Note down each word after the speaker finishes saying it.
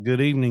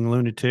Good evening,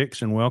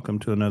 lunatics, and welcome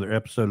to another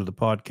episode of the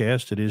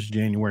podcast. It is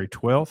January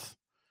 12th,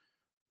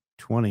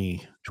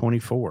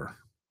 2024.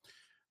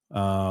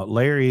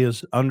 Larry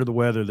is under the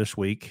weather this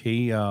week.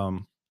 He's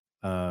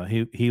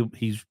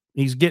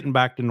getting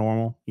back to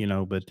normal,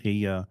 but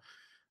he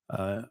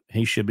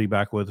should be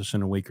back with us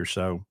in a week or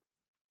so.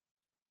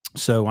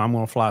 So I'm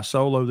going to fly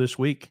solo this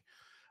week,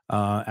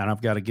 and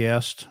I've got a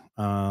guest.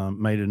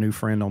 Made a new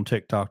friend on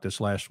TikTok this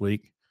last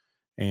week,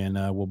 and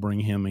we'll bring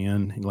him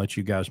in and let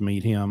you guys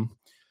meet him.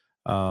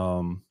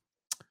 Um,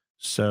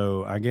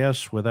 so I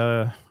guess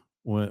without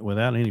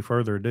any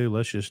further ado,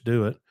 let's just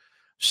do it.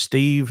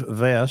 Steve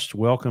Vest,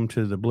 welcome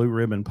to the Blue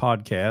Ribbon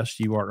Podcast.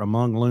 You are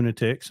among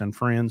lunatics and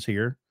friends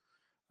here.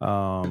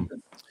 So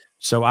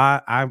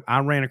I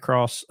ran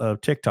across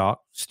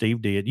TikTok.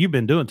 Steve did. You've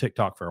been doing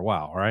TikTok for a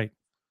while, right?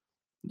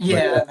 But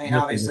Yeah, I mean, this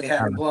is obviously haven't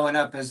kind of blowing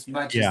up as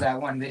much as yeah.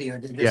 that one video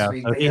did this Yeah,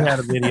 week, so but he yeah. had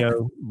a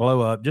video blow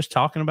up just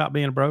talking about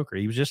being a broker.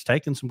 He was just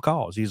taking some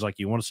calls. He's like,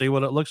 "You want to see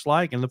what it looks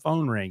like?" And the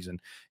phone rings,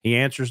 and he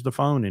answers the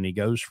phone, and he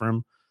goes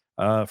from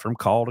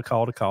call to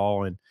call to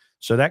call, and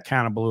so that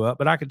kind of blew up.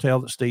 But I could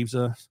tell that Steve's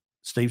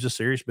a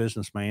serious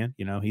businessman.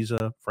 He's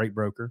a freight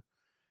broker,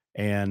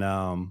 and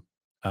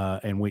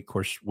we of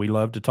course we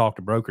love to talk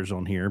to brokers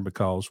on here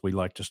because we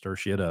like to stir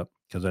shit up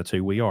because that's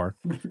who we are.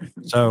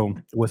 So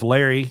with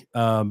Larry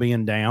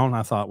being down,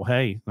 I thought, well,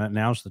 hey,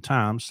 now's the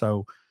time.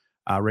 So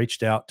I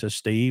reached out to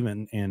Steve,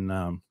 and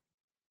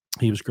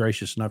he was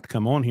gracious enough to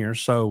come on here.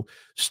 So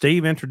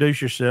Steve,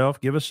 introduce yourself.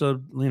 Give us a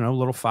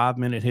little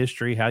 5-minute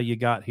history, how you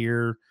got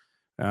here,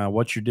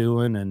 what you're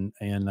doing,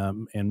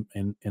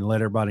 and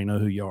let everybody know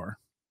who you are.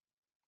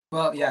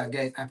 Well, yeah,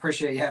 good. I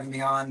appreciate you having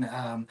me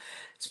on.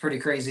 It's pretty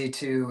crazy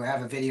to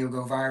have a video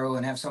go viral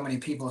and have so many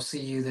people see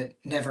you that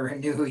never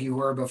knew who you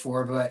were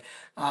before. But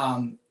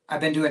I've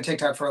been doing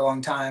TikTok for a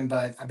long time,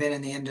 but I've been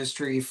in the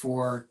industry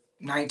for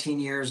 19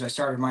 years. I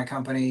started my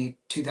company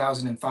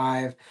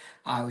 2005. It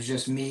was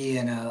just me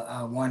in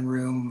a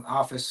one-room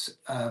office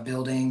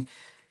building,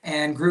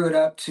 and grew it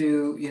up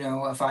to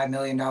a $5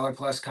 million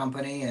plus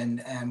company,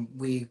 and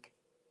we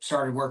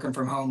started working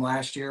from home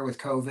last year with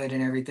COVID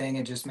and everything.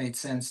 It just made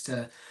sense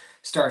to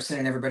start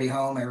sending everybody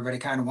home. Everybody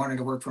kind of wanted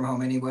to work from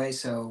home anyway,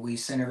 so we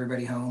sent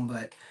everybody home.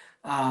 But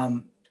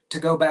um, to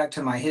go back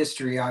to my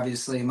history,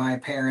 obviously, my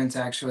parents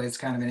actually, it's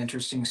kind of an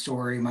interesting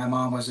story. My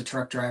mom was a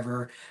truck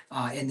driver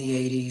in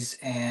the 80s,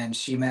 and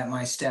she met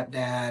my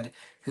stepdad,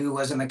 who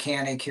was a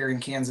mechanic here in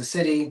Kansas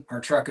City. Her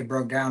truck had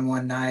broke down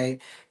one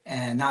night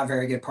and not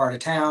very good part of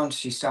town.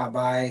 She stopped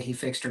by, he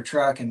fixed her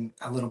truck and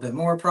a little bit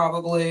more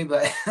probably,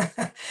 but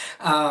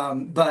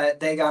but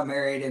they got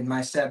married, and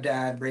my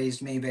stepdad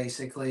raised me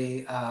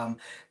basically.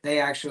 They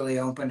actually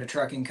opened a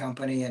trucking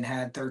company and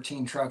had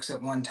 13 trucks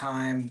at one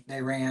time.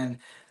 They ran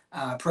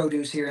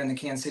produce here in the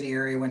Kansas City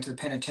area, went to the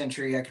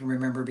penitentiary. I can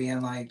remember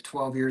being like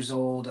 12 years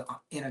old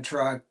in a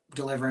truck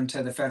delivering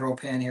to the federal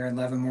pen here in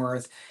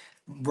Leavenworth,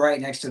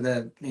 right next to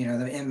the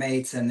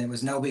inmates, and it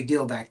was no big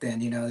deal back then.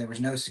 There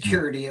was no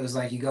security. It was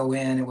like you go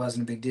in, it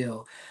wasn't a big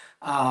deal.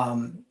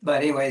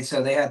 But anyway,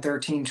 so they had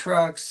 13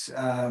 trucks.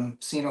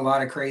 Seen a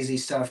lot of crazy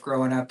stuff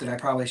growing up that I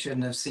probably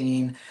shouldn't have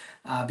seen,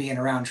 being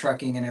around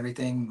trucking and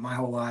everything my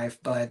whole life.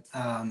 But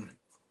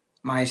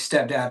my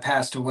stepdad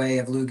passed away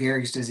of Lou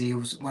Gehrig's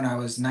disease when I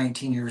was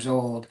 19 years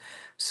old.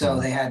 So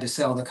Mm. they had to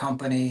sell the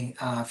company.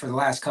 For the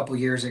last couple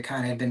of years, it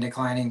kind of had been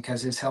declining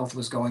because his health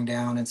was going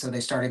down. And so they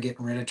started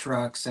getting rid of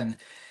trucks. And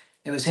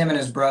it was him and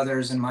his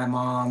brothers and my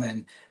mom.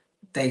 And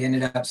they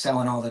ended up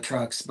selling all the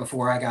trucks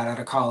before I got out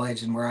of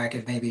college and where I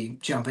could maybe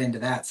jump into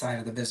that side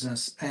of the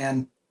business.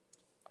 And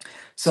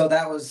so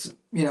that was,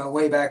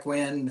 way back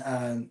when,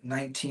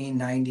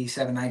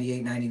 1997,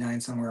 98,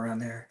 99, somewhere around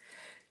there.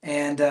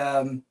 And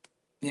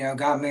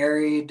got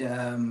married,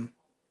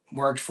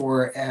 worked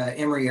for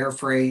Emory Air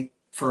Freight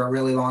for a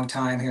really long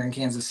time here in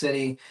Kansas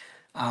City.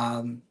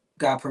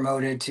 Got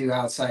promoted to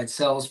outside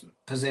sales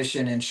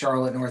position in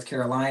Charlotte, North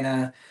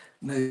Carolina.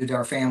 Moved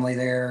our family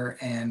there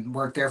and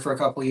worked there for a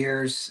couple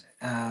years.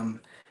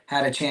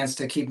 Had a chance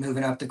to keep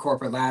moving up the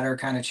corporate ladder.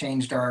 Kind of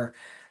changed our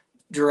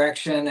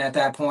direction at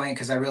that point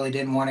because I really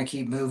didn't want to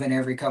keep moving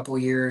every couple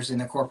of years in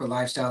the corporate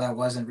lifestyle. That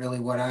wasn't really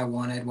what I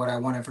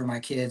wanted for my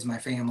kids, my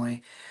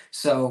family.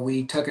 So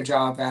we took a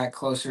job back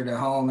closer to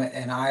home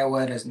in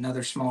Iowa as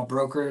another small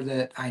broker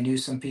that I knew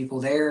some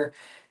people there,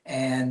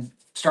 and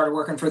started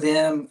working for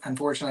them.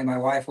 Unfortunately, my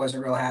wife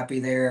wasn't real happy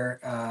there.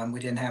 We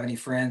didn't have any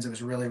friends. It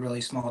was a really,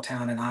 really small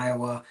town in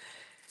Iowa.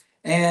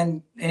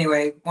 And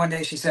anyway, one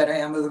day she said,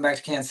 "Hey, I'm moving back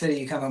to Kansas City.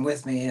 You coming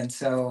with me?" And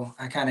so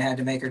I kind of had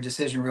to make a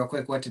decision real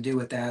quick what to do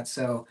with that.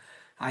 So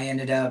I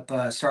ended up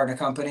starting a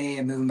company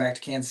and moving back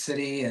to Kansas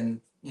City.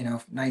 And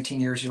 19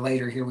 years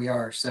later, here we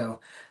are.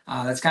 So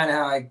that's kind of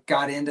how I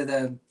got into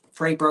the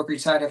freight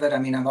brokerage side of it. I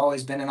mean, I've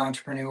always been an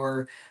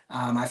entrepreneur.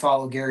 I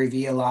follow Gary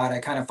Vee a lot. I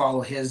kind of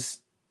follow his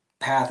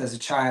path as a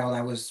child.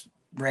 I was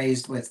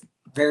raised with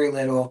very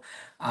little.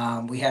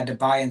 We had to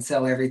buy and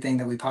sell everything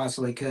that we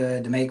possibly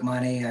could to make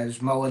money. I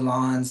was mowing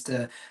lawns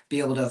to be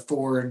able to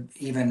afford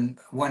even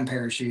one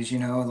pair of shoes,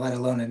 let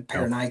alone a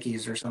pair Yeah. of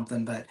Nikes or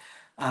something. But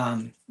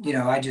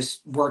I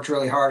just worked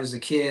really hard as a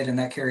kid, and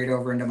that carried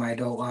over into my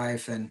adult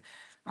life. And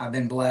I've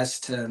been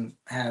blessed to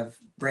have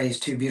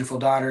raised two beautiful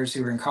daughters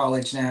who are in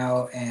college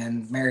now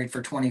and married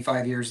for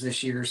 25 years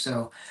this year.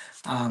 So,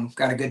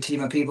 got a good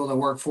team of people to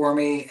work for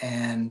me.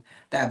 And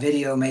that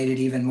video made it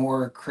even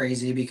more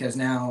crazy because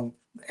now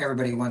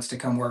everybody wants to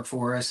come work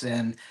for us.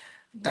 And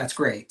that's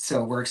great.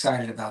 So, we're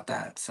excited about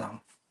that. So,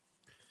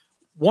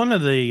 One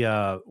of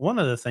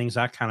the things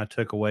I kind of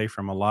took away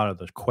from a lot of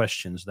the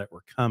questions that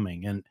were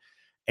coming,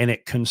 and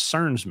it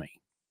concerns me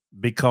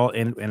because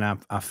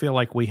I feel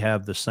like we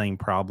have the same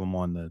problem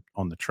on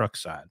the truck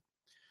side.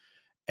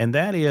 And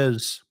that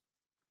is,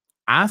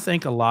 I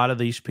think a lot of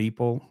these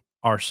people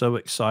are so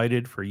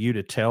excited for you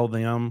to tell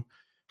them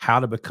how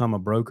to become a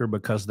broker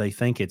because they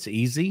think it's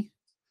easy,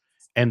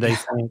 and they yeah.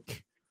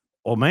 think,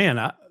 "Well,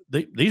 man,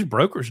 these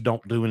brokers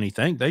don't do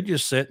anything. They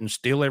just sit and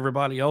steal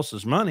everybody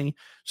else's money.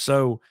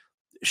 So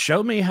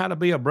show me how to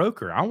be a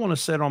broker. I want to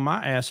sit on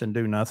my ass and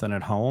do nothing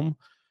at home."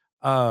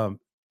 Um,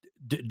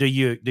 do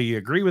you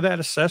agree with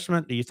that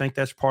assessment? Do you think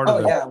that's part of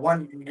Oh the yeah,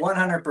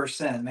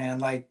 100%, man.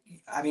 Like,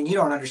 I mean, you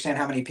don't understand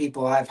how many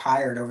people I've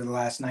hired over the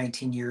last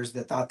 19 years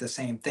that thought the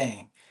same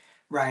thing,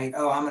 right?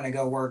 Oh, I'm gonna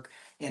go work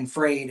in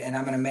freight and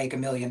I'm gonna make $1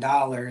 million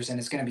and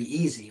it's gonna be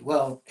easy.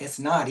 Well, it's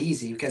not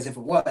easy because if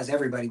it was,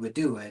 everybody would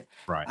do it.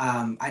 right?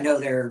 I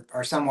know there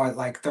are somewhat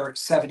like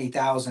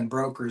 70,000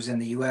 brokers in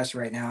the U.S.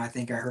 right now. I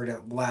think I heard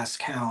at last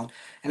count,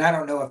 and I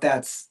don't know if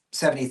that's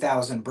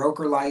 70,000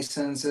 broker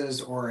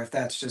licenses or if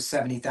that's just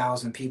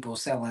 70,000 people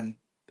selling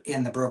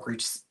in the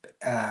brokerage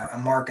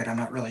market. I'm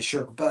not really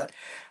sure, but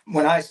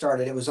when I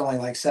started, it was only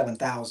like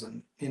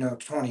 7,000,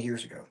 20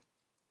 years ago.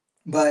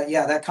 But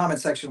yeah, that comment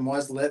section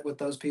was lit with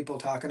those people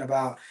talking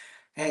about,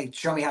 hey,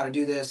 show me how to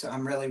do this.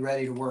 I'm really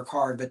ready to work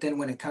hard. But then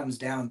when it comes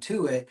down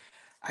to it,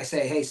 I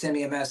say, hey, send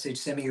me a message,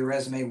 send me your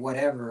resume,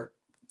 whatever.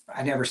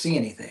 I never see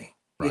anything,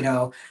 Right.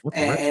 What the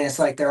and it's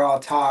like they're all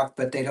talk,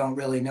 but they don't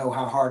really know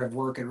how hard of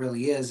work it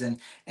really is. And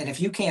if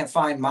you can't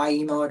find my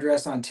email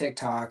address on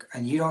TikTok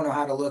and you don't know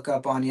how to look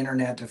up on the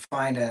internet to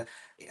find a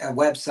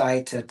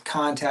website to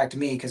contact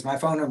me, because my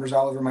phone number is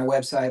all over my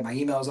website, my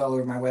email is all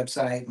over my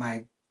website,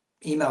 my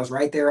emails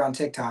right there on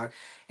TikTok.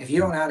 If you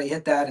don't know how to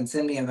hit that and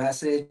send me a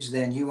message,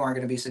 then you aren't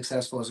going to be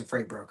successful as a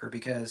freight broker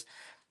because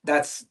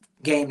that's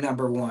game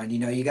number one.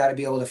 You got to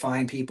be able to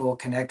find people,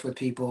 connect with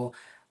people,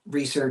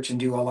 research, and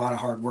do a lot of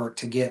hard work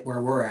to get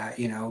where we're at.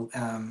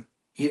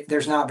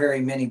 There's not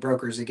very many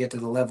brokers that get to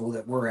the level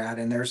that we're at,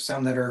 and there's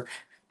some that are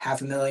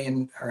half a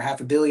million or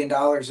 $500 million.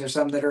 There's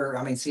some that are,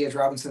 I mean, C.H.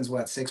 Robinson's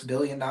what, $6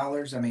 billion.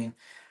 I mean,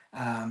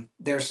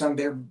 there's some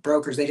big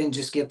brokers, they didn't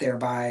just get there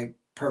by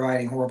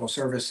providing horrible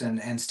service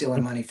and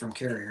stealing money from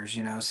carriers.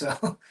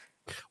 So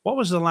What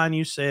was the line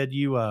you said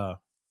you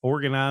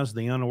organized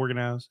the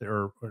unorganized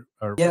or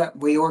yeah,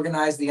 we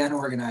organize the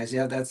unorganized.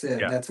 Yeah, that's it.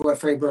 yeah. That's what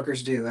freight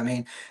brokers do. I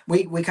mean,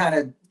 we kind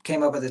of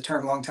came up with a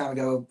term a long time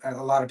ago.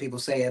 A lot of people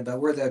say it,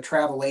 but we're the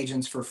travel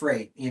agents for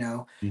freight.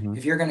 Mhm.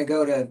 If you're going to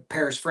go to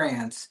Paris,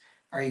 France,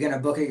 are you going to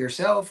book it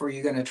yourself, or are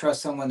you going to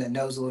trust someone that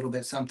knows a little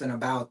bit something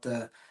about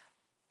the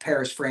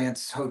Paris,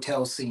 France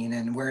hotel scene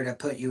and where to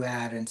put you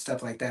at and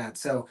stuff like that?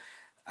 So,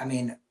 I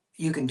mean,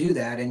 you can do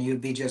that and you'd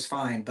be just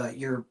fine, but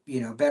you're,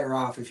 better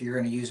off if you're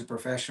going to use a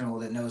professional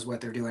that knows what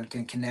they're doing,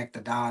 can connect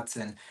the dots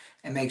and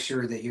make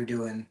sure that you're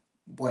doing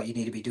what you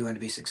need to be doing to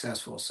be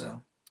successful.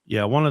 So,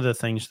 Yeah, one of the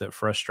things that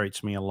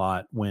frustrates me a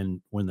lot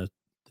when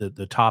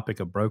the topic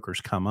of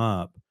brokers come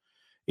up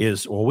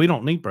is, well, we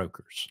don't need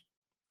brokers.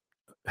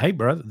 Hey,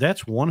 brother,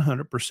 that's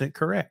 100%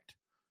 correct.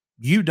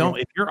 You yeah, don't,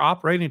 if you're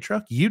operating a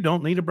truck, you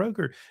don't need a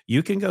broker.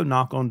 You can go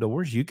knock on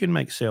doors, you can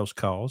make sales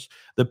calls.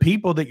 The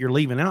people that you're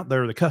leaving out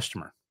there are the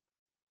customer,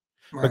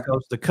 right.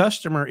 because the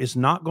customer is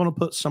not going to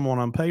put someone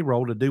on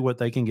payroll to do what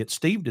they can get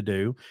Steve to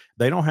do.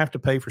 They don't have to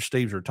pay for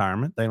Steve's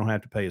retirement. They don't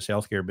have to pay his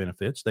health care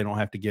benefits. They don't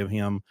have to give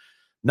him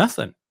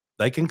nothing.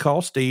 They can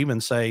call Steve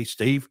and say,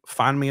 Steve,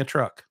 find me a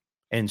truck.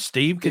 And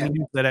Steve Yeah. can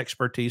use that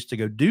expertise to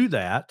go do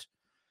that.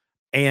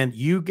 And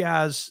you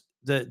guys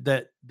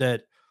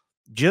that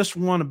just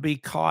want to be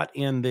caught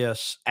in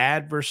this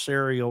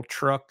adversarial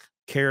truck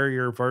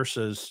carrier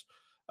versus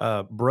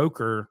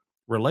broker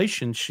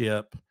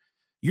relationship,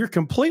 you're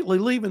completely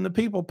leaving the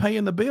people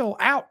paying the bill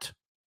out.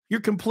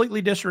 You're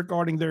completely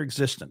disregarding their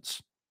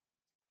existence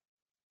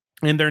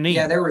and their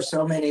Yeah, need. there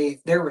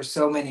were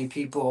so many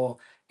people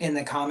in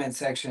the comment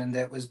section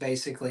that was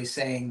basically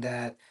saying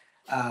that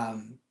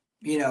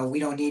we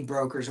don't need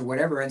brokers or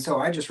whatever. And so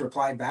I just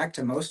replied back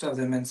to most of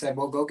them and said,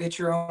 well, go get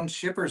your own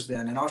shippers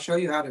then, and I'll show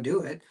you how to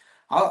do it.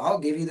 I'll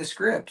give you the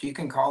script. You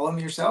can call them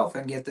yourself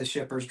and get the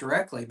shippers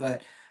directly.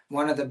 But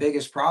one of the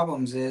biggest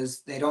problems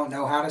is they don't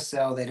know how to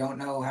sell, they don't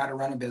know how to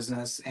run a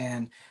business,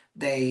 and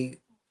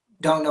they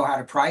don't know how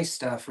to price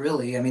stuff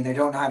really. I mean, they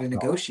don't know how to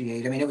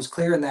negotiate. I mean, it was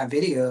clear in that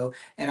video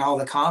and all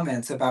the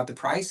comments about the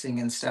pricing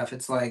and stuff.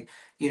 It's like,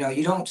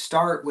 you don't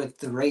start with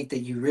the rate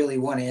that you really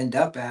want to end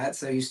up at.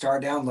 So you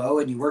start down low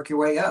and you work your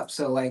way up.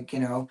 So like,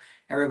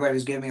 everybody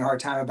was giving me a hard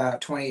time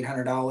about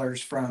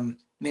 $2,800 from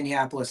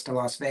Minneapolis to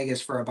Las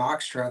Vegas for a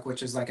box truck,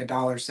 which is like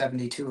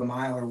 $1.72 a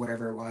mile or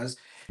whatever it was.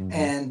 Mhm.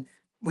 And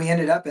we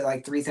ended up at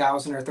like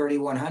 3,000 or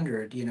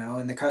 3,100,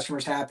 and the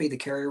customer's happy, the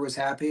carrier was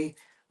happy.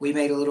 We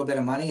made a little bit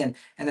of money. And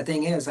the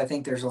thing is, I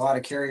think there's a lot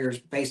of carriers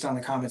based on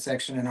the comment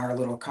section in our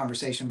little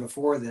conversation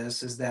before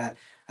this, is that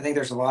I think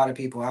there's a lot of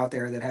people out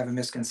there that have a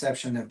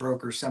misconception that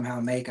brokers somehow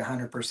make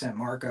 100%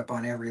 markup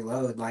on every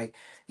load. Like,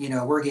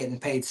 we're getting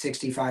paid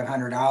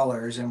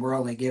 $6,500 and we're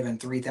only giving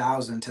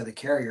 3,000 to the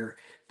carrier.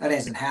 That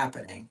isn't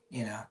happening.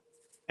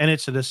 And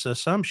it's this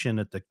assumption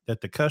that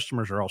the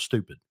customers are all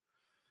stupid.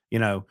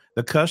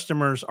 The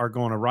customers are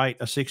gonna write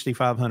a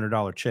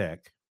 $6,500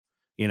 check,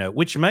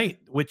 which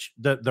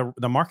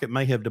the market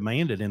may have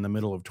demanded in the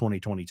middle of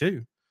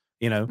 2022.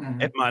 It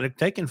Hmm. might have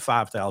taken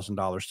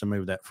 $5,000 to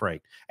move that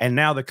freight, and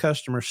now the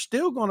customer's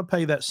still gonna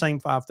pay that same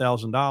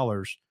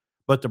 $5,000,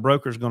 but the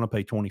broker's gonna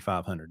pay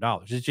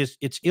 $2,500. It's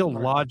Right.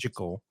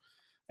 illogical.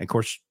 Of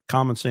course,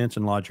 common sense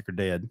and logic are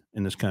dead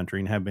in this country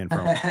and have been for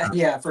a long time.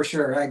 Yeah, for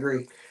sure. I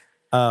agree.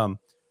 Um,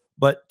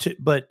 but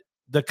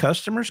the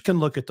customers can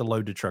look at the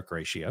load to truck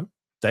ratio.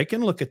 They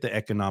can look at the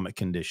economic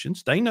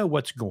conditions. They know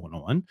what's going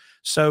on.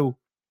 So,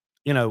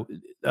 you know,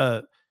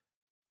 uh,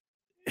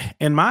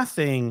 and my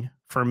thing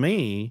for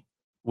me,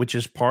 which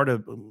is part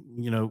of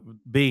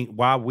being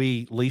why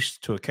we lease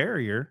to a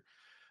carrier,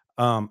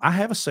 I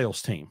have a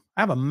sales team.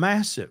 I have a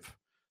massive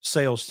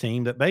sales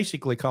team that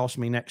basically costs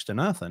me next to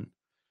nothing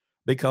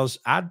because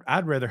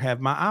I'd rather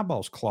have my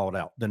eyeballs clawed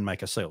out than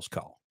make a sales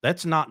call.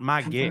 That's not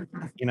my gig.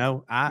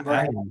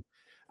 Right.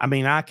 I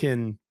mean, I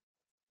can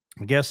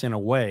I guess in a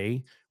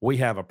way we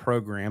have a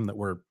program that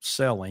we're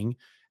selling,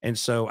 and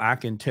so I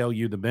can tell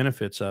you the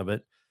benefits of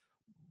it,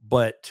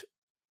 but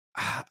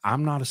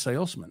I'm not a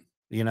salesman,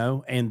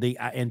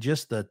 and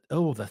just the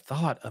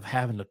thought of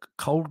having to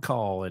cold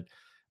call and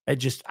it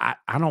just I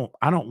don't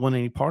want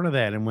any part of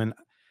that. And when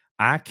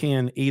I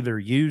can either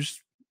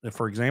use,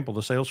 for example,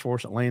 the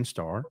Salesforce at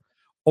Landstar,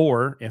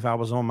 or if I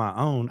was on my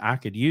own, I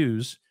could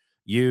use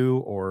you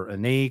or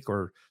Anik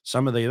or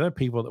some of the other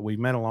people that we've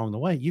met along the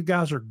way. You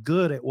guys are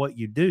good at what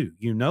you do.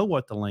 You know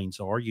what the lanes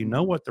are. You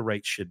know what the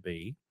rates should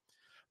be.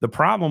 The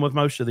problem with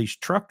most of these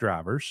truck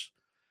drivers,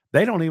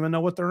 they don't even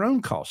know what their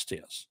own cost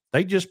is.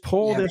 They just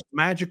pull Yeah. this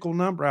magical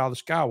number out of the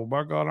sky. Well,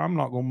 by God, I'm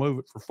not going to move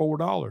it for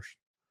 $4.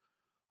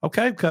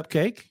 Okay,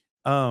 cupcake.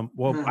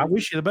 Well, I Hmm.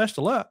 wish you the best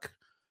of luck.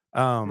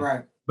 Um,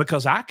 Right.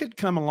 because I could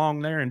come along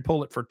there and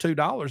pull it for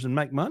 $2 and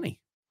make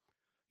money,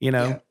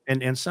 Yeah.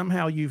 and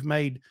somehow you've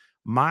made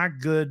my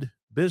good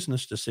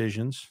business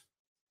decisions,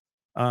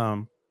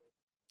 um,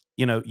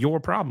 your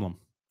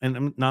problem.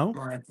 And no,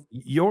 Right.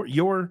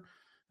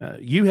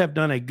 you have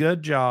done a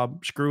good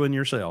job screwing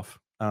yourself.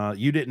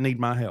 You didn't need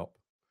my help.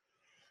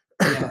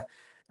 Yeah.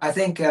 I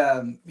think,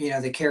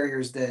 the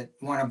carriers that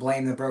want to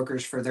blame the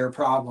brokers for their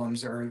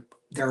problems or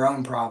their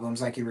own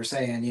problems, like you were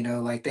saying,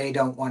 like they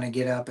don't want to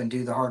get up and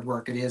do the hard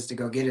work it is to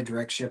go get a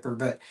direct shipper.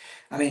 But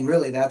I mean,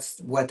 really, that's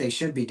what they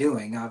should be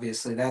doing.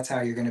 Obviously, that's how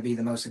you're going to be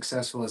the most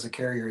successful as a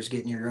carrier, is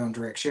getting your own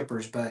direct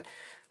shippers. But,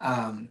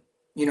 um,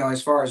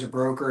 as far as a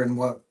broker and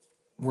what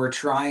we're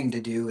trying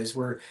to do is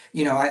I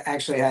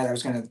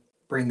was going to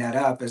bring that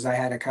up, is I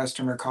had a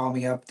customer call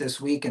me up this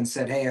week and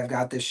said, "Hey, I've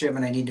got this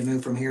shipment I need to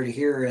move from here to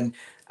here, and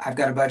I've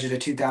got a budget of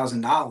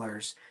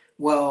 $2,000."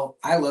 Well,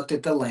 I looked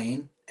at the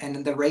lane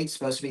and the rate's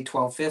supposed to be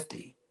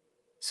 1250.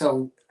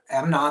 So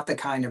I'm not the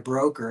kind of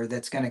broker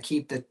that's going to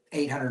keep the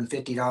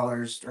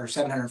 $850 or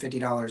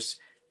 $750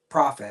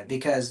 profit,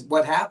 because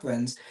what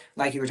happens,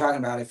 like you were talking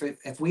about,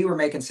 if we were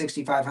making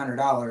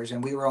 $6,500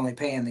 and we were only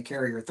paying the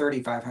carrier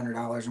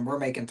 $3,500 and we're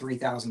making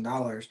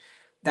 $3,000,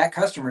 that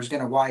customer is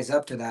going to wise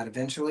up to that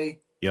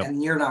eventually. Yep.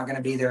 And you're not going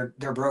to be their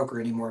broker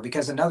anymore,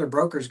 because another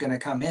broker is going to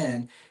come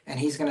in and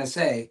he's going to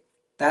say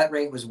that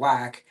rate was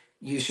whack.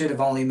 You should have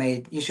only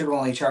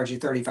charged you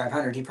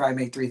 3,500. He probably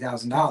made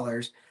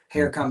 $3,000.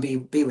 Here, Mhm. come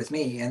be with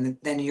me, and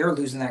then you're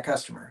losing that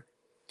customer.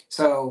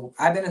 So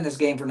I've been in this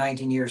game for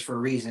 19 years for a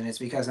reason. It's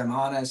because I'm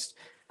honest.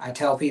 I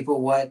tell people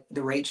what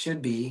the rate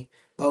should be,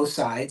 both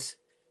sides,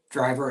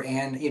 driver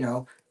and,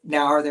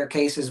 now are there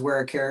cases where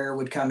a carrier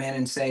would come in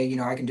and say,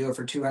 I can do it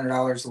for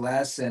 $200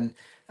 less, and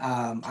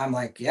I'm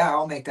like, yeah,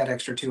 I'll make that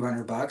extra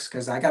 $200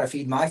 because I got to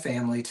feed my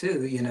family too.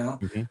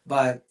 Mhm.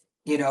 But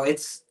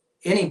it's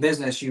any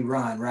business you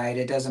run, right?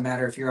 It doesn't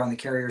matter if you're on the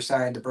carrier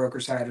side, the broker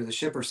side, or the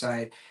shipper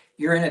side.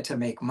 You're in it to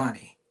make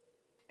money.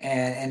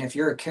 And if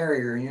you're a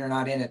carrier and you're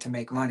not in it to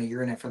make money,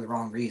 you're in it for the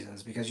wrong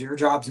reasons, because your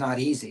job's not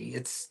easy.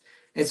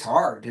 It's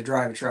hard to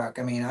drive a truck.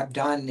 I mean, I've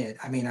done it.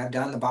 I mean, I've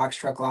done the box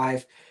truck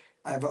life.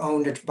 I've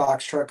owned a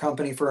box truck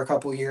company for a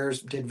couple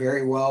years, did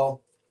very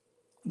well.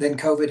 Then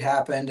COVID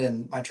happened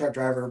and my truck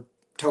driver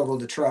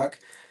totaled the truck,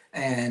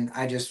 and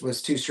I just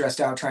was too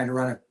stressed out trying to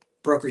run a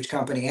brokerage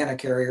company and a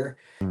carrier.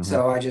 Mhm.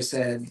 So I just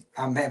said,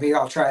 maybe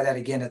I'll try that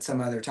again at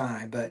some other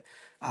time. But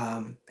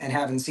and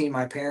having seen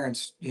my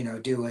parents,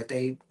 do it,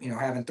 they,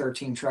 having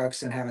 13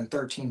 trucks and having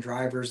 13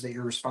 drivers that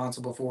you're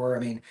responsible for. I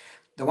mean,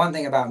 the one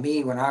thing about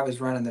me when I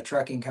was running the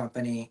trucking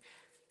company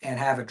and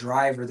have a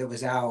driver that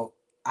was out,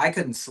 I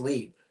couldn't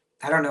sleep.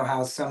 I don't know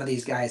how some of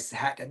these guys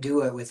had to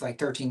do it with like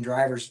 13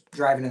 drivers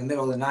driving in the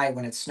middle of the night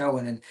when it's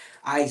snowing and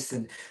ice,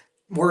 and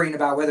worrying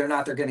about whether or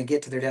not they're going to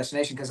get to their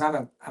destination, because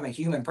I'm a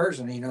human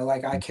person, you know,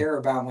 like I Mhm. care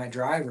about my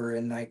driver,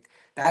 and like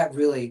that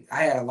really,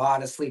 I had a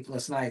lot of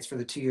sleepless nights for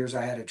the 2 years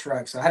I had a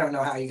truck. So I don't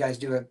know how you guys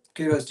do it.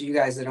 Kudos to you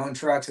guys that own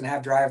trucks and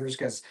have drivers,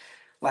 because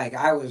like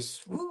I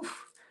was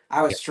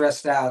Yeah.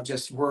 stressed out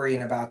just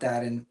worrying about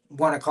that. And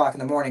 1 o'clock in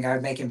the morning, I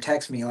would make him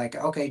text me like,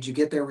 "Okay, did you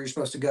get there where you're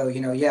supposed to go?"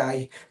 You know,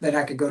 yeah. Then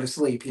I could go to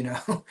sleep. You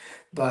know,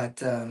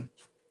 but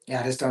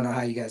yeah, I just don't know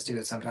how you guys do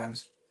it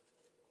sometimes.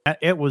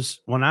 It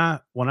was when I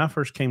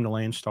first came to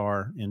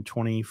Landstar in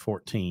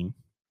 2014.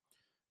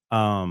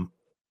 Um,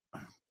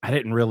 I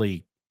didn't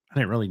really I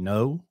didn't really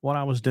know what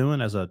I was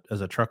doing as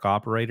a truck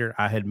operator.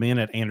 I had been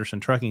at Anderson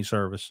Trucking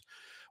Service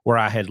where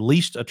I had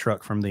leased a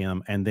truck from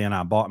them and then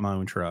I bought my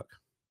own truck.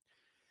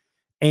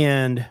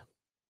 And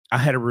I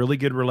had a really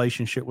good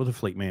relationship with a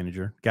fleet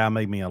manager. Guy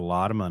made me a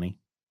lot of money.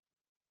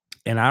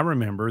 And I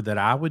remember that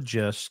I would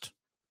just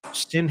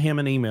send him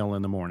an email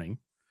in the morning.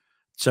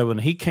 So when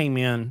he came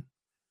in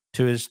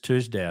to his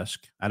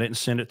desk, I didn't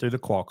send it through the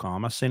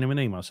Qualcomm. I sent him an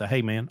email. Say,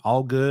 "Hey man,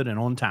 all good and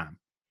on time."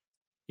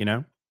 You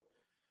know?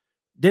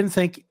 Didn't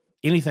think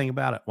anything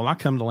about it. Well, I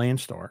come to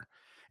Landstar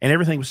and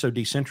everything was so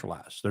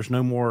decentralized. There's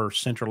no more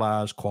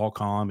centralized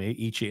Qualcomm.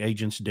 Each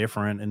agent's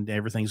different and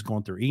everything's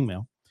going through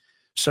email.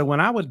 So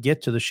when I would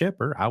get to the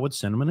shipper, I would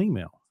send them an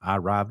email. I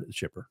arrived at the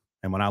shipper.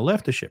 And when I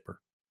left the shipper,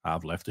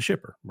 I've left the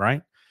shipper,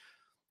 right?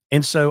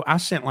 And so I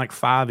sent like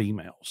 5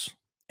 emails.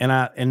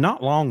 And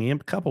not long in,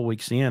 a couple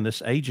weeks in,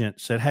 this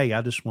agent said, "Hey,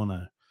 I just want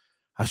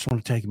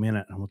to take a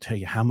minute and we'll tell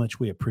you how much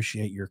we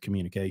appreciate your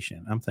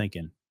communication." I'm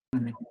thinking,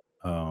 Mhm.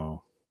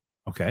 "Oh,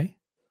 okay."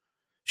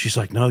 She's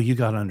like, "No, you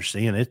gotta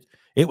understand it.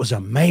 It was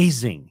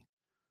amazing."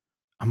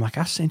 I'm like,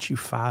 "I sent you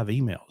 5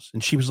 emails."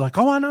 And she was like,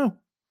 "Oh, I know.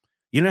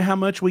 You know how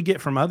much we get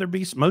from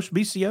most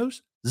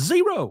BCOs?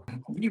 0.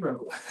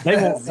 Zero. They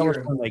won't tell us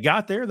Zero. when they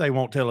got there. They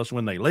won't tell us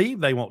when they leave.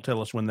 They won't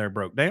tell us when they're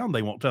broke down.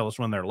 They won't tell us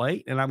when they're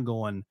late." And I'm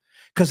going,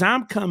 because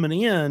I'm coming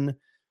in,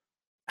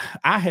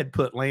 I had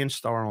put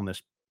Landstar on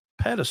this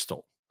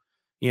pedestal.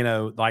 You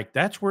know, like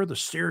that's where the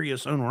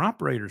serious owner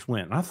operators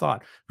went. And I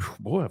thought,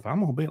 boy, if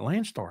I'm gonna be at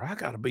Landstar, I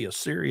gotta be a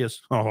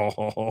serious.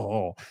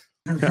 Oh,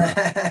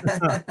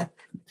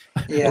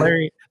 Yeah.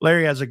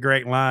 Larry has a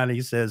great line.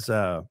 He says,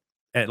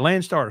 at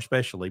Landstar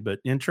especially, but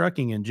in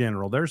trucking in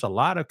general, there's a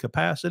lot of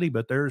capacity,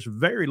 but there's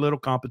very little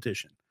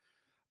competition.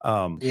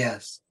 Um,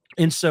 Yes.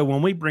 and so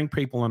when we bring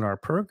people into our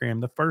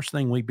program, the first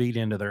thing we beat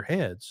into their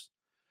heads: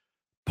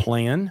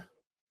 plan,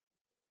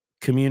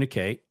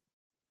 communicate,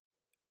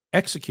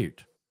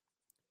 execute.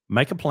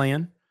 Make a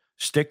plan,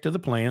 stick to the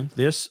plan.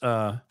 This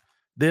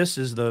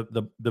is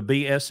the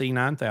BSE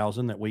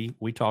 9000 that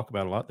we talk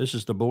about a lot. This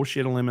is the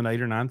bullshit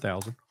eliminator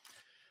 9000.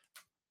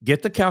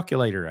 Get the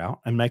calculator out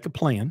and make a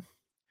plan,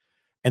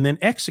 and then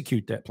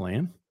execute that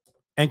plan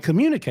and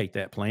communicate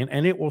that plan,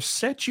 and it will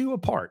set you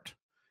apart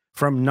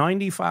from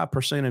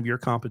 95% of your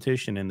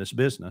competition in this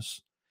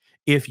business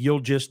if you'll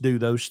just do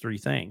those 3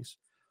 things.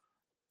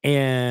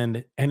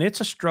 And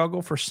it's a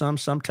struggle for some.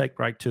 Some take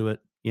right to it,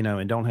 you know,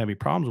 and don't have any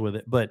problems with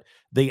it. But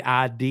the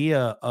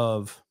idea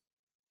of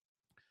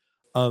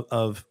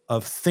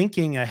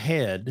thinking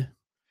ahead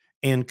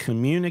and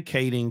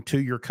communicating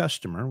to your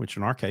customer, which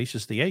in our case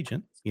is the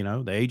agent. You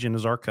know, the agent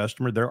is our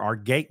customer. They're our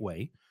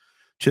gateway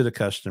to the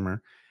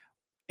customer.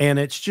 And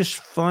it's just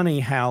funny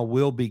how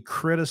we'll be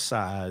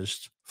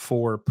criticized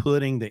for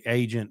putting the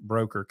agent,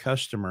 broker,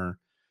 customer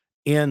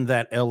in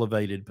that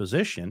elevated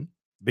position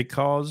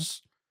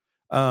because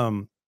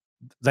um,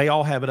 they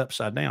all have it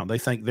upside down. They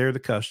think they're the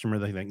customer.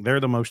 They think they're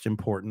the most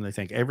important. They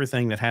think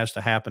everything that has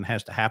to happen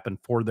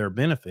for their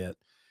benefit.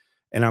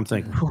 And I'm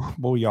thinking, Mhm. "Whew,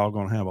 boy, y'all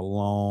going to have a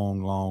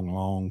long, long,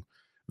 long,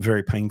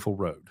 very painful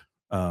road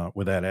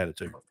with that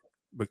attitude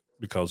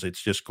because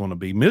it's just going to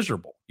be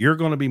miserable. You're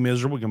going to be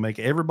miserable. You're going to make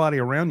everybody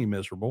around you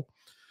miserable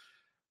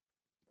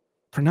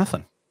for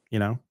nothing, you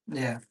know?"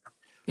 Yeah.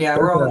 Yeah,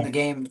 But, we're all in the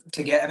game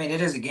together. I mean, it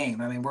is a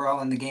game. I mean, we're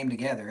all in the game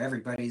together.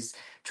 Everybody's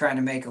trying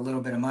to make a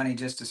little bit of money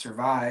just to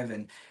survive,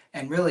 and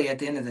really at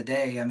the end of the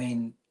day, I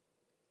mean,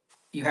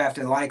 you have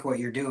to like what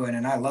you're doing,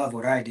 and I love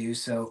what I do.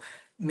 So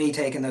me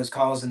taking those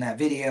calls in that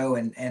video,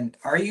 and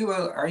are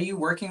you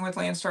working with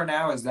Landstar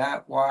now? Is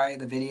that why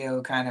the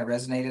video kind of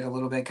resonated a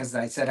little bit, cuz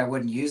I said I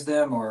wouldn't use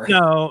them, or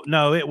no,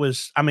 no, it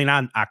was, I mean,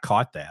 I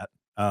caught that.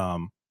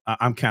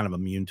 I'm kind of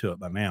immune to it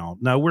by now.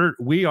 No,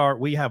 we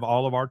have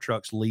all of our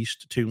trucks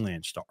leased to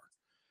Landstar.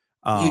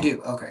 you Um,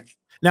 do? Okay.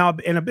 Now,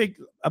 and a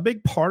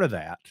big part of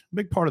that, a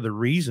big part of the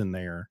reason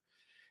there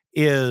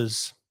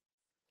is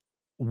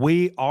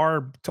we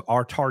are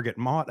our target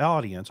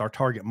audience, our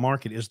target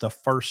market is the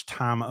first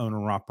time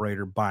owner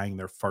operator buying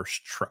their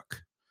first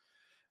truck.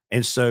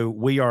 And so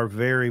we are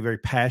very, very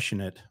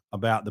passionate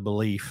about the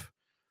belief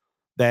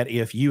that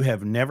if you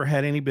have never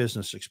had any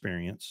business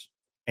experience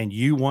and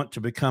you want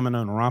to become an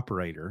owner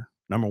operator,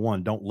 number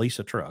one, don't lease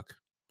a truck.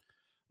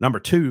 Number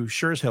two,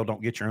 sure as hell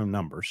don't get your own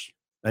numbers.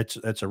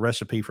 That's a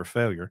recipe for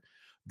failure.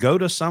 Go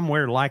to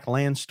somewhere like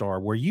Landstar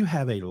where you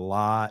have a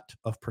lot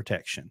of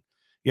protection.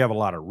 You have a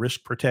lot of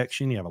risk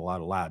protection. You have a lot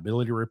of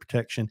liability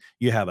protection.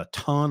 You have a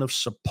ton of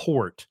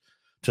support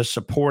to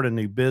support a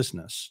new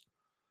business.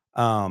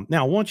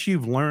 Now, once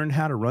you've learned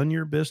how to run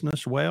your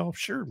business well,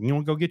 sure, you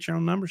want to go get your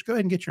own numbers, go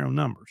ahead and get your own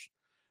numbers.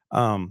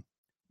 Um,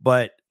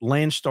 but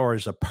Landstar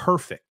is a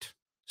perfect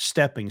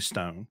stepping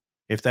stone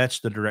if that's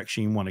the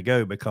direction you want to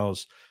go,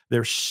 because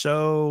there's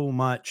so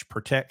much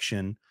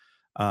protection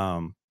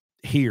um,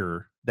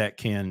 here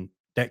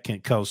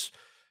because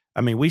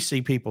I mean, we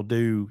see people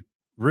do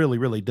really,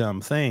 really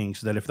dumb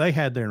things that if they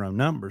had their own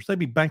numbers, they'd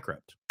be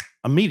bankrupt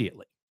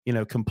immediately,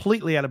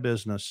 completely out of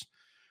business.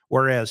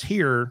 Whereas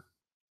here,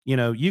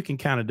 you can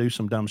kind of do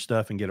some dumb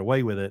stuff and get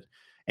away with it,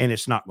 and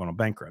it's not going to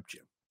bankrupt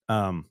you.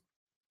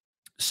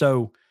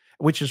 So,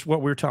 which is what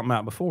we were talking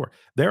about before.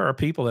 There are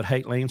people that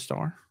hate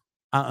Landstar.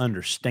 I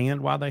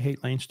understand why they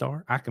hate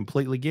Landstar. I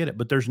completely get it,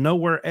 but there's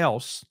nowhere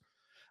else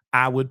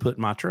I would put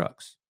my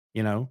trucks,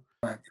 you know?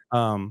 Right.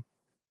 Um,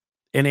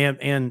 and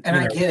And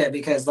I get it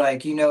because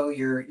like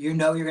you're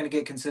going to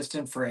get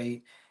consistent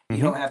freight.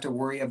 You mhm, don't have to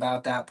worry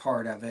about that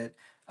part of it.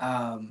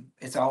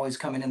 It's always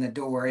coming in the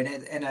door. In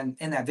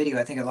that video,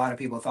 I think a lot of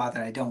people thought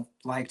that I don't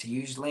like to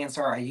use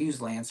Landstar. I use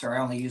Landstar.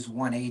 I only use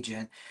one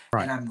agent,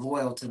 and right, I'm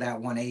loyal to that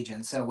one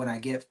agent. So when I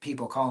get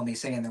people calling me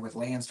saying they're with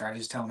Landstar, I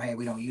just tell them, hey,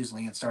 we don't use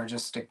Landstar,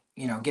 just to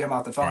get them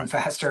off the phone right.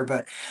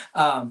 faster.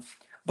 Um,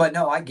 but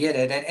no, I get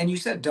it. And you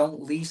said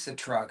don't lease a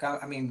truck.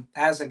 I mean,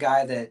 as a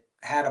guy that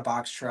had a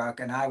box truck,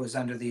 and I was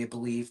under the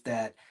belief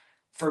that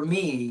for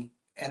me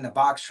and the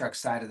box truck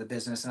side of the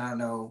business, and I don't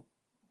know,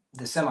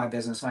 the semi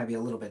business might be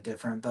a little bit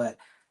different, but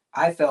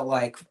I felt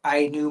like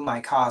I knew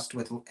my cost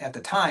with at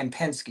the time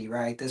Penske,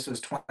 right? This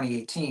was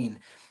 2018.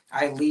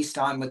 I leased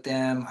on with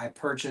them. I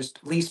purchased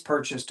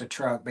a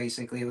truck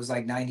basically. It was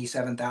like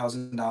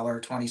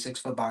 $97,000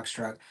 26-foot box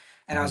truck.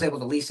 And I Mhm, was able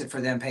to lease it for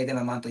them, pay them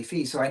a monthly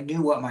fee. So I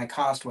knew what my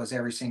cost was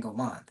every single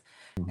month.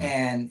 mhm.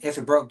 And if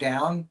it broke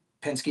down,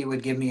 Penske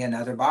would give me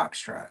another box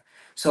truck.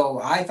 So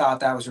I thought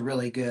that was a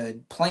really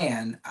good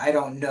plan. I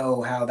don't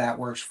know how that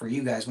works for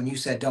you guys. When you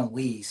said don't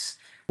lease,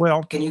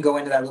 Well, can you go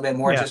into that a little bit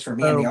more yeah. just for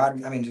me and the So,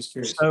 audience? I mean, just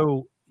curious.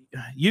 so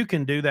you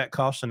can do that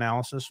cost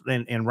analysis,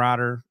 and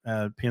Ryder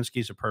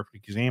Penske's a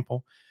perfect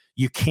example.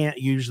 You can't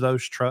use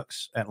those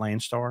trucks at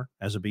Landstar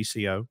as a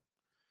BCO.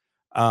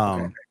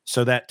 Okay.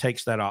 So that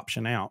takes that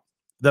option out.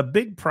 The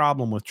big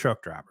problem with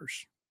truck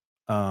drivers,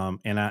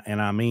 and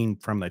I mean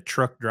from the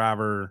truck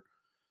driver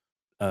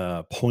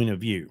point of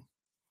view,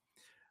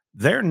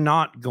 they're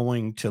not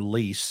going to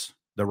lease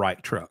the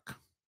right truck,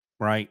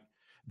 right?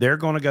 They're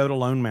going to go to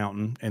Lone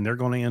Mountain and they're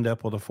going to end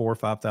up with a $4,000 or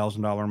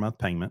 $5,000 a month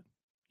payment,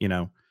 you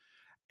know.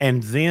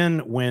 And then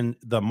when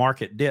the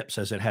market dips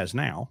as it has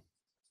now,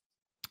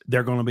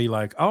 they're going to be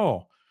like,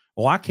 "Oh,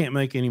 well, I can't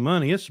make any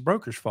money. It's the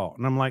broker's fault."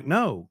 And I'm like,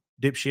 "No,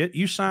 dipshit,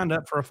 you signed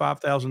up for a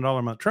 $5,000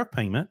 a month truck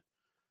payment."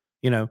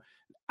 You know,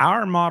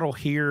 our model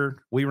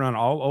here, we run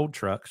all old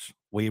trucks.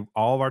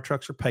 All of our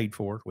trucks are paid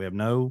for. We have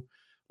no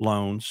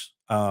loans.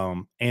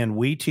 And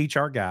we teach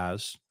our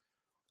guys,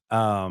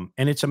 and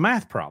it's a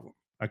math problem.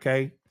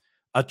 Okay.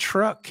 A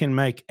truck can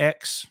make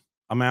X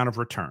amount of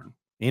return,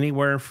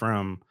 anywhere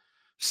from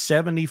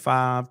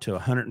 75 to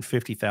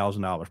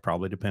 $150,000,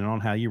 probably depending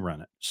on how you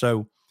run it.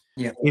 So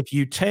Yeah. if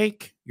you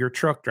take your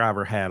truck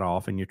driver hat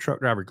off and your truck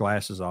driver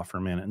glasses off for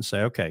a minute and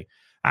say, okay,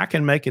 I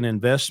can make an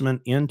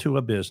investment into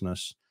a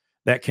business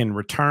that can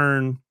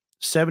return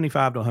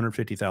 75 to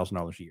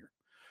 $150,000 a year.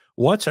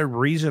 What's a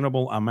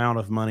reasonable amount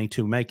of money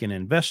to make an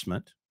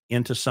investment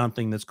into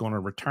something that's going to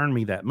return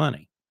me that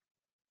money?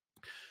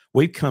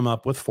 We've come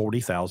up with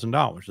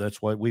 $40,000.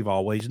 That's what we've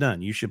always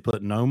done. You should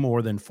put no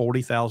more than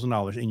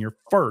 $40,000 in your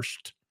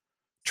first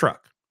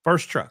truck.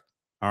 First truck.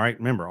 All right.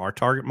 Remember, our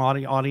target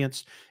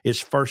audience is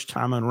first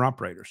time owner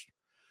operators.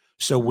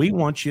 So we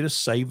want you to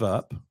save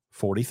up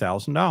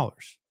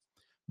 $40,000.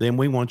 Then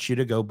we want you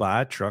to go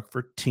buy a truck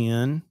for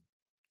 10,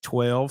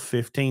 12,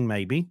 15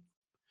 maybe.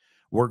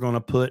 We're going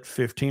to put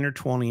 15 or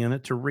 20 in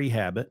it to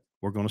rehab it.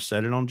 We're going to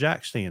set it on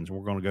jack stands.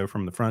 We're going to go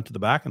from the front to the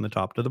back and the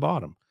top to the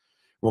bottom.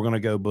 We're going to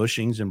go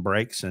bushings and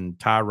brakes and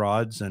tie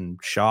rods and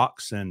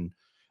shocks. And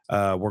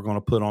we're going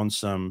to put on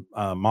some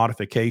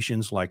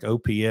modifications like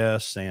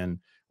OPS, and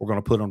we're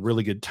going to put on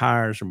really good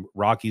tires. And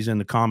Rocky's in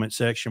the comment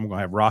section. We're going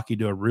to have Rocky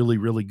do a really,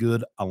 really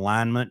good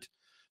alignment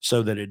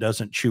so that it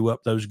doesn't chew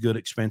up those good,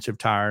 expensive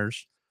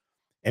tires.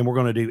 And we're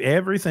going to do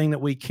everything that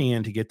we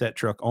can to get that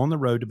truck on the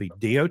road to be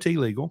DOT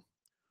legal,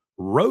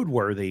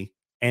 roadworthy,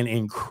 and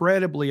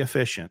incredibly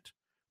efficient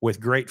with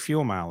great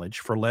fuel mileage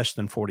for less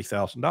than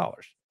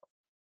 $40,000.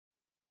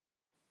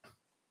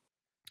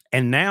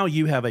 And now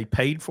you have a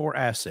paid for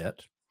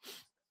asset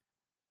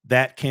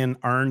that can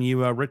earn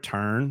you a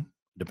return,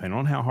 depending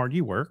on how hard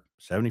you work,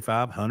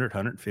 75, 100,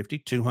 150,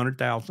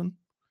 200,000.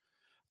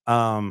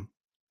 Um,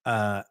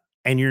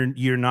 and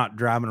you're not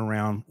driving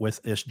around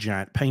with this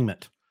giant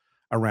payment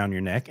around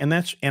your neck. And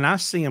I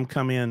see them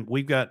come in.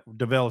 We've got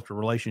developed a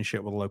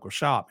relationship with a local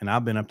shop, and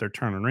I've been up there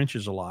turning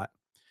wrenches a lot.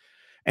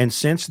 And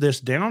since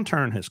this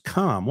downturn has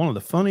come, one of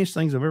the funniest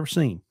things I've ever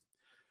seen,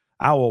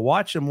 I will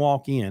watch them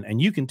walk in,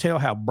 and you can tell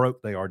how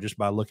broke they are just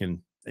by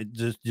looking.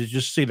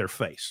 Just see their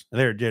face.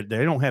 They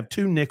don't have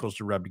two nickels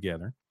to rub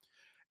together,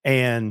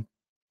 and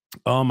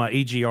oh, my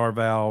EGR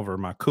valve or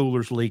my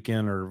cooler's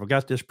leaking or I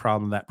got this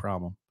problem, that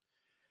problem.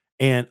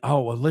 And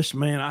oh well, listen,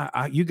 man,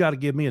 you got to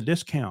give me a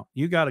discount.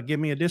 You got to give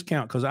me a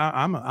discount because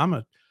I'm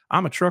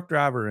a truck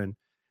driver and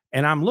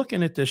I'm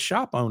looking at this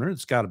shop owner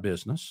that's got a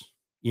business.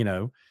 You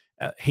know,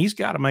 he's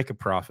got to make a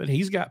profit.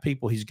 He's got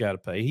people he's got to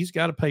pay. He's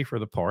got to pay for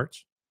the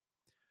parts.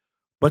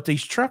 But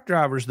these truck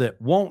drivers that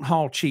won't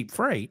haul cheap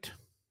freight,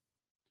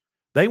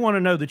 they want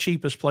to know the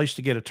cheapest place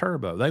to get a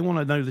turbo. They want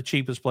to know the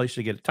cheapest place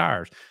to get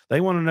tires.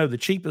 They want to know the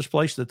cheapest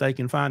place that they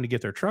can find to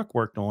get their truck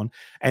worked on.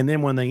 And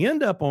then when they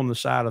end up on the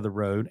side of the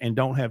road and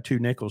don't have two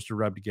nickels to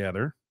rub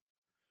together,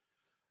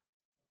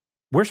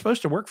 we're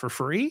supposed to work for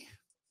free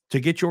to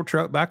get your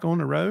truck back on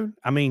the road.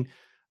 I mean,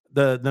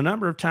 the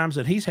number of times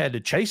that he's had to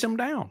chase them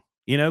down,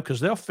 you know, because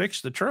they'll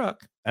fix the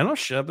truck and they'll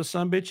shove the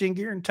son bitch in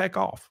gear and take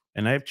off,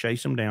 and they have to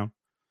chase them down.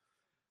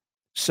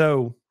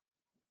 So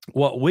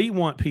what we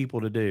want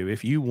people to do,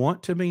 if you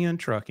want to be in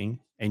trucking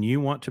and you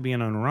want to be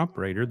an owner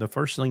operator, the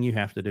first thing you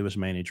have to do is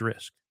manage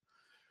risk.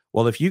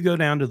 Well, if you go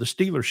down to the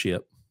dealership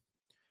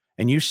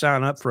and you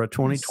sign up for a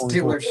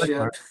 2024 Freightliner,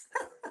 Stealership.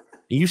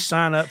 you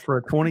sign up for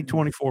a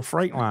 2024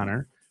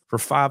 Freightliner for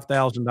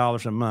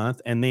 $5,000 a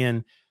month, and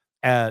then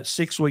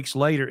 6 weeks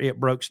later it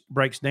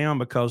breaks down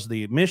because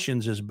the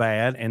emissions is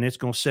bad, and it's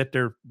going to sit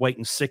there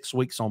waiting 6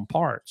 weeks on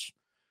parts.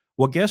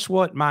 Well, guess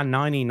what? My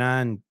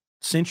 99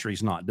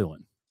 Century's not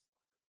doing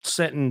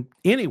sitting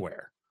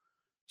anywhere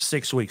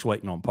 6 weeks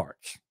waiting on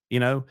parts. You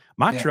know,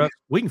 my Yeah. trucks,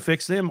 we can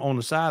fix them on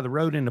the side of the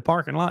road in the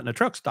parking lot in a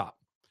truck stop,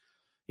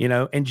 you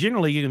know, and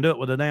generally you can do it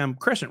with a damn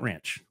crescent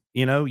wrench.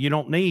 You know, you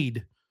don't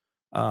need,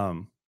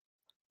 um,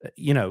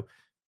 you know,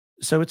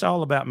 so it's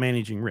all about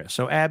managing risk.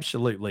 So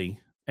absolutely.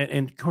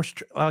 And of course,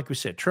 like we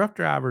said, truck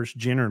drivers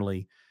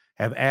generally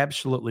have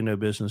absolutely no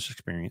business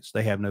experience.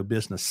 They have no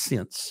business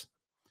sense.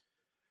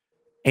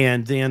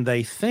 And then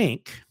they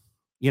think,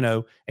 you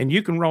know, and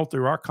you can roll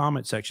through our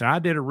comment section. I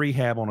did a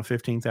rehab on a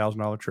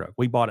 $15,000 truck.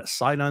 We bought it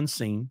sight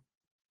unseen.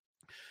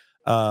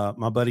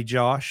 My buddy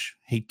Josh,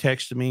 he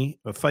texted me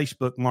a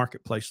Facebook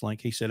marketplace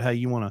link. He said, "Hey,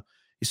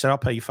 he said, I'll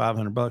pay you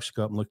 $500 to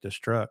go up and look at this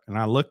truck." And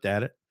I looked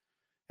at it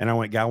and I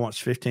went, "Guy wants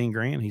 15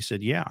 grand." He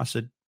said, "Yeah." I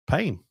said,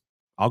 "Pay him.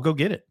 I'll go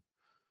get it."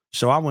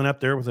 So I went up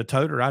there with a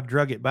toter. I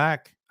drug it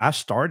back. I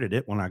started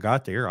it when I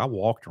got there. I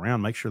walked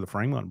around, make sure the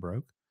frame wasn't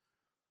broke.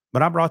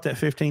 But I brought that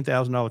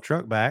 $15,000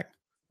 truck back,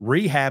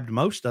 rehabbed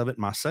most of it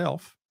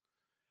myself.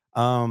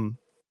 Um,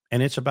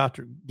 and it's about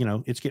to, you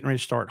know, it's getting ready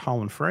to start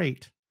hauling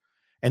freight.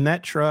 And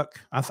that truck,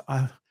 I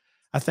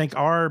think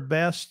our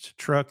best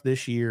truck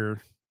this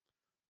year,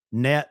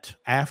 net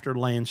after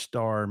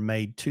Landstar,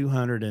 made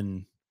 200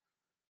 and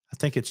I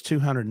think it's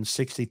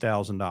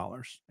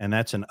 $260,000, and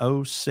that's an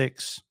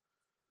 '06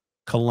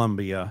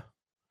 Columbia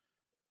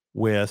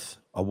with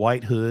a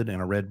white hood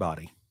and a red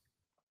body.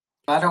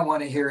 I don't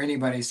want to hear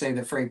anybody say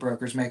that freight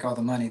brokers make all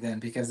the money then,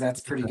 because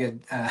that's pretty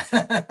good.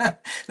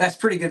 That's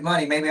pretty good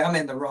money. Maybe I'm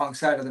in the wrong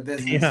side of the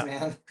business,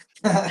 Yeah,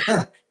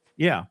 man.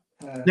 yeah.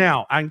 Uh,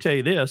 Now I can tell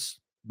you this: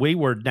 we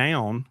were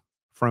down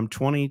from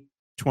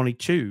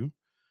 2022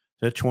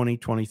 to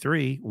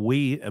 2023.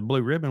 We at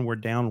Blue Ribbon were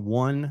down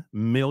 $1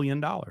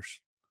 million.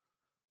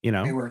 You we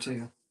know, were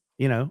too.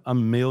 a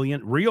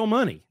million real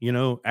money. You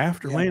know,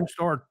 after Yeah.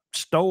 Landstar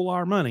stole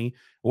our money,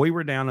 we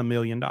were down $1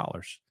 million.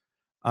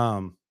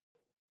 Um,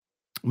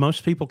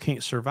 Most people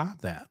can't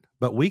survive that,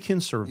 but we can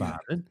Yeah. survive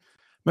it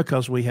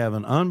because we have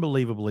an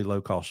unbelievably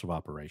low cost of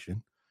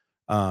operation.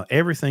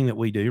 Everything that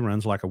we do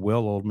runs like a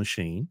well-oiled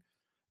machine.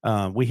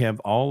 We have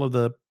all of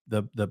the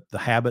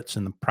habits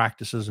and the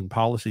practices and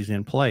policies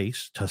in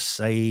place to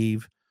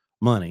save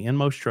money, and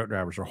most truck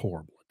drivers are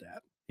horrible at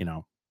that. You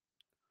know.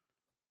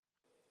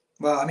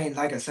 Well, I mean,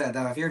 like I said,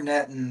 though, if you're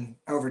netting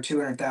over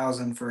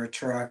 200,000 for a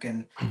truck,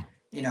 and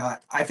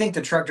I think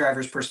the truck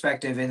driver's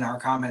perspective in our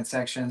comment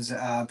sections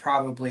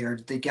probably are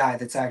the guy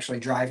that's actually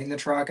driving the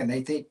truck, and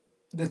they think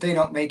that they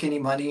don't make any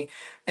money.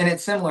 And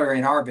it's similar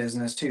in our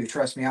business too.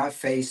 Trust me, I've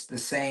faced the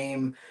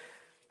same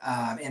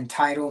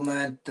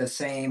entitlement, the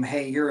same,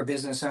 hey, you're a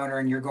business owner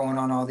and you're going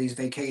on all these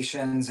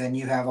vacations and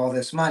you have all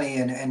this money,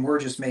 and we're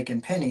just making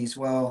pennies.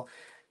 Well,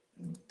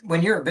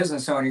 when you're a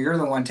business owner, you're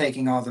the one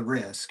taking all the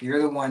risk.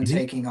 You're the one Mhm.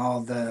 taking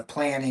all the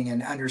planning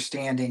and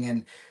understanding,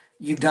 and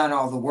you've done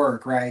all the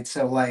work, right?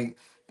 So, like,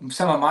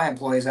 some of my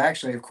employees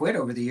actually have quit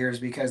over the years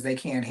because they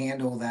can't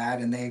handle that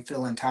and they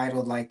feel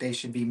entitled, like they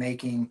should be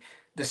making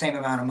the same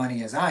amount of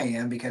money as I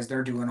am because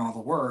they're doing all the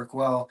work.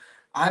 Well,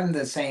 I'm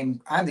the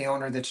same, I'm the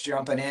owner that's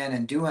jumping in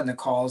and doing the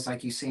calls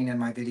like you've seen in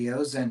my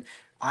videos. And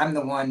I'm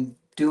the one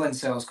doing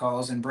sales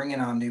calls and bringing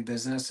on new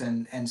business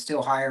and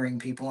still hiring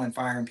people and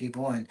firing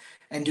people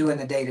and doing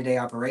the day-to-day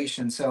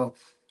operation. So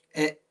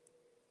it,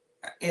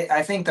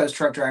 I think those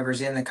truck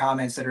drivers in the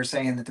comments that are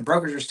saying that the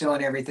brokers are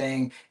stealing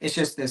everything, it's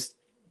just this,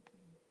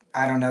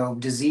 I don't know,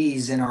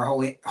 disease in our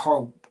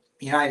whole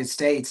United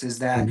States, is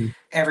that Mhm.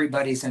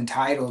 everybody's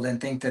entitled and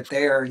think that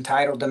they're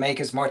entitled to make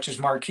as much as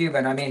Mark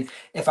Cuban. I mean,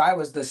 if I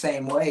was the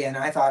same way and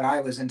I thought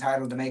I was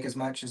entitled to make as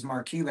much as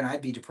Mark Cuban,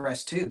 I'd be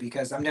depressed too,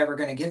 because I'm never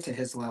going to get to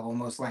his level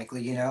most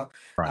likely.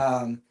 Right.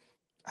 Um,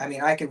 I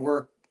mean, I could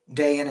work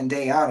day in and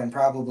day out and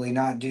probably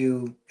not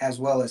do as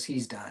well as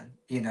he's done,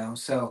 you know?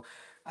 So,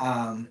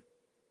 um,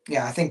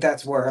 yeah, I think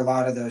that's where a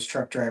lot of those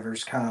truck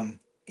drivers come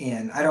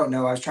in. I don't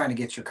know. I was trying to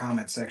get your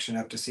comment section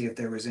up to see if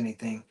there was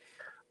anything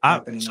I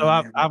happening so on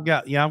I've there, but I've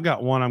got yeah, I've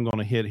got one I'm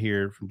gonna hit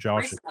here from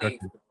Josh's Truck,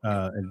 Recently, for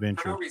no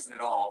Adventures. reason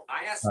at all,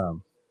 I asked.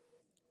 Um,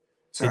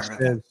 it sorry about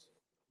that. says,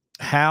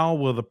 "How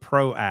will the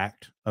PRO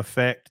Act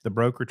affect the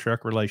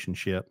broker-truck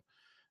relationship?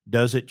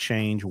 Does it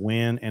change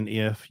when and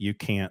if you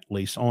can't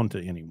lease on to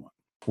anyone?"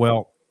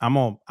 Well, I'm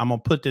gonna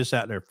put this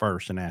out there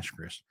first and ask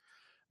Chris.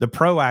 The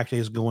PRO Act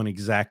is going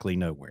exactly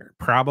nowhere.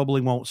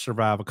 Probably won't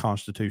survive a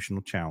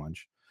constitutional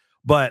challenge.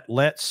 But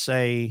let's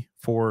say,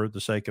 for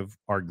the sake of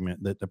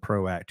argument, that the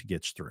PRO Act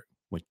gets through,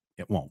 which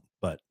it won't,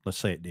 but let's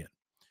say it did.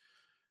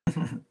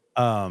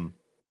 Um,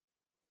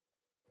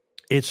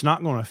 it's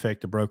not going to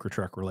affect the broker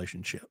truck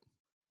relationship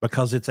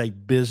because it's a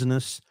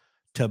business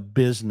to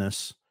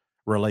business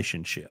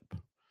relationship.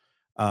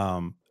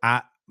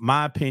 I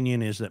My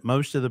opinion is that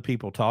most of the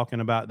people talking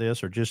about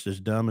this are just as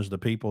dumb as the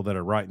people that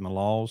are writing the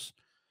laws.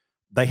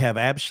 They have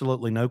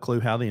absolutely no clue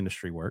how the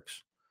industry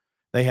works.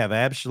 They have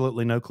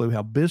absolutely no clue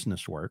how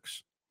business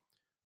works.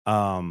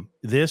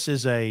 This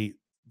is a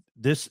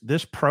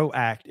this pro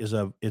act is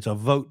it's a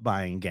vote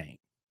buying game,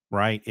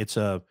 right? It's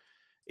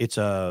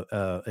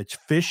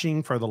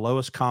fishing for the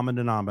lowest common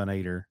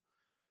denominator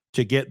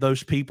to get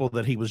those people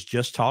that he was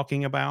just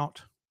talking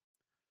about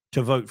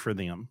to vote for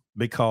them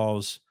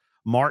because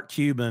Mark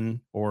Cuban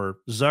or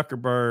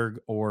Zuckerberg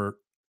or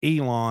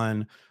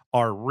Elon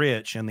are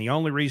rich, and the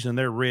only reason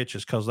they're rich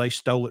is because they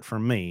stole it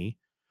from me,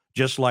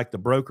 just like the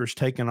brokers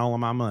taking all of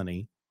my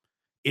money.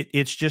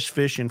 It's just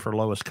fishing for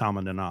lowest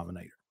common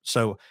denominator.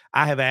 So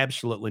I have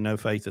absolutely no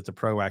faith that the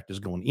PRO Act is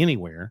going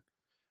anywhere.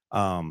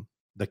 The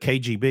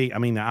KGB, I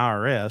mean the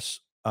IRS,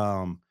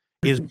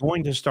 is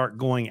going to start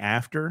going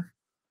after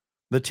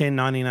the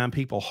 1099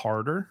 people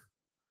harder,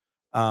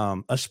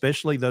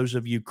 especially those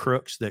of you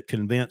crooks that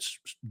convince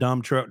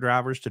dumb truck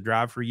drivers to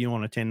drive for you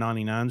on a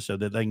 1099 so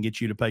that they can get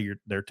you to pay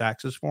their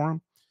taxes for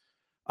them.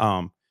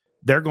 Um,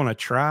 they're going to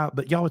try,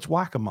 but y'all, it's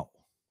whack a mole.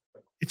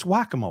 It's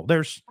whack a mole.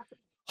 There's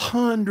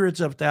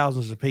hundreds of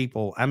thousands of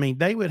people. I mean,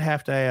 they would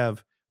have to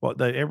have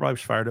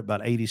everybody's fired up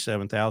about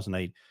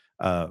 87,000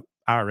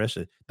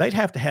 IRS. They'd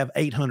have to have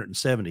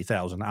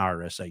 870,000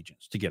 IRS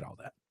agents to get all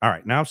that. All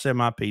right, now I've said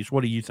my piece.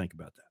 What do you think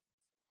about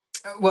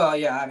that? Well,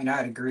 yeah, I mean,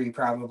 I'd agree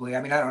probably.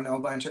 I mean, I don't know a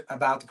bunch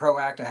about the PRO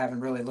Act. I haven't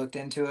really looked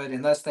into it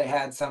unless they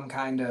had some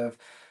kind of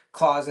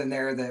clause in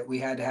there that we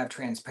had to have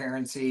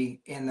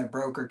transparency in the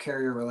broker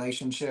carrier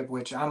relationship,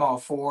 which I'm all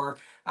for.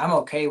 I'm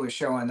okay with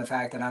showing the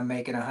fact that I'm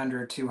making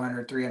 100,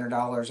 200,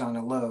 $300 on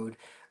a load. Mhm.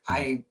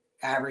 I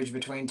average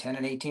between 10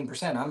 and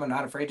 18%. I'm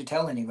not afraid to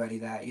tell anybody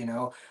that, you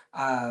know.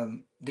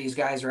 These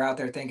guys are out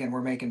there thinking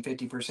we're making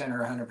 50%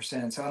 or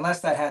 100%. So unless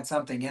that had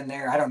something in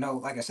there, I don't know.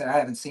 Like I said, I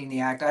haven't seen the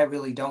act. I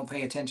really don't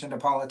pay attention to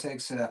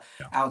politics Yeah.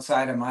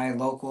 outside of my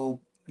local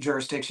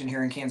jurisdiction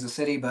here in Kansas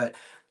City. But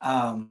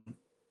um,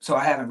 so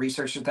I haven't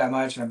researched it that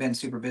much and I've been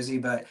super busy.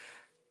 But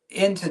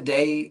in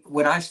today,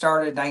 when I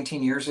started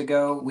 19 years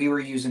ago, we were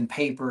using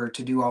paper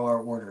to do all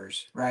our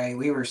orders, right?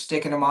 We were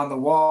sticking them on the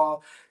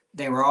wall.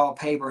 They were all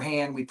paper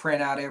hand. We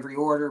print out every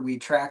order. We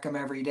track them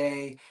every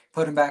day,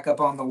 put them back up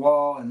on the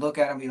wall and look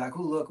at them, be like,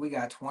 oh, look, we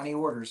got 20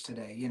 orders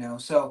today, you know?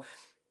 So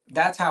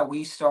that's how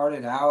we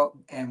started out,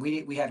 and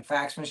we had a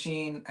fax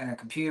machine and a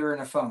computer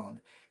and a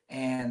phone,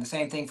 and the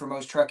same thing for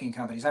most trucking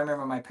companies. I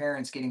remember my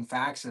parents getting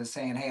faxes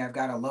saying, hey, I've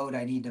got a load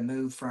I need to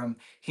move from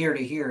here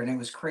to here, and it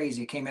was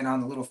crazy. It came in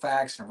on the little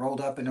fax and rolled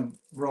up in a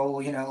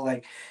roll, you know,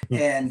 like. Mm.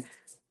 And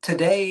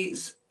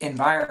today's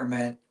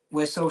environment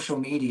with social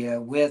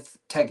media, with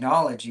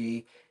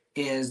technology,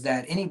 is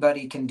that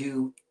anybody can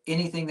do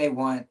anything they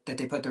want that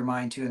they put their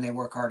mind to and they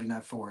work hard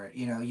enough for it.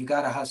 You know, you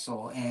got to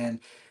hustle. And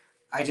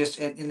I just,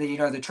 and the, you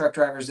know, the truck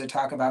drivers that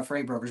talk about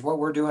freight brokers, what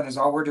we're doing is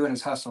all we're doing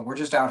is hustle. We're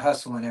just out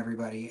hustling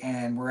everybody,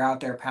 and we're out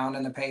there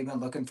pounding the pavement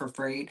looking for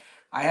freight.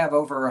 I have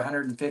over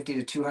 150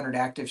 to 200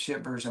 active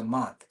shippers a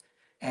month.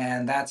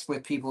 And that's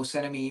with people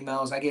sending me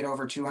emails. I get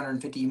over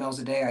 250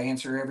 emails a day. I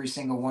answer every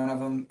single one of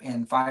them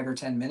in 5 or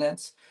 10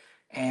 minutes.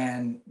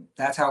 And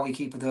that's how we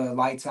keep the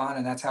lights on,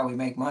 and that's how we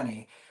make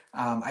money.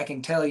 I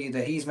can tell you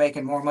that he's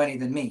making more money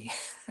than me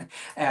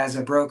as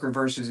a broker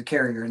versus a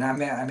carrier. And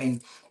I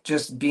mean,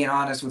 just being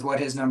honest with what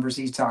his numbers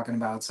he's talking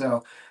about.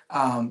 So,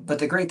 but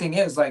the great thing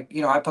is, like,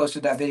 you know, I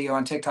posted that video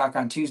on TikTok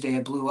on Tuesday.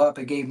 It blew up.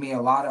 It gave me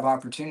a lot of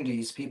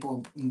opportunities.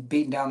 People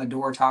beating down the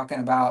door talking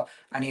about,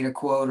 I need a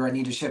quote or I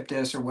need to ship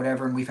this or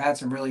whatever. And we've had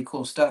some really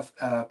cool stuff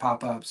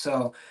pop up.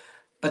 So,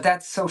 but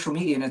that's social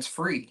media and it's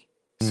free.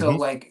 So Mhm.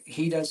 like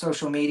he does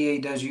social media, he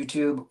does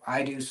YouTube,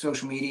 I do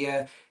social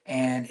media,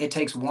 and it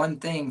takes one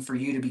thing for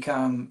you to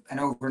become an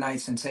overnight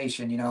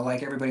sensation. You know,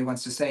 like everybody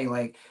wants to say,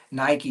 like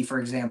Nike, for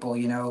example,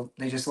 you know,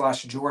 they just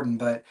lost Jordan,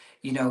 but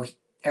you know,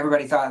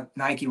 everybody thought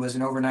Nike was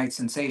an overnight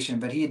sensation,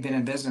 but he had been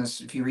in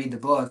business, if you read the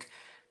book,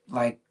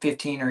 like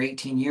 15 or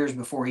 18 years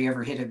before he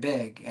ever hit it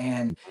big.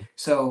 And Mhm.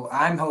 so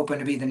I'm hoping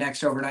to be the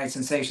next overnight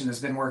sensation that's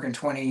been working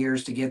 20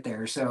 years to get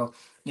there. So,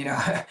 you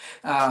know,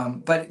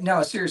 but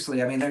no,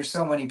 seriously, I mean, there's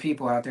so many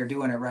people out there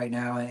doing it right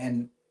now.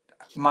 And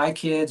my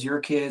kids, your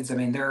kids, I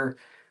mean, they're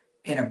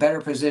in a better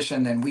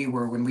position than we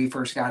were when we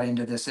first got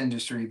into this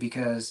industry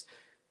because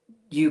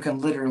you can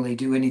literally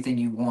do anything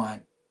you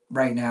want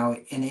right now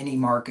in any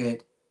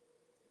market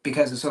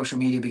because of social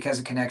media, because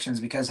of connections,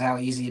 because of how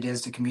easy it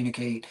is to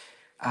communicate.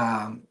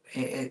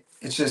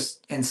 It's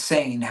just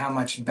insane how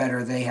much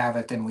better they have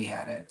it than we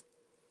had it.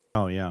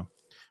 Oh, yeah.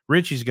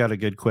 Richie's got a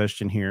good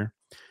question here.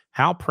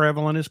 How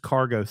prevalent is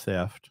cargo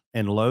theft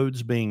and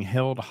loads being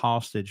held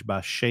hostage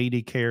by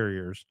shady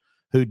carriers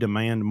who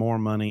demand more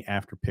money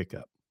after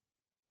pickup?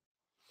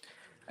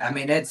 I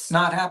mean, it's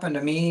not happened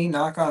to me,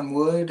 knock on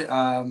wood,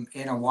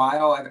 in a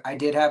while. I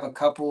did have a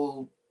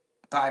couple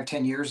 5,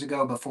 10 years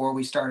ago before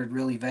we started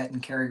really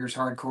vetting carriers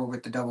hardcore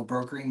with the double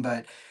brokering.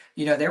 But,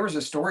 there was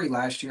a story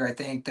last year, I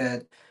think,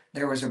 that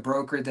there was a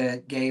broker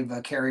that gave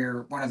a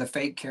carrier, one of the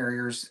fake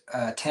carriers,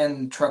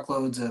 10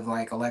 truckloads of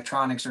like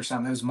electronics or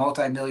something. It was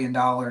multi-million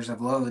dollars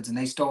of loads and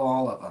they stole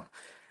all of them.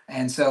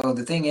 And so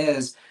the thing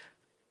is,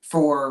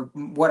 for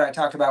what I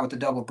talked about with the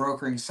double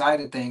brokering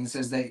side of things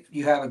is that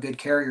you have a good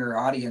carrier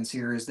audience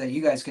here is that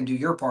you guys can do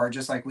your part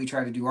just like we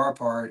try to do our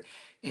part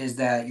is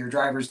that your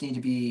drivers need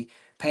to be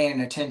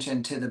paying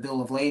attention to the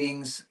bill of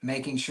ladings,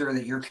 making sure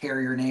that your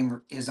carrier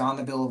name is on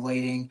the bill of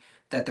lading,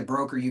 that the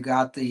broker you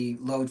got the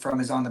load from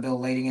is on the bill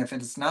of lading. If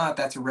it's not,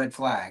 that's a red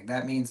flag.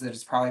 That means that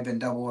it's probably been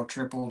double or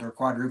tripled or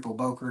quadruple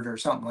brokered or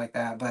something like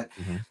that. But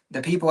Mhm.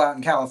 the people out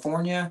in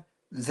California,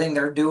 the thing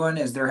they're doing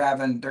is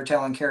they're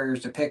telling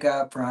carriers to pick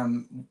up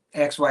from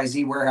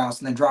XYZ warehouse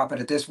and then drop it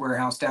at this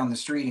warehouse down the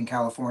street in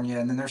California,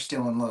 and then they're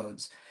stealing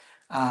loads.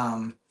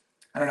 Um,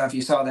 I don't know if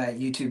you saw that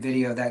YouTube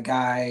video. That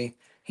guy,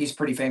 he's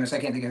pretty famous. I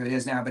can't think of who it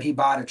is now, but he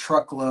bought a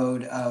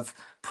truckload of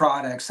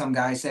products. Some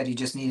guy said he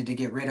just needed to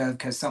get rid of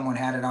because someone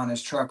had it on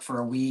his truck for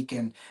a week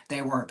and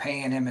they weren't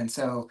paying him, and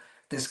so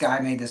this guy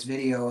made this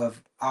video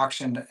of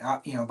auctioned,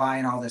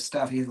 buying all this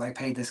stuff. He like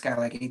paid this guy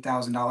like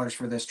 $8,000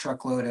 for this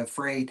truckload of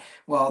freight.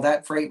 Well,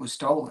 that freight was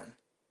stolen,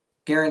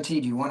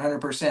 guaranteed you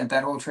 100%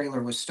 that whole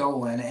trailer was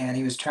stolen, and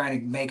he was trying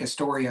to make a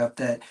story up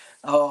that,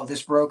 oh,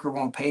 this broker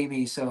won't pay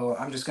me so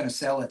I'm just going to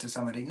sell it to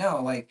somebody. No,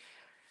 like,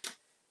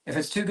 if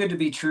it's too good to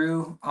be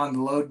true on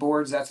the load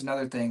boards, that's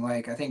another thing.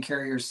 Like, I think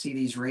carriers see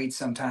these rates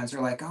sometimes.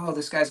 They're like, "Oh,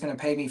 this guy's going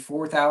to pay me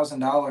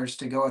 $4,000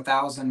 to go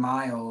 1,000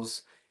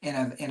 miles in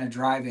a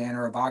dry van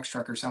or a box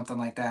truck or something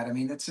like that." I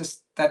mean, it's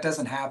just that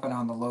doesn't happen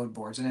on the load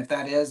boards. And if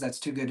that is, that's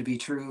too good to be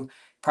true.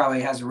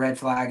 Probably has a red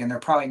flag, and they're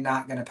probably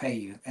not going to pay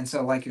you. And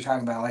so, like you're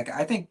talking about, like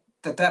I think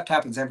that theft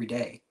happens every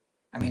day.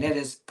 I mean, Mhm. it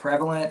is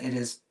prevalent. It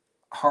is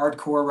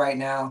hardcore right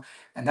now,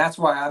 and that's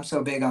why I'm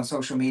so big on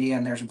social media.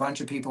 And there's a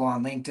bunch of people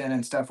on LinkedIn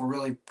and stuff. We're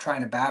really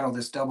trying to battle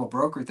this double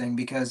broker thing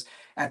because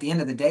at the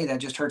end of the day, that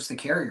just hurts the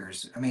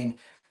carriers. I mean,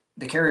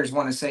 the carriers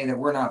want to say that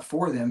we're not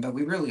for them, but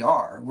we really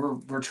are.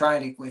 We're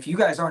trying to. If you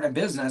guys aren't in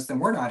business, then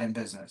we're not in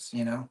business.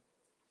 Yeah.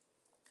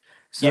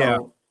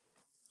 So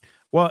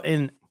Well,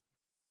 and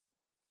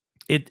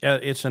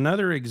it's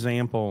another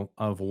example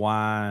of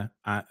why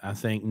I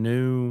think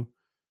new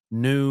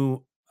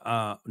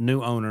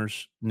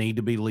owners need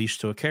to be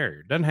leased to a carrier.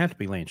 It doesn't have to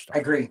be I Landstar.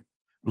 agree,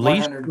 one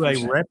Leased hundred to a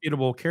percent.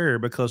 reputable carrier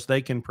because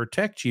they can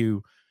protect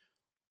you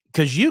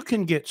because you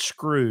can get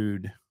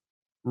screwed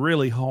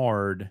really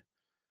hard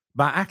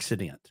by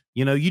accident.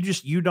 You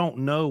don't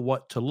know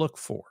what to look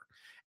for.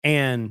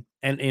 And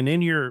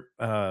in your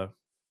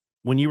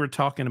when you were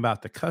talking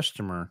about the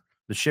customer,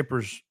 the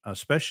shippers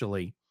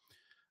especially,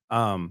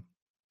 um,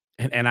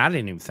 and I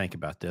didn't even think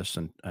about this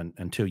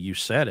until you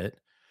said it.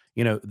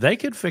 They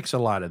could fix a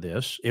lot of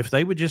this if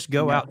they would just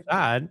go Yep.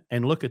 outside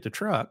and look at the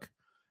truck.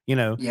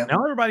 Yep.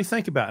 Now everybody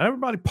think about it.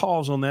 Everybody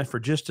pause on that for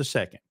just a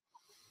second.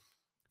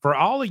 For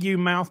all of you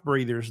mouth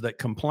breathers that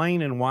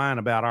complain and whine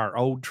about our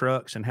old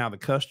trucks and how the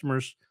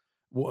customers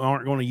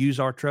aren't going to use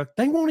our truck,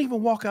 they won't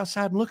even walk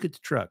outside and look at the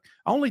truck.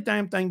 Only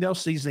damn thing they'll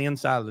see is the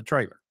inside of the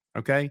trailer.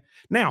 Okay.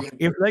 Now, Yep.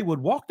 if they would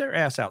walk their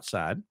ass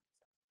outside,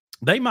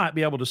 they might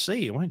be able to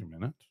see, wait a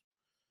minute,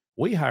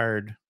 we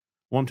hired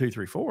 1, 2,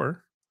 3,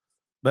 4,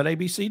 but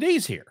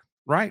ABCD's here,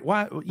 right?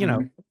 Why,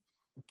 Mhm.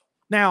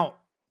 now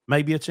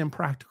maybe it's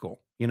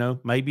impractical,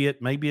 maybe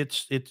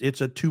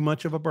it's a too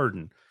much of a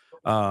burden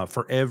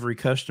for every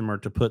customer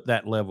to put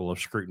that level of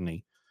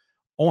scrutiny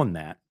on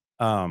that.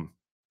 Um,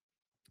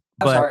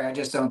 I'm but sorry, I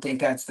just don't think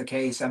that's the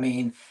case. I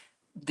mean,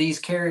 these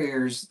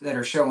carriers that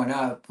are showing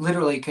up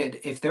literally could,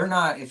 if they're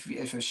not,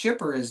 if a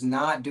shipper is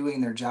not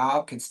doing their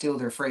job, could steal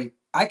their freight.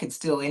 I could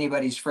steal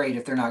anybody's freight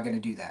if they're not going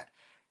to do that.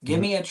 Give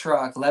Mhm. me a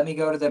truck, let me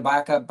go to the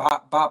backup,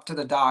 bop to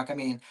the dock. I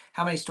mean,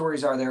 how many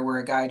stories are there where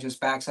a guy just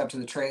backs up to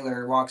the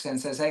trailer, walks in,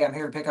 says, "Hey, I'm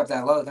here to pick up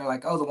that load." And they're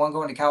like, "Oh, the one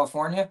going to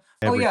California?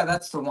 Oh Every yeah, time.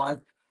 that's the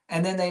one."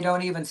 And then they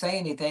don't even say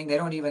anything. They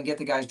don't even get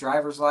the guy's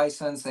driver's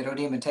license. They don't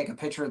even take a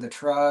picture of the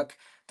truck,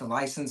 the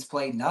license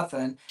plate,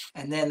 nothing.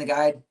 And then the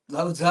guy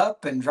loads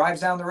up and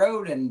drives down the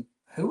road. And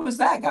who was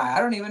that guy? I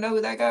don't even know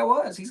who that guy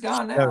was. He's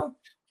gone So now.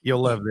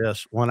 You'll love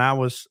this. When I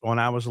was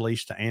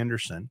leased to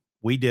Anderson,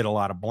 we did a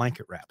lot of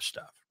blanket wrap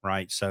stuff,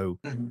 right? So,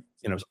 Mhm.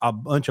 it's a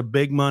bunch of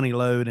big money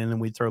load, and then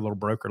we'd throw a little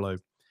broker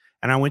load.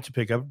 And I went to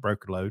pick up a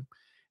broker load,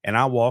 and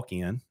I walk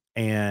in,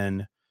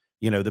 and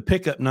the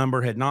pickup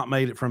number had not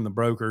made it from the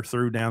broker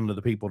through down to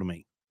the people to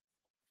me.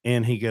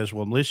 And he goes,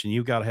 "Well, listen,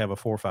 you've got to have a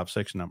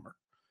 456 number."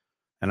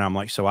 And I'm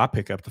like, so I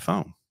pick up the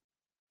phone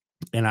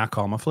and I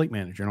call my fleet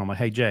manager, and I'm like,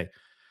 "Hey, Jay,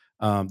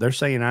 they're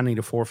saying I need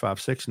a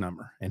 456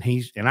 number."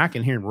 And I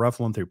can hear him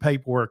ruffling through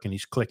paperwork, and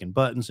he's clicking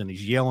buttons, and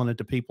he's yelling at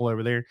the people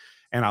over there.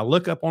 And I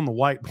look up on the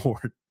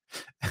whiteboard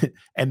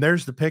and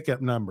there's the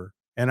pickup number.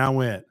 And I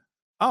went,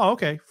 "Oh,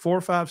 okay.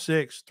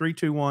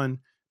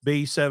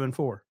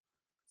 456-321-B74."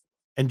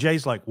 And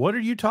Jay's like, "What are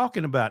you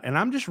talking about?" And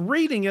I'm just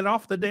reading it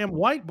off the damn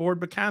whiteboard,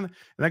 but and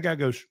that guy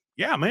goes,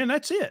 "Yeah, man,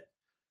 that's it.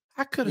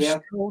 I could have Yeah.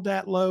 stole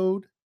that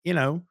load, you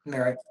know."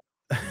 Right.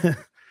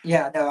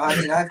 Yeah, no, I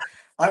mean,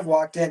 I've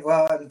walked in.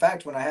 Well, in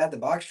fact, when I had the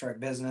box truck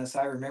business,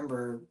 I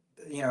remember,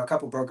 a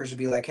couple brokers would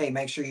be like, "Hey,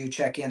 make sure you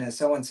check in as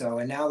so and so."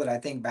 And now that I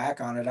think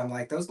back on it, I'm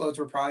like, those loads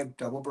were probably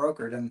double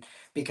brokered, and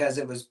because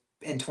it was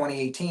in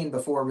 2018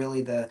 before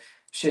really the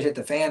shit hit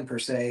the fan per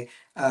se.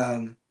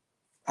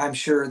 I'm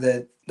sure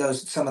that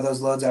those some of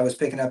those loads I was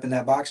picking up in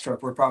that box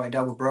truck were probably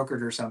double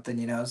brokered or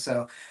something,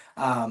 So,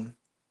 um,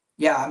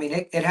 yeah, I mean,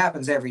 it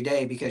happens every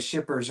day because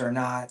shippers are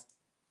not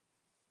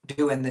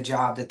doing the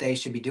job that they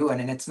should be doing.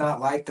 And it's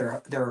not like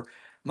they're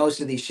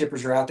most of these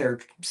shippers are out there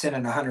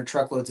sending 100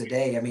 truckloads a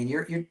day. I mean,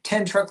 you're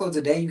 10 truckloads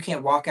a day. You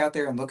can't walk out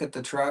there and look at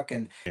the truck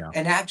Yeah.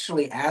 and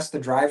actually ask the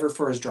driver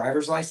for his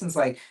driver's license.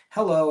 Like,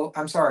 hello,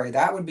 I'm sorry.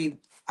 That would be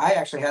I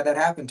actually had that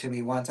happen to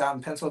me once out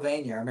in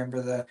Pennsylvania. I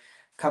remember the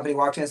company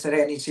walked in and said,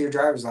 "Hey, I need to see your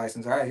driver's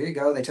license." All right, here you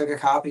go. They took a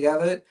copy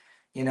of it,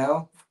 you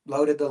know,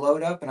 loaded the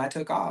load up, and I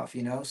took off.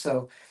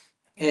 So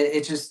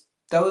it just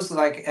those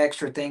like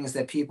extra things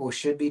that people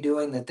should be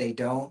doing that they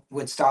don't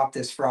would stop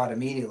this fraud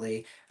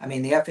immediately. I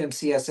mean, the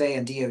FMCSA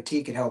and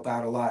DOT could help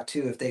out a lot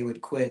too if they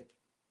would quit,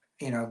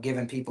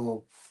 giving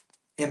people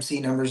MC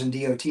numbers and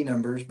DOT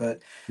numbers,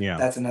 but Yeah.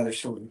 that's another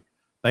story.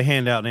 They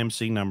hand out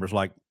MC numbers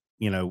like,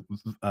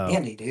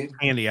 Andy, dude,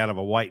 candy out of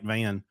a white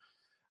van.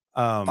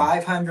 Um,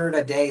 500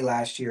 a day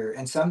last year,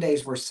 and some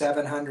days were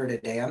 700 a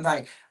day. I'm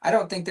like, I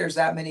don't think there's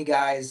that many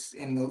guys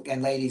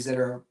and ladies that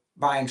are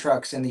buying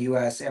trucks in the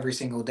US every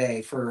single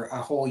day for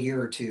a whole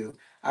year or two.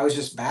 I was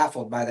just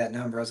baffled by that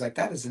number. I was like,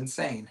 that is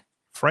insane.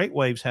 Freight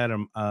Waves had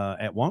them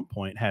at one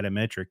point had a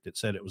metric that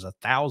said it was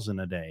 1,000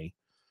 a day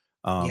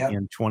Yep.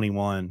 in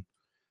 21.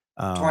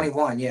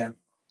 21, yeah.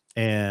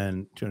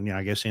 And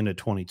I guess into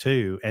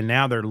 22, and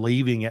now they're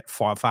leaving at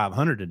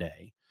 500 a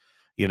day,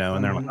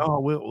 and they're like, Mhm. "Oh,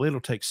 well, it'll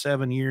take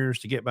 7 years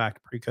to get back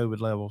to pre-COVID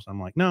levels."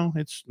 I'm like, "No,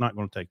 it's not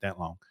going to take that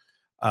long,"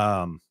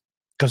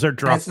 because they're And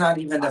dropping. it's not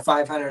even the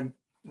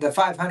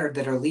 500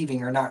 that are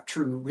leaving are not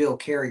true real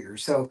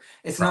carriers. So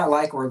it's Right. not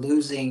like we're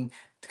losing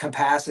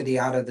capacity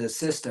out of the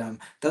system.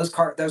 Those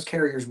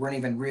carriers weren't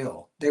even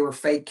real. They were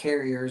fake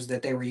carriers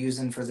that they were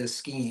using for this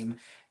scheme,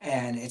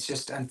 and it's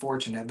just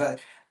unfortunate. But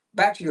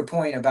back to your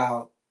point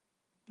about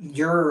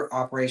your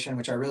operation,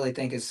 which I really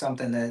think is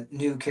something that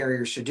new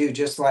carriers should do,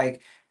 just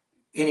like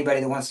anybody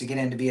that wants to get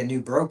in to be a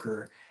new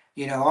broker.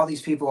 All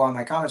these people on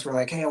my comments were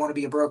like, "Hey, I want to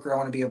be a broker. I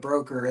want to be a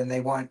broker." And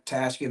they want to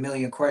ask you a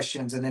million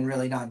questions and then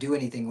really not do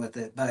anything with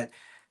it. But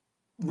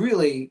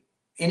really,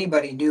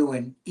 anybody new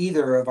in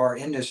either of our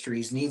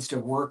industries needs to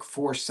work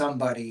for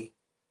somebody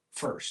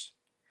first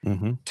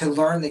Mhm. to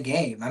learn the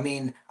game. I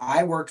mean,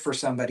 I worked for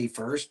somebody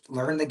first,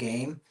 learned the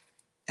game,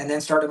 and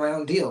then started my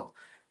own deal.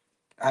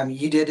 I mean,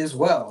 you did as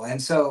well.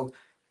 And so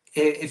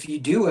if you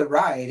do it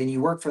right and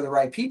you work for the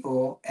right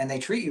people and they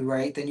treat you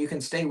right, then you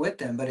can stay with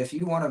them. But if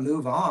you want to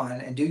move on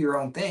and do your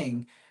own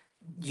thing,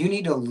 you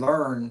need to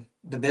learn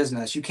the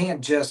business. You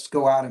can't just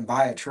go out and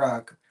buy a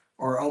truck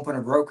or open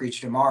a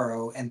brokerage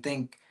tomorrow and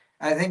think.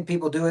 I think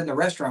people do it in the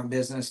restaurant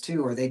business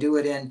too, or they do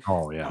it in,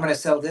 Oh, I'm yeah. going to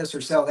sell this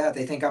or sell that.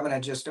 They think I'm going to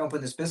just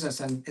open this business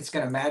and it's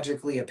going to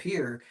magically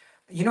appear.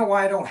 You know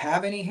why I don't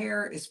have any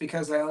hair? It's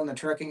because I own the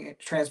trucking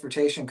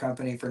transportation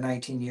company for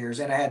 19 years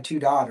and I had two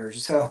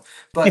daughters. So,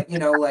 but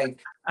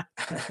like,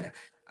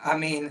 I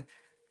mean,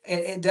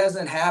 it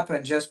doesn't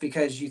happen just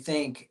because you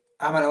think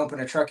I'm going to open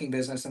a trucking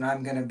business and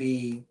I'm going to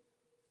be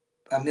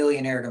a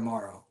millionaire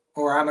tomorrow,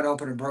 or I'm going to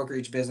open a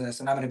brokerage business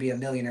and I'm going to be a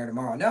millionaire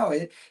tomorrow. No,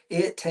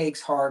 it takes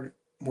hard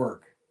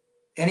work.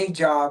 Any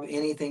job,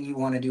 anything you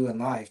want to do in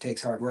life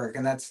takes hard work,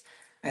 and that's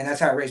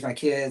how I raise my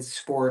kids,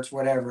 sports,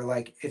 whatever.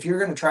 Like if you're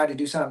going to try to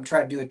do something,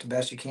 try to do it the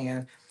best you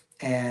can,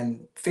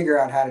 and figure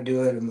out how to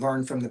do it and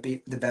learn from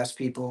the best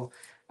people.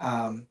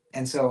 And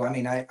so, I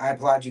mean, I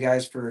applaud you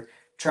guys for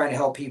trying to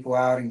help people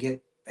out and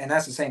get. And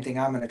that's the same thing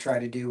I'm going to try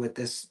to do with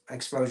this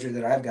exposure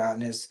that I've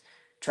gotten is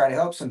try to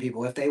help some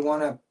people if they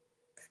want to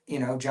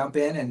jump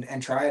in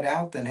and try it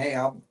out, then hey,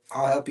 I'll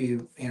help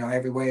you,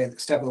 every way,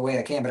 step of the way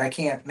I can. But I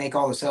can't make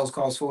all the sales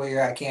calls for you.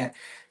 I can't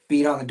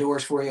beat on the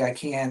doors for you. I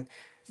can't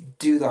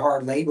do the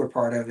hard labor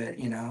part of it.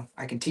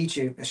 I can teach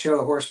you, show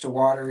a horse to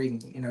water. You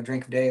can,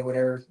 drink a day,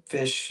 whatever,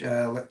 fish,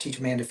 teach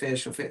a man to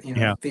fish, or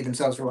Yeah. feed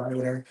themselves for water,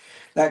 whatever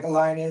that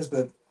line is.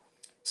 But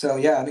So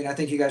yeah, I mean, I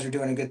think you guys are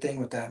doing a good thing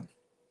with that.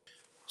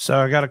 So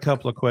I got a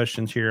couple of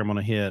questions here I'm going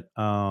to hit.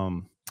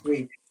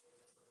 Sweet.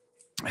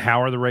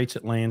 How are the rates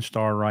at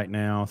Landstar right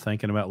now?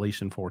 Thinking about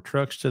leasing 4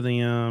 trucks to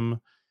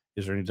them.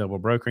 Is there any double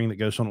brokering that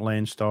goes on at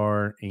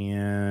Landstar?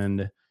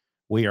 And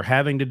we are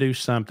having to do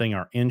something.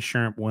 Our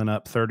insurance went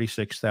up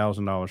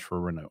 $36,000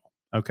 for renewal.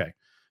 Okay.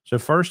 So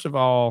first of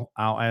all,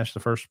 I'll answer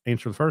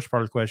the first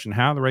part of the question.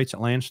 How are the rates at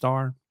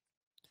Landstar?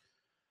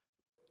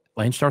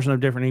 Landstar's no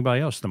different than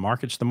anybody else. The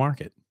market's the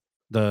market.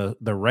 The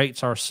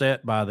rates are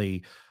set by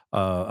the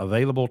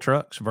available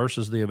trucks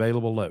versus the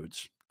available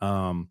loads.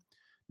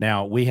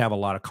 Now we have a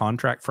lot of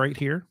contract freight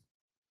here.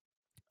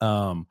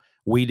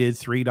 We did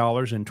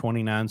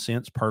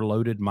 $3.29 per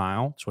loaded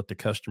mile. It's what the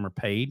customer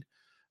paid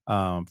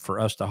for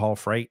us to haul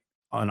freight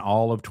on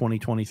all of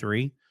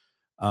 2023.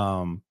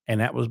 And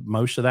that was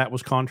most of that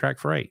was contract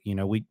freight. You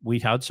know, we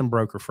had some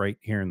broker freight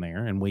here and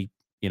there, and we,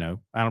 you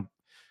know,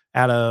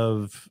 out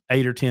of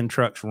 8 or 10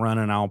 trucks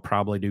running, I'll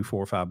probably do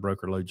 4 or 5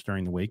 broker loads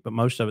during the week, but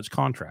most of it's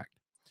contract.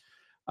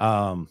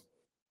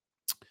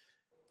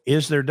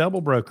 Is there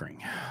double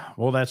brokering?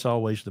 Well, that's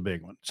always the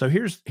big one. So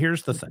here's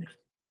the thing.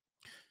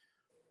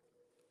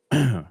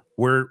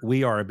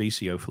 We are a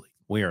BCO fleet.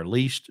 We are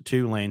leased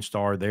to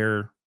Landstar,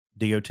 their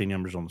DOT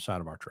numbers on the side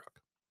of our truck.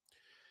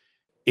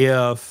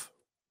 If,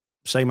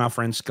 say, my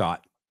friend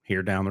Scott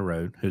here down the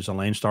road, who's a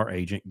Landstar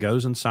agent,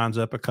 goes and signs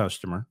up a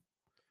customer,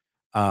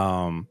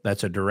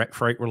 that's a direct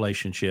freight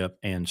relationship,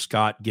 and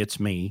Scott gets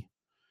me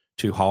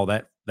to haul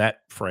that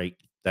freight.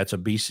 That's a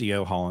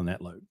BCO hauling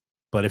that load.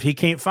 But if he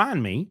can't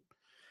find me,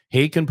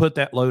 he can put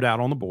that load out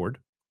on the board,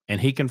 and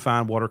he can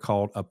find what are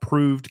called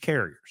approved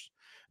carriers.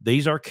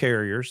 These are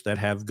carriers that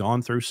have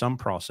gone through some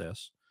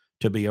process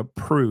to be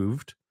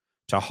approved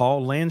to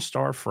haul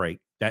Landstar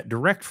freight, that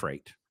direct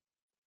freight,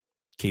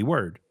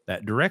 keyword,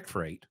 that direct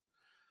freight,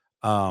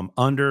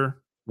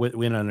 under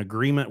in an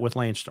agreement with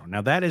Landstar.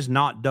 Now, that is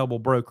not double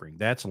brokering.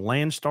 That's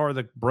Landstar,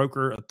 the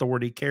broker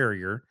authority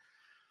carrier,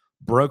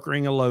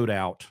 brokering a load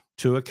out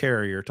to a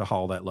carrier to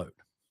haul that load.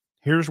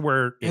 Here's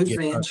where it Who's gets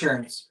the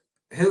insurance?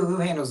 Who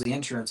handles the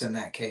insurance in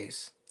that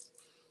case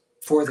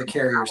for the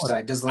carrier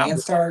side? Does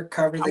Landstar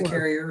cover the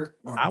carrier?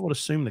 I would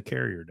assume the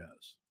carrier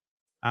does.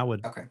 I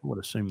would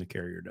assume the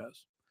carrier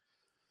does.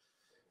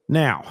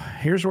 Now,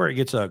 here's where it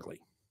gets ugly.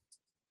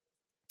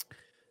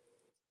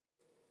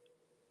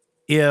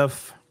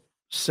 If,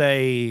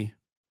 say,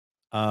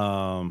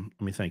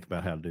 let me think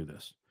about how to do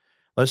this.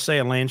 Let's say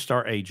a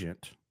Landstar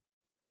agent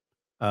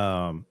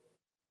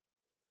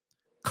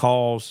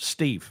calls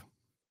Steve,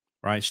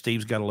 right?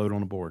 Steve's got a load on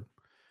the board.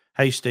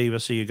 Hey, Steve, I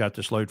see you got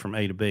this load from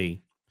A to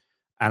B,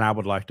 and I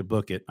would like to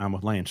book it. I'm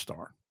with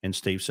Landstar. And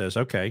Steve says,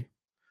 okay,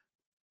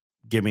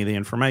 give me the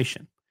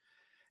information.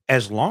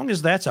 As long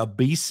as that's a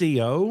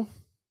BCO,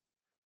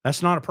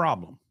 that's not a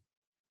problem,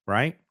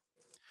 right?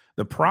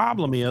 The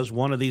problem is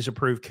one of these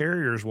approved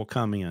carriers will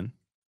come in,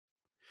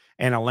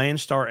 and a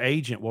Landstar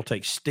agent will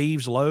take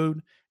Steve's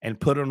load and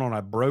put it on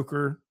a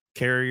broker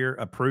carrier,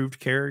 approved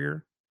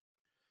carrier.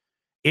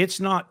 It's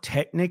not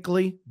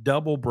technically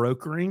double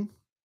brokering,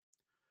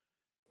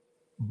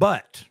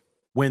 but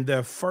when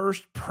the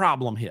first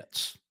problem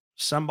hits,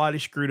 somebody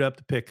screwed up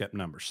the pickup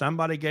number,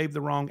 somebody gave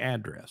the wrong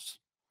address,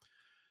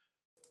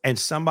 and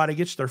somebody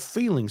gets their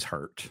feelings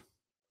hurt,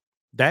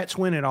 that's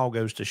when it all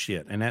goes to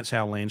shit. And that's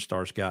how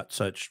Landstar's got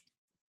such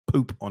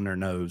poop on their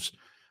nose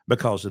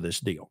because of this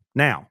deal.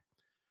 Now,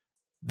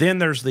 then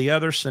there's the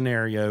other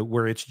scenario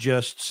where it's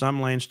just some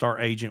Landstar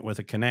agent with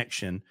a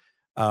connection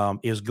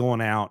is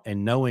going out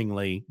and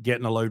knowingly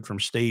getting a load from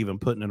Steve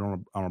and putting it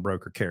on a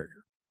broker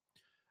carrier.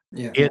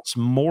 Yeah. It's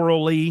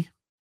morally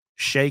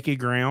shaky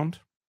ground,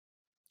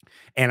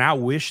 and I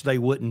wish they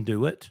wouldn't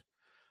do it,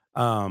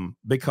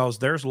 because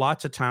there's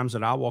lots of times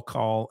that I will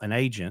call an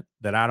agent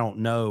that I don't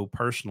know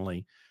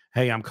personally.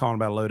 Hey, I'm calling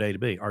about a load A to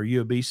B. Are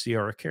you a BCO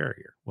or a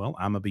carrier? Well,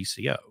 I'm a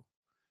BCO.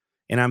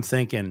 And I'm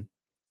thinking,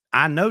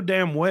 I know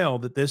damn well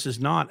that this is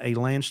not a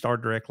Landstar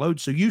direct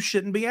load, so you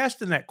shouldn't be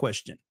asking that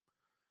question.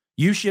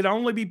 You should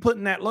only be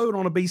putting that load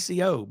on a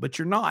BCO, but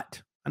you're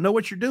not. I know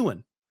what you're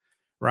doing,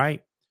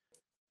 right?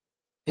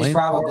 He's Landstar,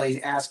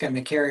 probably asking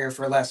the carrier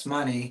for less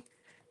money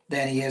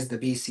than he is the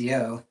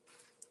BCO.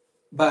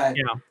 But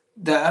yeah,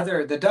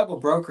 the double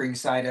brokering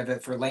side of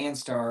it for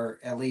Landstar,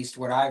 at least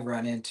what I've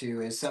run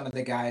into, is some of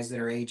the guys that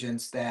are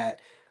agents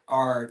that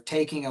are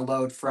taking a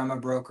load from a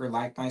broker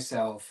like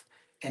myself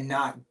and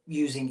not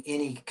using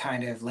any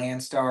kind of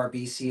Landstar,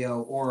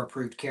 BCO, or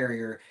approved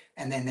carrier,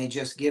 and then they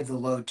just give the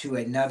load to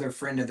another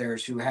friend of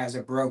theirs who has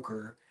a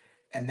broker,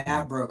 and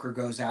that broker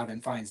goes out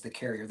and finds the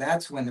carrier.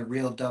 That's when the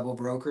real double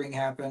brokering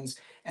happens,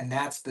 and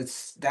that's the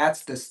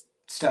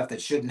stuff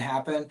that shouldn't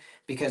happen,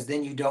 because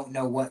then you don't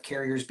know what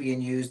carrier is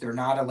being used. They're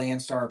not a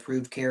Landstar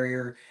approved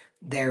carrier.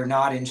 They're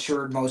not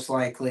insured most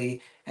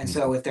likely. And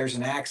so if there's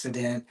an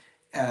accident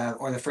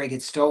or the freight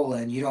gets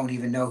stolen, you don't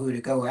even know who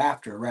to go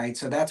after, right?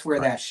 So that's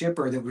where right. that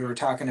shipper that we were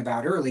talking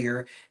about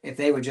earlier, if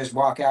they would just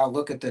walk out,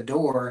 look at the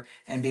door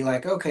and be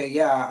like, okay,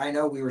 yeah, I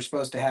know we were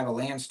supposed to have a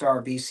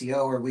Landstar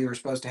BCO, or we were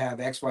supposed to have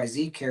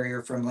XYZ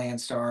carrier from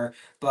Landstar,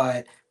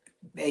 but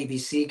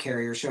ABC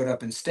carrier showed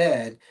up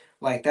instead.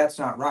 Like that's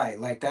not right.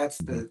 Like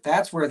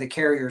that's where the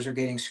carriers are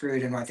getting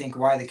screwed. And I think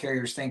why the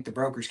carriers think the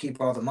brokers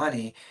keep all the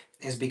money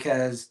is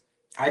because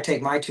I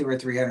take my $200 or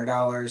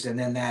 $300, and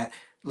then that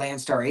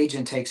Landstar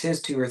agent takes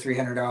his $200 or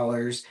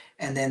 $300,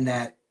 and then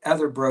that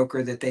other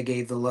broker that they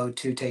gave the load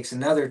to takes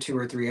another $200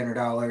 or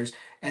 $300,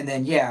 and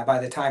then yeah, by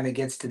the time it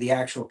gets to the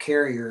actual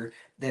carrier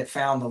that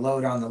found the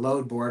load on the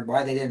load board,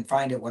 why they didn't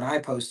find it when I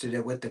posted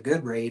it with the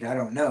good rate, I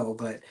don't know,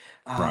 but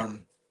Right.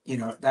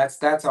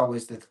 that's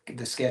always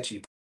the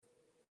sketchy.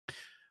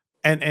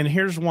 And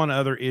here's one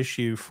other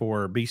issue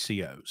for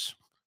BCOs.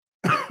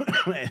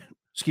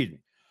 Excuse me.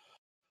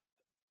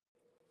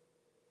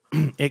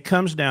 It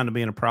comes down to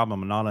being a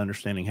problem of not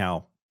understanding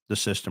how the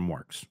system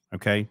works.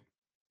 Okay.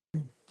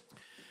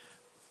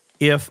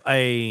 If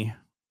a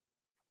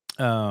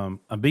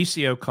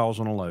BCO calls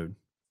on a load,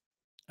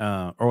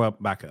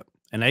 back up.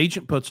 An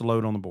agent puts a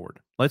load on the board.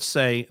 Let's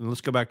say, and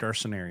let's go back to our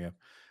scenario.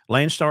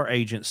 Landstar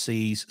agent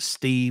sees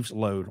Steve's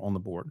load on the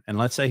board, and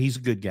let's say he's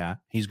a good guy.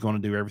 He's going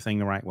to do everything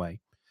the right way,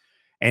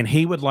 and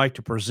he would like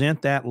to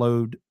present that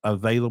load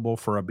available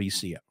for a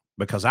BCO,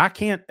 because I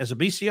can't, as a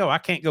BCO, I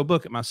can't go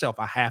book it myself.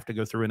 I have to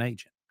go through an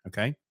agent.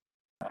 Okay.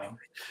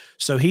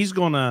 So he's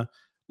going to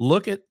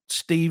look at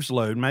Steve's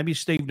load. Maybe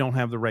Steve don't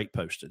have the rate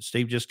posted.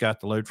 Steve just got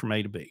the load from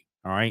A to B.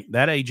 All right.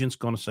 That agent's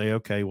going to say,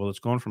 okay, well, it's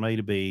going from A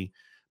to B.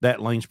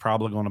 That lane's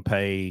probably going to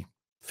pay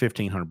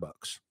 $1,500.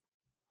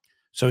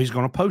 So he's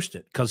going to post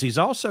it, because he's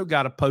also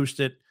got to post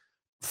it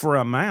for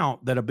an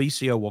amount that a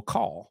BCO will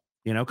call,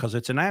 because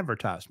it's an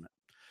advertisement.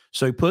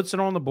 So he puts it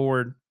on the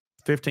board,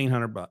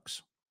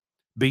 $1,500.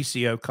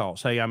 BCO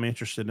calls, hey, I'm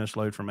interested in this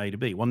load from A to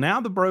B. Well,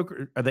 now the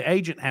broker or the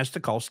agent has to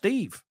call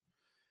Steve,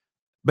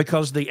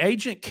 because the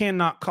agent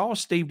cannot call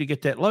Steve to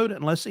get that load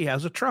unless he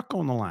has a truck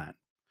on the line.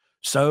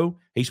 So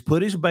he's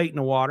put his bait in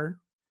the water.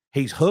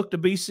 He's hooked a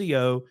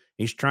BCO.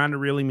 He's trying to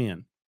reel him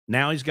in.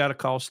 Now he's got to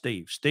call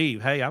Steve.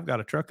 Steve, hey, I've got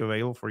a truck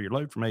available for your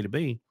load from A to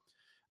B.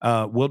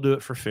 We'll do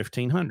it for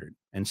 $1,500.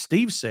 And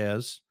Steve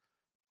says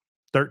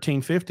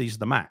 $1,350 is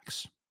the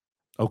max.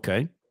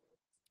 Okay.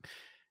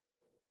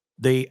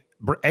 The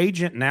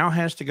agent now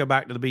has to go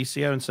back to the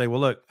BCO and say, well,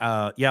 look,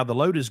 yeah, the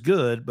load is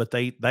good, but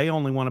they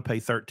only want to pay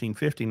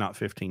 $1,350, not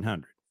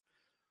 $1,500.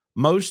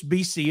 Most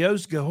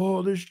BCOs go,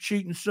 oh, this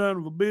cheating son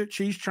of a bitch.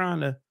 He's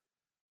trying to.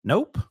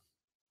 Nope,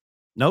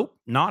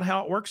 not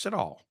how it works at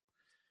all.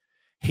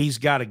 He's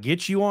got to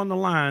get you on the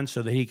line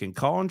so that he can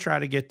call and try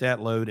to get that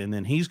load, and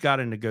then he's got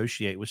to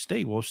negotiate with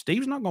Steve. Well,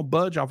 Steve's not going to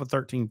budge off of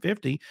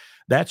 $1,350.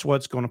 That's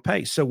what's going to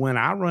pay. So when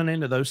I run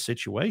into those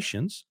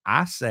situations,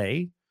 I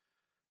say,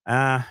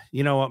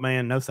 you know what,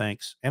 man, no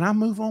thanks. And I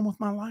move on with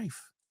my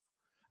life.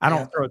 I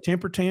don't throw a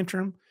temper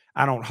tantrum.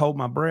 I don't hold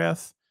my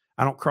breath.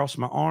 I don't cross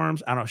my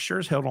arms. I don't sure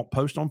as hell don't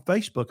post on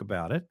Facebook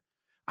about it.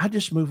 I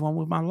just move on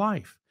with my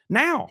life.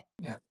 Now,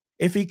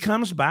 if he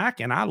comes back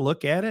and I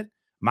look at it,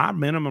 my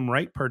minimum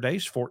rate per day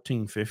is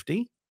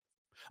 $1,450.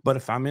 But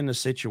if I'm in a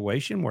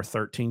situation where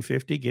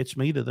 $1,350 gets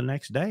me to the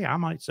next day, I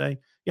might say,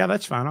 yeah,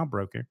 that's fine. I'll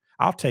broker.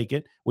 I'll take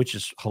it, which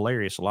is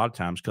hilarious a lot of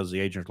times, because the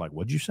agent's like,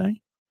 what'd you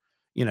say?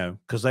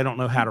 Because they don't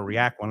know how to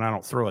react when I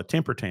don't throw a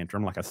temper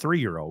tantrum like a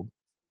 3-year-old.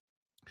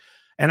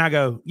 And I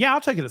go, yeah,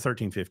 I'll take it at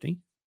 $1,350.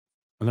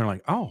 And they're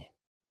like, oh,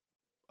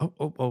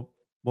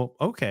 well,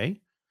 okay.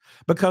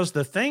 Because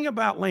the thing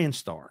about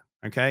Landstar,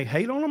 okay,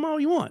 hate on them all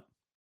you want,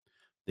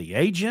 the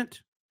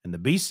agent and the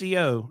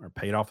BCO are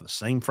paid off of the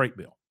same freight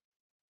bill.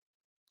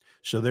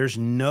 So there's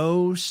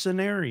no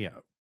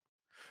scenario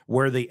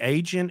where the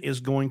agent is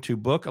going to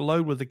book a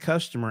load with the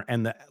customer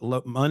and the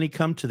money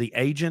come to the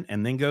agent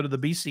and then go to the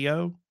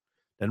BCO.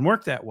 Doesn't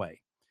work that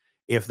way.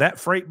 If that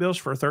freight bill's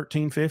for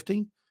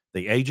 $1,350,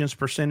 the agent's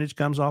percentage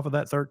comes off of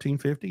that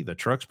 $1,350. The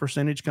truck's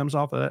percentage comes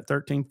off of that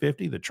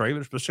 $1,350. The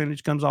trailer's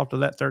percentage comes off of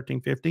that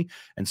 $1,350,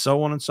 and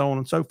so on and so on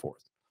and so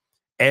forth.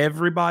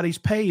 Everybody's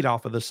paid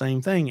off of the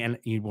same thing, and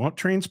you want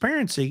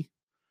transparency.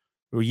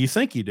 Well, you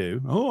think you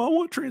do. Oh, I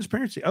want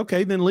transparency.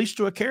 Okay, then lease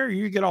to a carrier,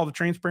 you get all the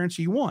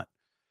transparency you want,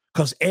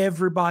 because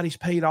everybody's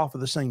paid off of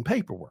the same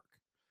paperwork.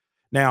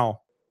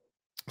 Now,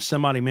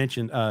 somebody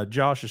mentioned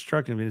Josh's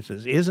trucking video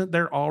says, isn't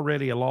there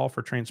already a law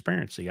for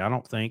transparency? I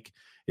don't think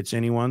it's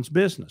anyone's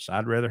business.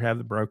 I'd rather have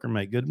the broker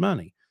make good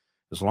money.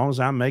 As long as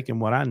I'm making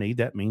what I need,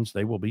 that means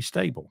they will be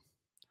stable.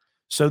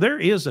 So there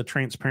is a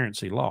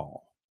transparency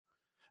law.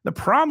 The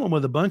problem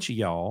with a bunch of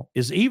y'all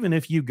is, even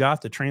if you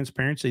got the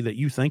transparency that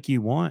you think you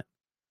want,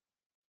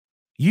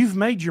 you've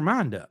made your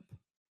mind up.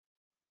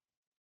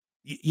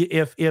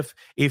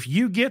 If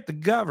you get the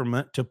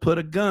government to put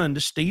a gun to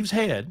Steve's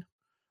head,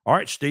 all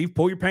right, Steve,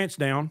 pull your pants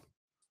down.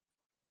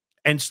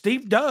 And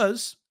Steve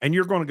does, and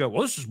you're going to go,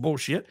 well, this is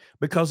bullshit,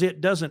 because it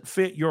doesn't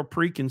fit your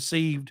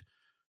preconceived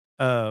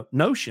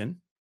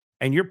notion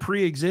and your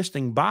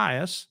pre-existing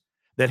bias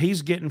that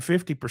he's getting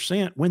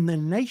 50% when the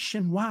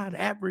nationwide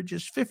average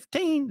is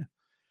 15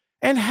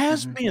 and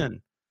has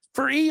been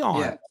for eons.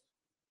 Yeah.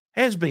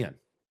 Has been.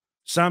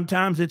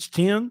 Sometimes it's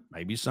 10,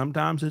 maybe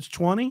sometimes it's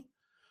 20,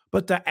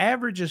 but the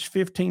average is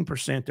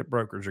 15% that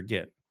brokers are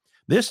getting.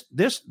 This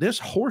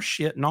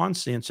horseshit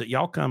nonsense that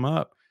y'all come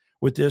up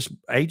with this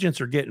agents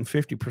are getting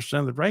 50%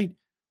 of the rate.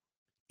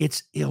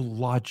 It's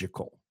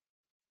illogical.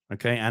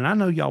 Okay. And I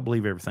know y'all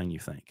believe everything you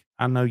think.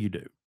 I know you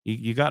do.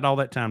 You got all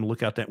that time to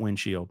look out that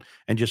windshield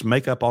and just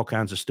make up all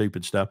kinds of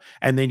stupid stuff.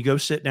 And then you go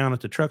sit down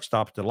at the truck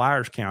stop at the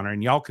liar's counter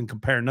and y'all can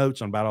compare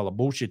notes on about all the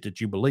bullshit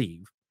that you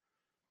believe.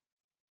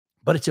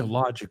 But it's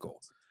illogical.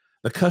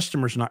 The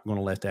customer's not going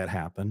to let that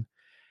happen.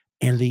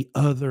 And the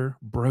other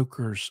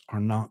brokers are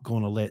not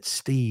going to let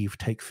Steve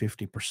take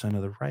 50%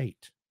 of the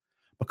rate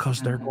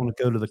because they're going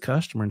to go to the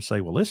customer and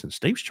say, well, listen,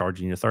 Steve's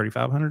charging you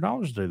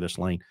 $3,500 to do this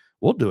lane.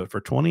 We'll do it for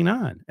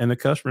 29. And the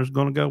customer's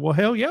going to go, well,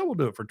 hell yeah, we'll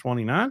do it for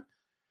 29.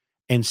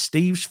 And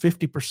Steve's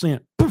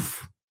 50%,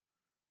 poof,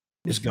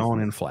 is gone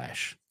in a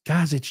flash.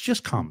 Guys, it's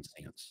just common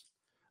sense.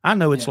 I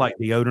know it's like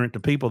deodorant. The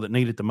people that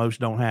need it the most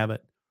don't have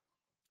it,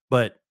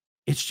 but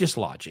it's just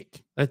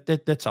logic.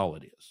 That's all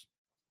it is.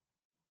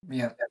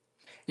 Yeah.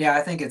 Yeah,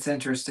 I think it's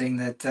interesting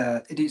that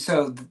the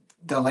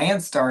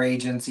Landstar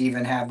agents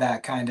even have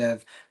that kind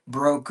of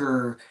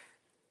broker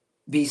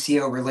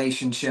BCO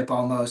relationship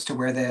almost, to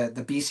where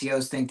the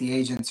BCOs think the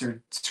agents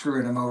are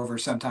screwing them over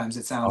sometimes,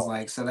 it sounds Oh,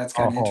 like. So that's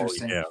kind of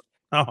interesting. yeah.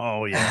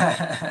 Oh,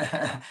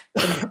 yeah.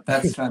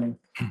 That's funny.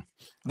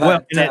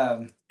 Well,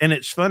 But and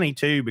it's funny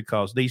too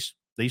because these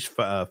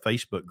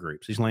Facebook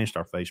groups, these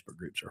Landstar Facebook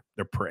groups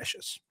they're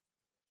precious.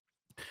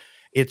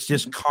 It's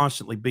just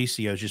constantly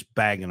BCOs just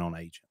bagging on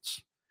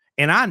agents.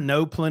 And I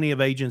know plenty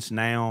of agents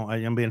now.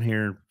 I've been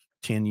here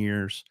 10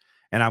 years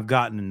and I've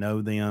gotten to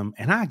know them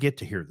and I get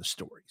to hear the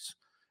stories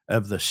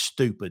of the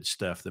stupid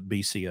stuff that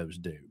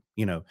BCOs do.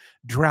 You know,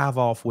 drive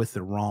off with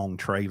the wrong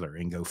trailer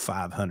and go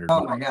 500 oh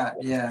miles. my God,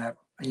 yeah,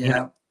 You know,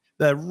 yeah.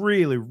 the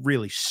really,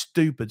 really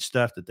stupid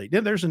stuff that they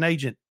did. There's an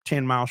agent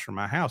 10 miles from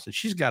my house and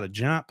she's got a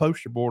giant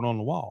poster board on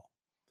the wall.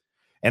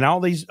 And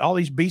all these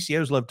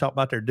BCOs love to talk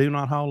about their do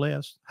not haul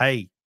list.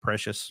 Hey,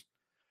 precious,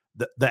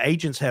 the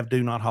agents have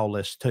do not haul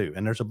lists too.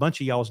 And there's a bunch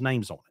of y'all's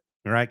names on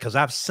it. Right. Cause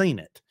I've seen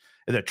it.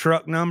 The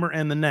truck number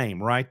and the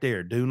name right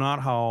there. Do not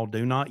haul,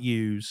 do not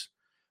use.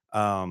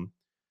 Because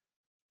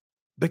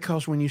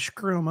when you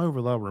screw them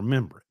over, they'll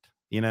remember it,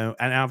 you know.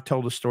 And I've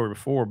told the story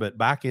before, but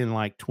back in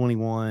like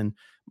 21,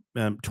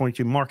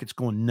 22, market's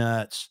going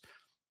nuts.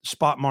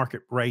 Spot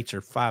market rates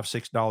are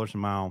 $5-6 a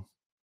mile.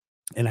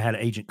 And I had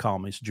an agent call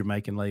me. It's a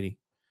Jamaican lady.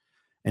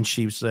 And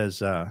she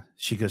says,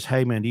 she goes,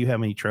 hey man, do you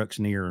have any trucks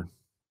near,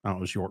 I don't know,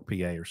 it was York,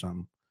 PA or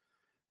something?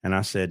 And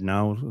I said,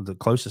 no, the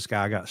closest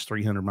guy I got is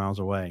 300 miles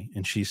away.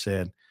 And she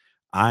said,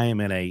 I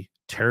am in a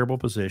terrible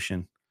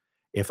position.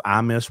 If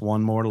I miss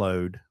one more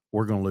load,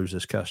 we're going to lose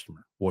this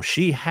customer. Well,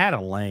 she had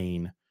a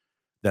lane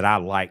that I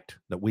liked,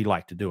 that we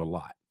like to do a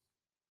lot.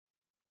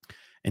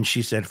 And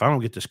she said, if I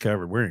don't get this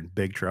covered, we're in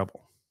big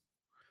trouble.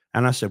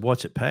 And I said,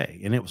 what's it pay?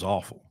 And it was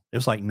awful. It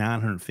was like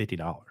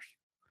 $950.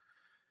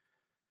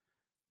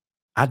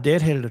 I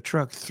deadheaded a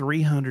truck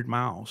 300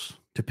 miles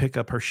to pick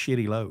up her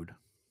shitty load.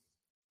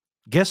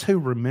 Guess who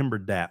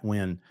remembered that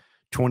when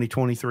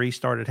 2023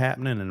 started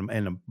happening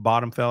and the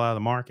bottom fell out of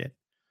the market?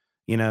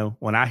 You know,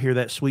 when I hear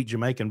that sweet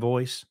Jamaican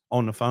voice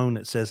on the phone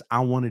that says,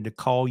 I wanted to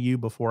call you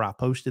before I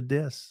posted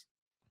this.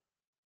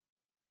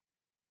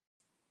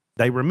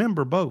 They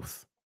remember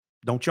both.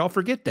 Don't y'all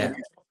forget that.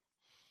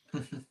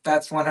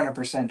 That's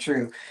 100%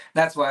 true.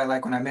 That's why,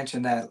 like when I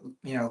mentioned that,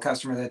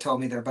 customer that told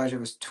me their budget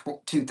was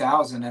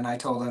 2,000, and I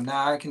told them,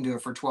 "Nah, I can do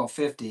it for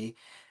 1,250."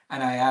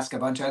 And I asked a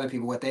bunch of other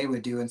people what they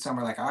would do, and some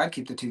were like, "I'd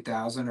keep the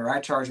 2,000, or I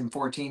charge them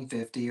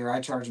 1,450, or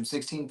I charge them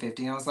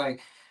 1,650." And I was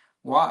like,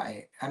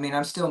 "Why? I mean,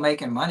 I'm still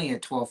making money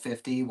at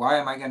 1,250. Why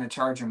am I going to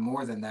charge them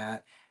more than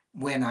that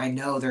when I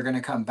know they're going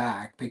to come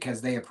back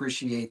because they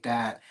appreciate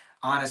that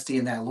honesty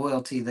and that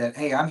loyalty, that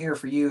hey, I'm here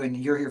for you and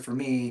you're here for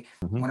me."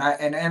 Mhm.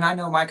 And I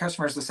know my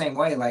customers the same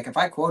way. Like if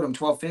I quote them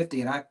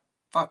 1,250 and I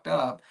fucked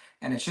up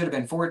and it should have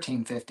been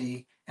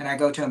 1,450, and I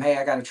go to them, hey,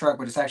 I got a truck,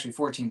 but it's actually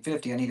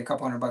 1,450. I need a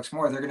couple $100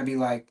 more. They're gonna be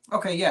like,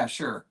 okay, yeah,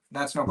 sure,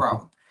 that's no Mhm.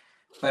 problem.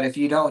 But if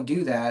you don't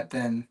do that,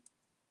 then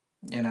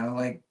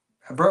like,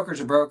 a broker's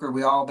a broker.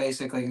 We all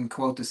basically can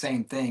quote the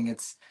same thing.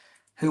 It's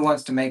who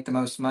wants to make the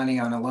most money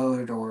on a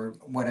load or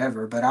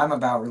whatever. But I'm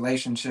about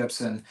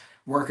relationships and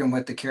working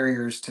with the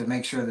carriers to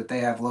make sure that they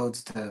have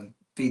loads to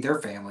feed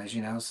their families.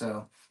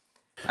 So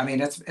I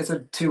mean, it's a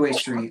two-way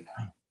street.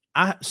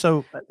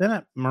 So then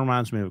that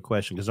reminds me of a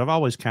question because I've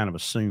always kind of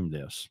assumed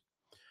this.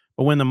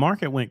 But when the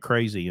market went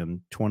crazy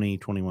in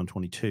 2021,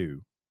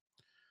 22,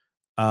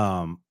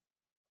 um,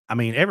 I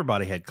mean,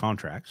 everybody had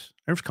contracts.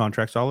 There was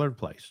contracts all over the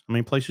place. I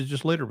mean, places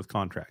just littered with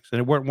contracts, and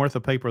it weren't worth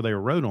the paper they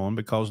were wrote on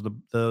because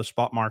the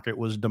spot market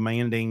was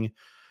demanding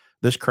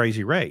this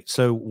crazy rate.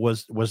 So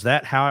was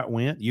that how it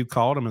went? You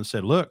called them and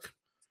said, "Look,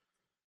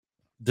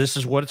 this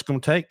is what it's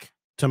going to take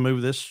to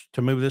move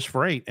this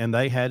freight," and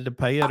they had to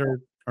pay it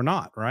or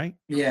not, right?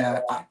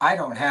 Yeah, I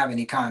don't have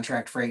any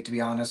contract freight, to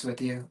be honest with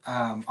you.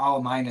 All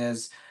of mine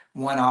is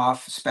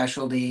one-off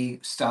specialty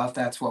stuff.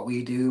 That's what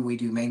we do. We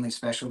do mainly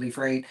specialty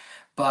freight.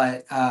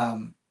 But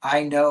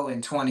I know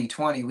in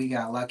 2020 we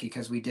got lucky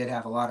because we did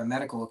have a lot of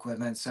medical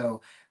equipment.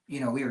 So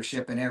we were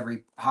shipping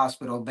every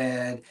hospital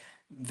bed,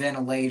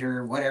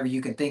 ventilator, whatever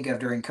you can think of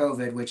during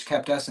COVID, which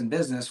kept us in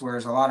business,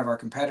 whereas a lot of our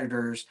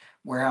competitors'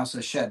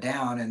 warehouses shut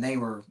down and they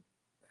were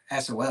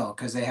SOL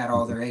because they had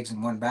all Mhm. their eggs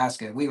in one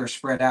basket. We were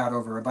spread out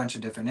over a bunch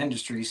of different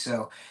industries,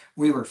 so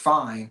we were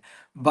fine.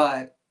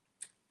 But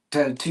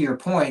to your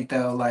point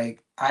though,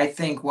 like I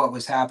think what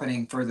was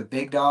happening for the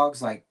big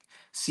dogs like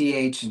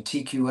CH and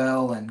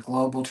TQL and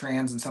Global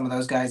Trans and some of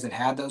those guys that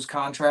had those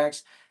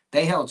contracts,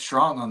 they held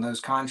strong on those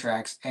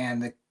contracts.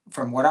 And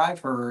from what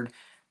I've heard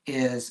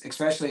is,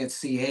 especially at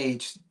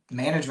CH,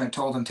 management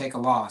told them take a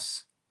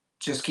loss,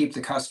 just keep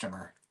the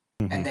customer.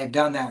 And Mhm. they've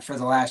done that for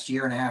the last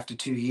year and a half to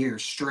 2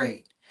 years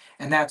straight.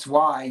 And that's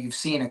why you've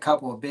seen a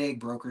couple of big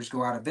brokers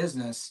go out of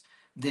business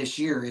this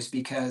year, is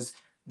because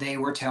they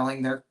were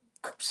telling their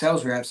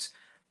sales reps,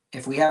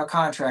 if we have a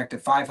contract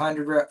at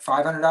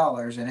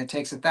 $500 and it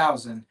takes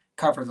 1,000,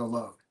 cover the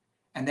load.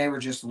 And they were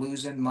just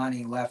losing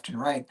money left and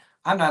right.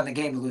 I'm not in the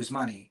game to lose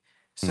money.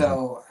 Mhm.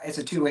 So it's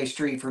a two-way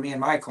street for me and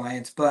my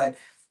clients. But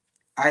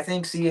I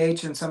think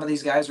CH and some of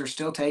these guys are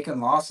still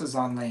taking losses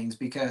on lanes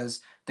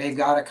because they've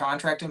got a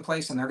contract in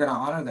place and they're going to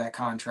honor that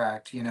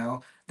contract.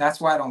 That's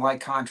why I don't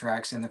like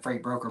contracts in the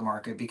freight broker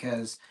market,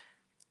 because,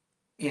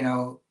 you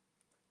know,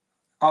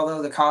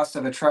 although the cost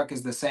of a truck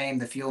is the same,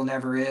 the fuel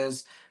never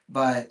is.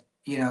 But,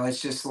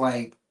 it's just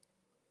like,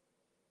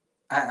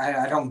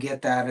 I don't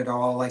get that at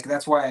all. Like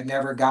that's why I've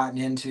never gotten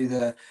into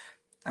the.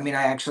 I mean,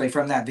 I actually,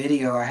 from that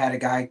video, I had a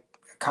guy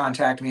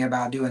contact me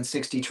about doing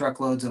 60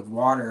 truckloads of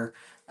water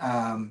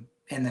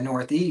in the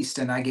Northeast,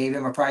 and I gave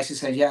him a price. He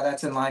said, "Yeah,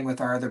 that's in line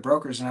with our other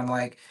brokers." And I'm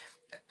like,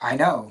 I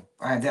know.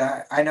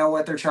 I know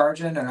what they're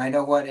charging and I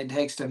know what it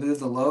takes to move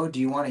the load. Do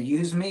you want to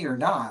use me or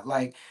not?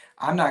 Like,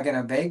 I'm not going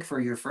to beg for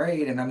your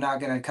freight and I'm not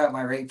going to cut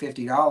my rate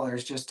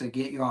 $50 just to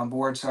get you on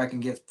board so I can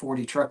get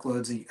 40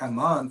 truckloads a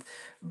month.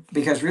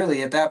 Because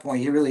really, at that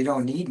point, you really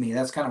don't need me.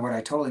 That's kind of what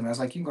I told him. I was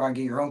like, you can go out and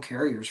get your own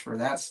carriers for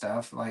that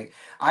stuff. Like,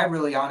 I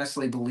really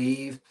honestly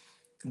believe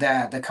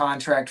that the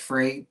contract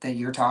freight that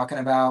you're talking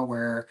about,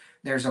 where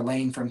there's a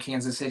lane from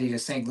Kansas City to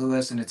St.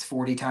 Louis and it's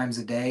 40 times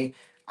a day,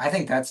 I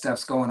think that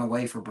stuff's going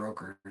away for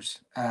brokers.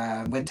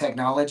 With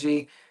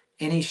technology,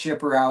 any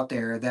shipper out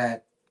there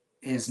that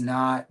is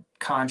not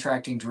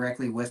contracting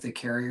directly with the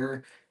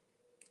carrier,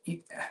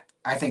 y-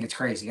 I think it's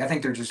crazy. I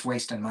think they're just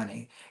wasting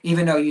money.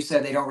 Even though you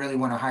said they don't really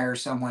want to hire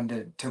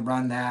someone to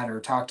run that or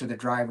talk to the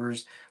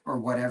drivers or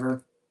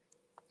whatever.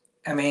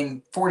 I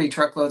mean, 40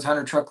 truckloads,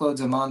 100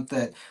 truckloads a month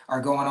that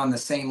are going on the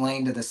same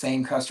lane to the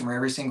same customer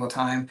every single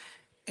time.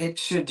 It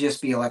should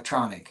just be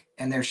electronic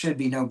and there should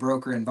be no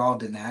broker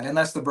involved in that,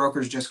 unless the broker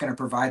is just going to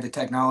provide the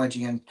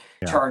technology and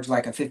Yeah. charge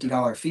like a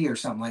 $50 fee or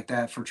something like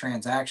that for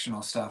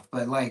transactional stuff.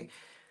 But like,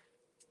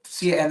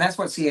 see, and that's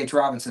what CH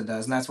Robinson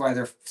does. And that's why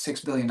they're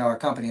 $6 billion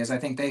company, is I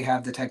think they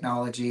have the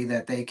technology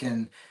that they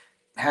can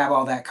have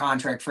all that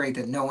contract freight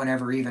that no one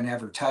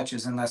ever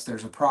touches unless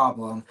there's a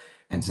problem.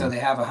 And so Mhm. they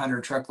have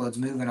 100 truckloads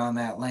moving on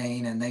that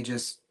lane and it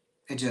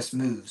just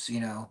moves,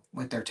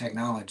 with their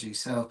technology.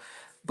 So,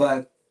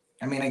 but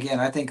I mean, again,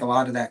 I think a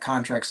lot of that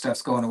contract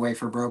stuff's going away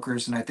for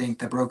brokers. And I think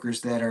the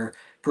brokers that are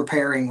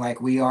preparing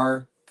like we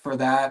are for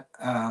that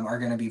are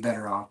going to be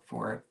better off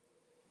for it.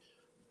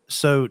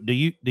 So do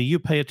you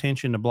pay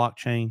attention to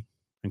blockchain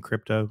and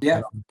crypto?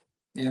 Yeah.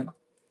 Yeah.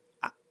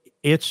 I-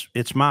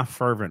 it's my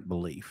fervent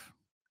belief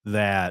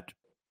that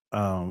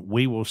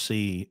we will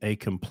see a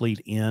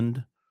complete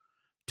end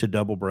to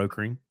double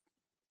brokering.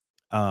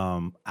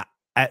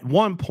 At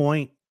one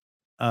point,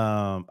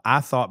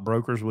 I thought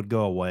brokers would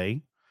go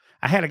away.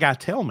 I had a guy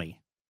tell me.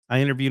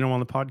 I interviewed him on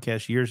the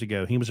podcast years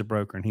ago. He was a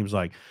broker, and he was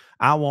like,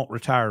 "I won't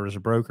retire as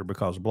a broker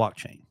because of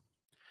blockchain."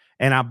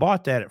 And I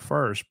bought that at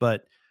first,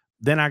 but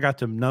then I got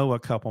to know a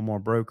couple more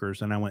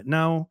brokers and I went,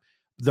 no,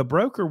 the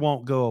broker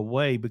won't go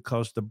away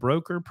because the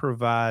broker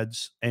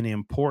provides an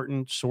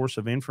important source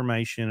of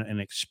information and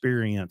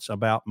experience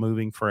about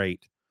moving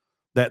freight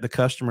that the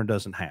customer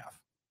doesn't have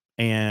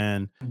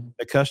and Mhm.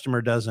 the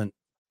customer doesn't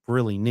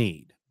really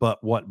need.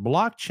 But what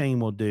blockchain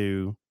will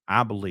do,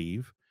 I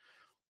believe,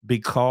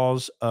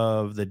 because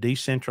of the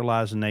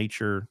decentralized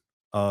nature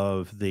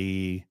of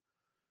the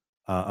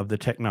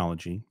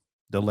technology,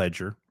 the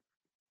ledger,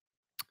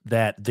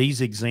 that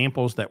these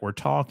examples that we're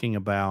talking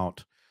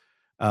about,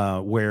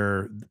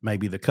 where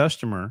maybe the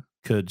customer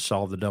could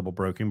solve the double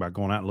broking by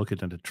going out and looking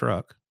at the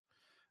truck,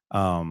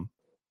 um,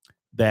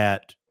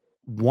 that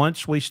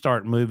once we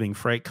start moving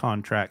freight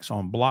contracts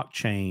on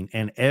blockchain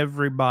and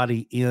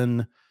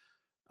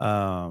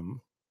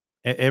um,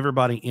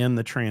 everybody in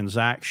the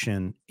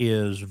transaction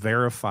is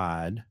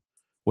verified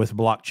with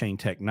blockchain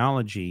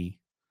technology,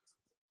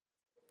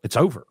 it's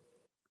over.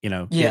 You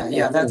know, Yeah,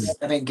 yeah,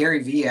 I mean,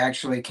 Gary Vee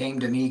actually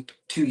came to me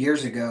 2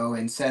 years ago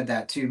and said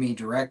that to me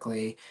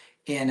directly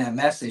in a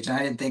message. And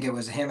I didn't think it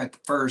was him at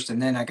first,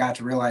 and then I got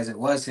to realize it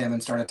was him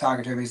and started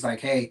talking to him. He's like,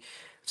 "Hey,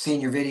 I've seen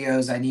your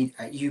videos.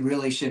 You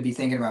really should be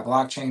thinking about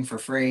blockchain for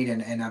freight,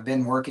 and I've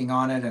been working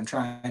on it. I'm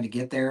trying to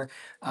get there."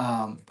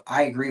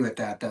 I agree with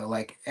that though.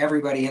 Like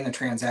everybody in the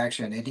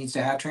transaction, it needs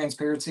to have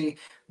transparency,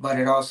 but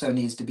it also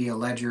needs to be a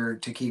ledger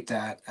to keep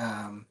that.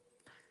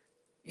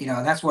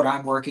 And that's what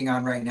I'm working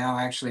on right now.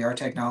 Actually, our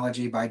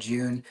technology by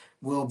June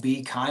will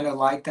be kind of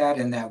like that,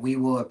 in that we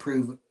will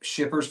approve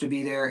shippers to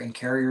be there and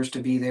carriers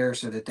to be there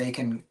so that they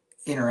can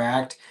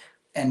interact,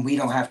 and we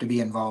don't have to be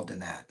involved in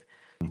that.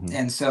 Mhm.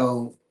 And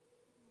so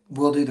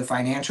we'll do the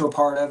financial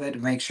part of it to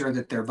make sure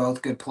that they're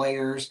both good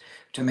players,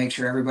 to make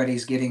sure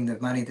everybody's getting the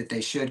money that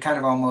they should, kind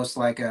of almost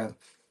like a,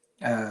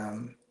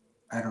 um,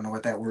 I don't know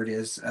what that word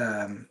is,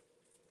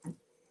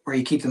 where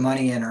you keep the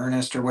money in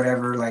earnest or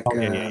whatever, like, Oh,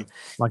 yeah, yeah,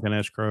 like an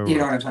escrow you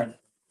know or what I'm talking.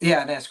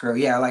 Yeah, an escrow.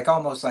 Yeah, like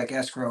almost like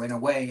escrow in a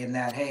way, in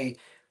that, hey,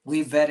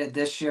 we vetted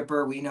this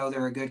shipper. We know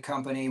they're a good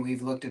company.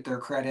 We've looked at their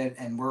credit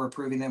and we're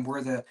approving them.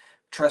 We're the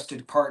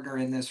trusted partner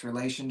in this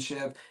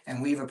relationship,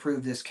 and we've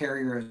approved this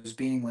carrier as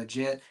being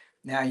legit.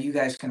 Now you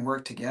guys can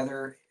work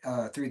together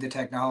through the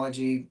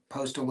technology,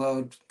 post a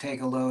load,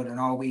 take a load, and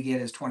all we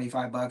get is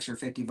 $25 or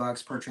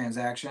 $50 per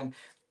transaction.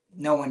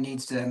 No one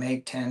needs to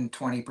make 10,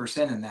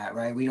 20% in that,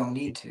 right? We don't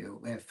need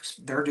to. If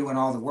they're doing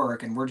all the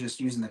work and we're just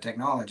using the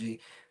technology,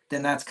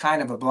 then that's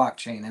kind of a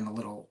blockchain in a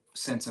little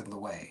sense of the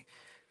way.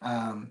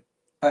 Um,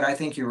 but I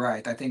think you're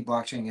right. I think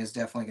blockchain is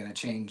definitely going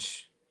to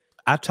change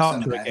I some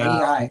talked of to a that.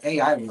 guy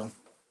AI will.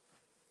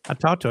 I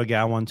talked to a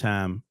guy one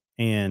time,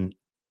 and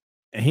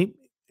he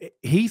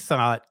he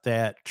thought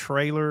that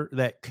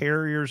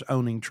carriers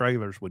owning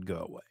trailers would go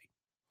away.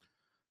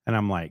 And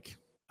I'm like,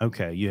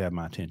 "Okay, you have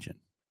my attention."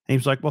 He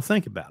was like, "Well,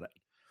 think about it.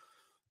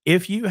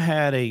 If you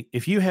had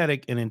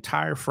an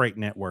entire freight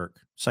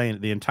network,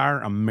 saying the entire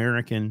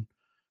American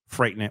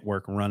freight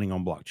network running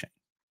on blockchain,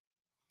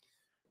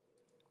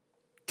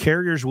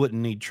 carriers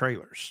wouldn't need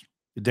trailers.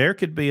 There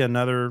could be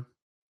another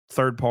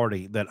third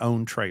party that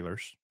owned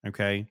trailers,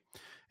 okay?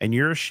 And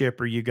you're a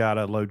shipper, you got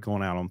a load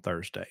going out on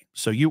Thursday.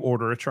 So you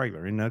order a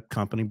trailer and the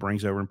company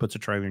brings over and puts a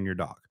trailer in your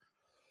dock.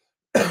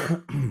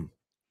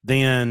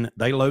 Then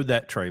they load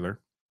that trailer.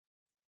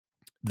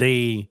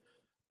 The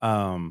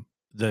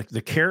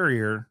the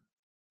carrier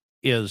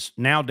is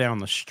now down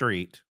the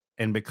street,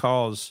 and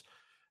because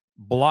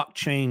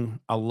blockchain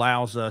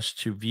allows us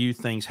to view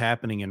things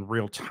happening in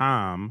real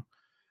time,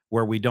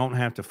 where we don't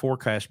have to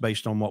forecast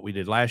based on what we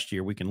did last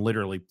year. We can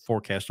literally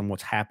forecast on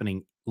what's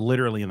happening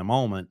literally in the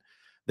moment.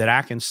 That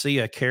I can see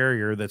a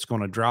carrier that's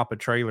going to drop a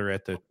trailer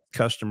at the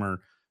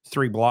customer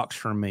 3 blocks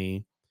from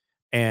me,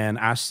 and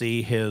I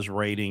see his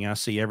rating, I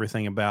see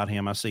everything about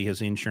him, I see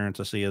his insurance,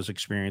 I see his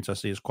experience, I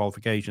see his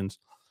qualifications,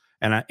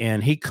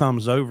 and he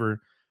comes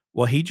over.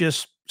 Well, he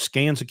just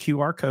scans a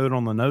QR code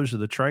on the nose of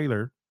the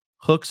trailer,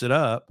 hooks it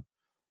up,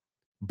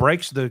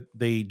 breaks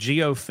the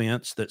geo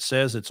fence that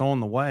says it's on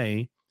the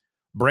way,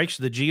 breaks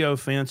the geo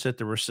fence at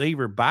the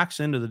receiver, backs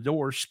into the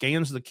door,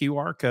 scans the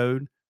QR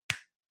code,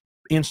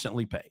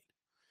 instantly paid.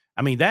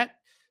 I mean,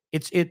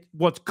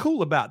 what's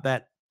cool about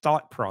that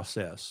thought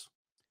process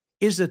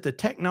is that the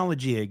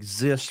technology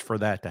exists for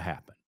that to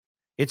happen.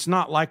 It's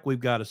not like we've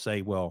got to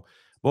say, well,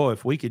 boy,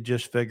 if we could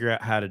just figure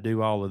out how to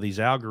do all of these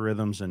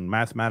algorithms and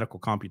mathematical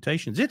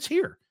computations, it's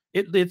here.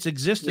 It's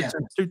existed Yeah.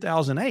 since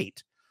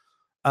 2008.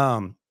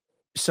 Um,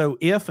 so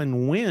if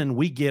and when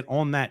we get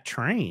on that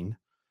train,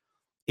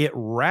 it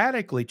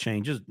radically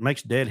changes,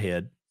 makes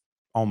deadhead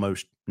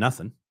almost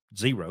nothing,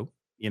 zero,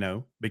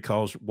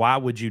 because why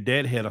would you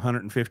deadhead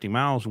 150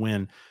 miles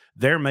when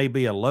there may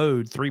be a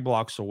load 3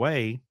 blocks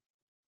away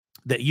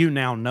that you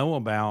now know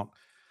about?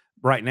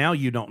 Right now,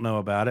 you don't know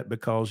about it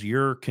because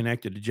you're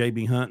connected to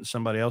JB Hunt and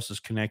somebody else is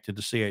connected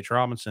to CH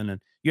Robinson,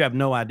 and you have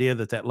no idea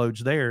that that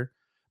load's there.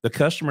 The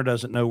customer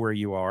doesn't know where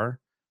you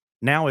are.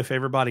 Now, if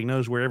everybody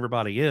knows where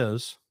everybody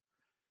is,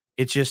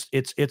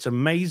 it's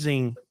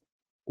amazing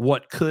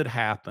what could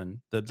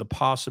happen, the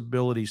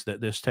possibilities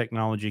that this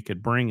technology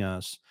could bring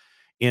us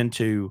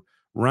into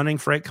running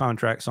freight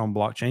contracts on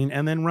blockchain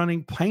and then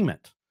running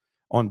payment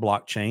on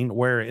blockchain.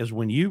 Whereas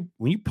when you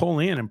pull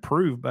in and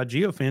prove by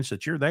geofence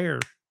that you're there,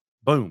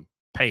 boom,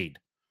 paid.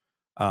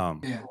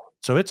 Um, Yeah.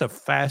 so it's a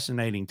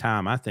fascinating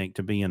time, I think,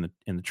 to be in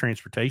the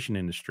transportation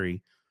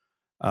industry,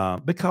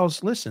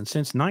 because listen,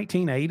 since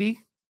 1980,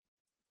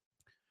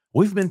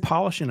 we've been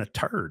polishing a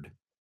turd.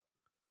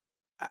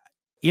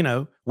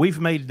 We've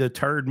made the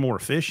turd more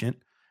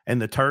efficient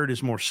and the turd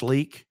is more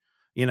sleek,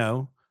 you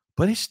know,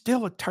 but it's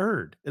still a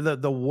turd.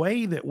 The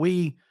way that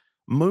we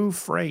move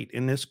freight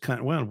in this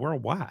country, well,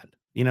 worldwide,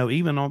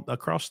 even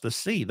across the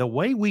sea, the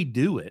way we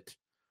do it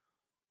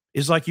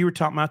is like you were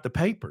talking about the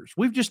papers.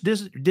 We've just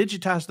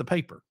digitized the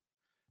paper,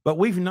 but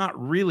we've not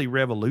really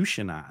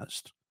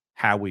revolutionized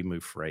how we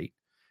move freight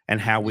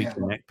and how we Yeah.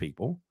 connect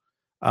people.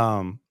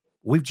 Um,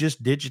 we've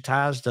just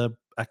digitized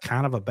a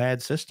kind of a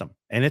bad system,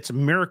 and it's a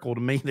miracle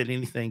to me that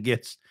anything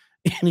gets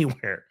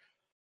anywhere.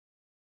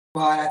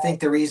 Well, I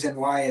think the reason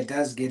why it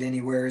does get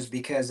anywhere is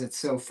because it's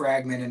so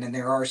fragmented and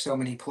there are so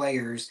many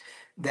players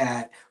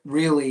that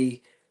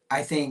really,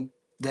 I think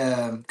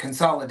the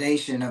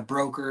consolidation of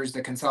brokers,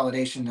 the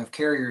consolidation of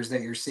carriers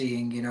that you're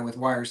seeing, with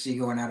YRC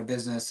going out of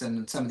business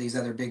and some of these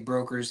other big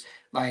brokers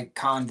like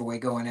Convoy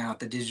going out,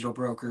 the digital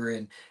broker,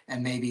 and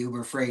maybe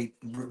Uber Freight,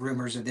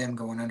 rumors of them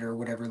going under or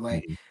whatever.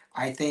 Like, Mhm.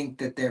 I think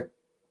that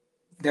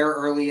they're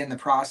early in the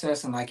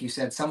process, and like you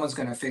said, someone's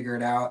going to figure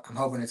it out. I'm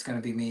hoping it's going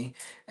to be me,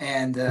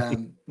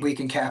 and we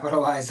can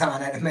capitalize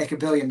on it and make $1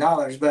 billion.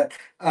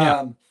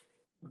 Yeah.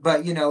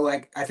 But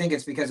like I think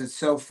it's because it's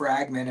so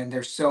fragmented and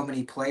there's so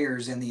many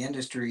players in the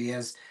industry.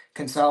 As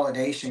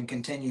consolidation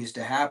continues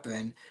to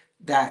happen,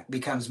 that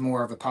becomes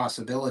more of a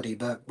possibility.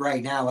 But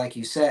right now, like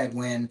you said,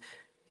 when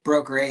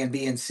broker A and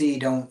B and C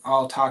don't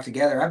all talk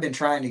together. I've been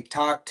trying to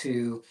talk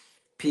to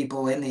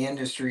people in the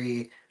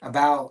industry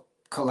about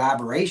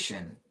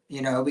collaboration,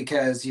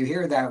 because you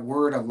hear that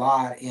word a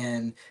lot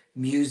in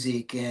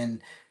music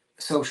and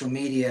social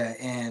media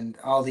and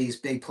all these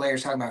big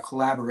players talking about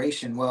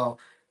collaboration. Well,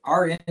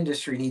 our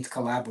industry needs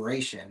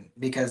collaboration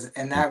because,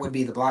 and that would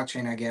be the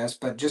blockchain, I guess,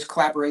 but just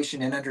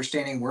collaboration and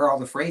understanding where all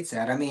the freight's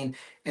at. I mean,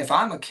 if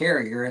I'm a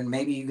carrier, and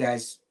maybe you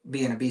guys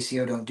being a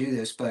BCO don't do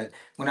this, but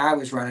when I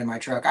was running my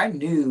truck, I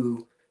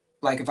knew,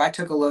 like, if I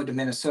took a load to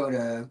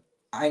Minnesota,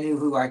 I knew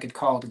who I could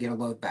call to get a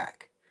load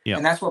back. Yeah.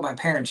 And that's what my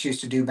parents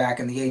used to do back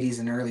in the 80s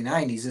and early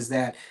 90s, is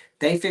that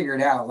they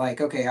figured out,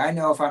 like, okay, I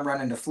know if I'm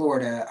running to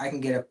Florida, I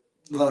can get a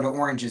load of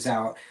oranges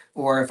out.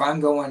 Or if I'm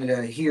going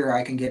to here,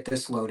 I can get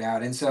this load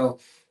out. And so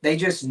they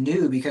just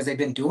knew, because they've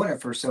been doing it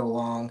for so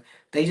long,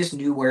 they just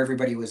knew where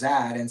everybody was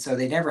at. And so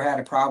they never had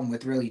a problem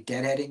with really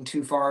deadheading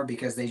too far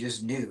because they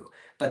just knew.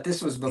 But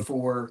this was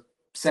before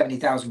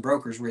 70,000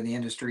 brokers were in the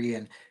industry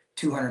and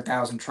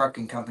 200,000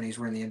 trucking companies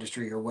were in the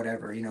industry, or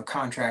whatever,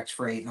 contracts,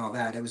 freight, and all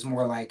that. It was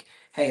more like,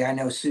 hey, I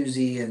know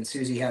Susie, and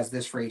Susie has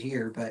this freight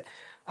here. But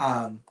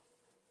um,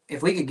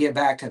 if we could get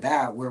back to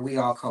that, where we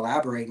all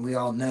collaborate and we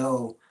all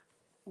know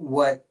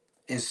what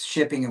is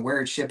shipping and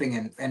where it's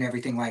shipping, and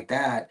everything like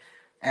that,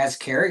 as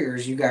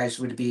carriers, you guys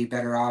would be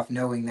better off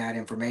knowing that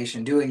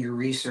information, doing your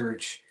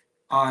research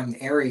on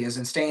areas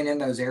and staying in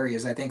those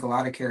areas. I think a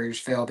lot of carriers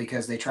fail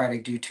because they try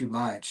to do too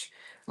much.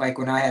 Like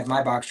when I had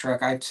my box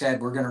truck, I said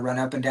we're going to run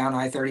up and down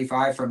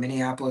I-35 from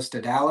Minneapolis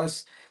to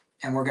Dallas,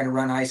 and we're going to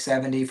run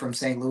I-70 from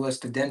St. Louis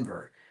to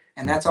Denver.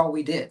 And that's all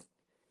we did.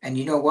 And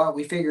you know what?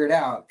 We figured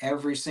out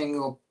every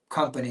single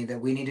company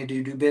that we needed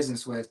to do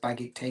business with by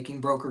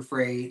taking broker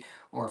freight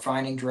or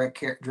finding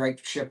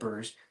direct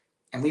shippers,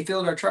 and we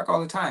filled our truck all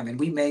the time. And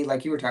we made,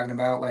 like you were talking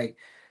about, like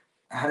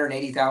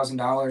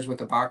 $180,000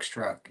 with a box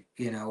truck,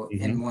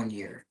 Mm-hmm. in one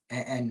year.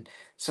 And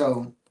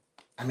so,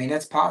 I mean,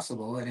 it's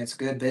possible, and it's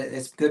good.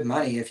 It's good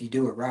money if you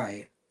do it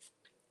right.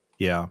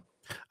 Yeah.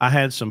 I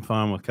had some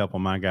fun with a couple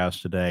of my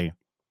guys today.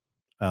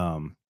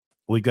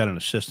 We've got an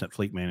assistant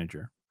fleet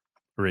manager,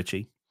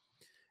 Richie.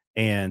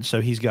 And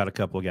so he's got a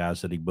couple of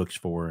guys that he books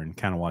for and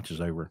kind of watches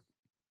over.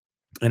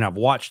 And I've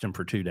watched him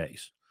for 2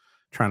 days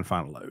trying to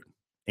find a load,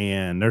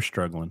 and they're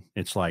struggling.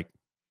 It's like,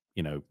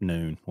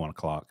 noon, 1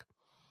 o'clock.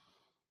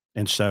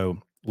 And so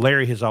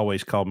Larry has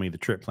always called me the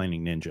trip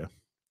planning ninja.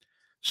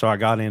 So I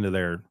got into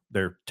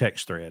their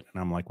text thread,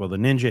 and I'm like, well, the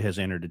ninja has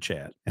entered the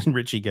chat. And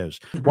Richie goes,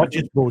 watch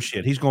this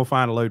bullshit. He's going to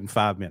find a load in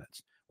 5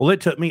 minutes. Well,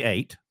 it took me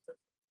 8.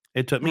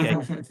 It took me 8.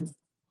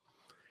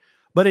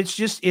 But it's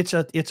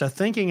a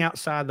thinking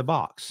outside the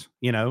box.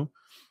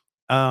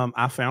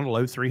 I found a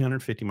load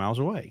 350 miles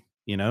away,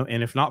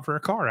 and if not for a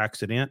car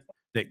accident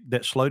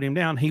that slowed him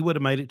down, he would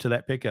have made it to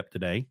that pickup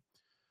today.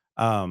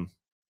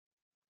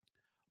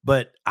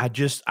 But I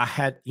just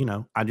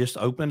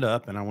opened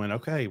up and I went,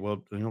 okay,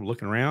 well,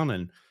 looking around,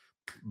 and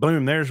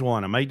boom, there's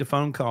one. I made the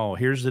phone call.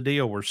 Here's the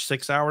deal. We're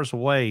 6 hours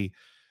away.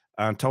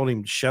 I told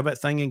him, shove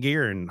that thing in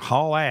gear and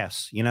haul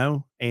ass,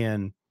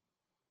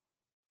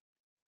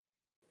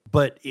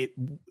 but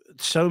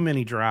so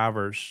many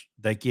drivers,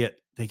 they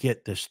get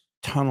this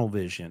tunnel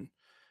vision.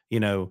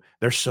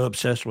 They're so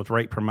obsessed with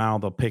rate per mile,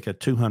 they'll pick a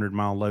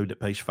 200-mile load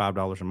that pays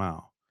 $5 a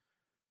mile.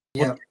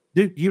 Well, Yeah.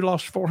 dude, you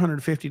lost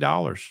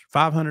 $450,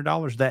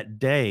 $500 that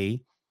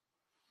day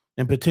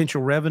in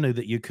potential revenue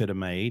that you could have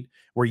made,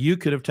 where you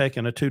could have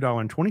taken a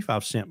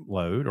 $2.25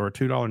 load or a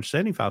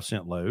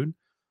 $2.75 load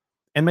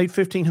and made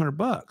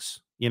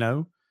 $1,500,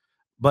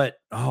 but,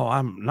 oh,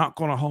 I'm not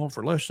going to haul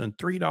for less than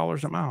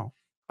 $3 a mile.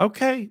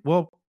 Okay.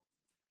 Well,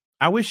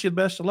 I wish you the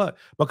best of luck,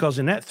 because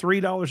in that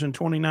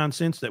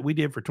 $3.29 that we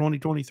did for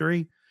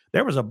 2023,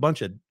 there was a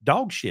bunch of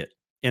dog shit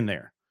in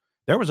there.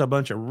 There was a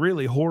bunch of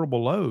really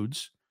horrible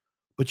loads,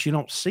 but you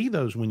don't see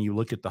those when you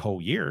look at the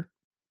whole year,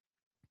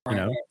 you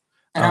Right. know?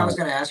 And I Uh, was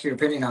going to ask your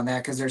opinion on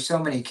that, because there's so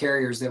many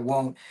carriers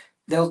that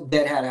they'll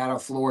deadhead out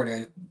of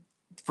Florida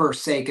for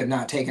sake of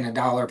not taking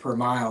 $1 per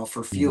mile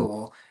for mhm.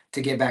 fuel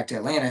to get back to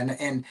Atlanta.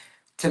 And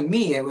to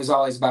me, it was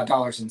always about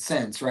dollars and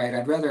cents, right?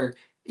 I'd rather,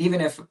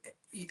 even if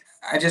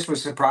I just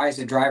was surprised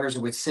that drivers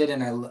would sit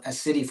in a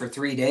city for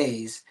 3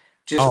 days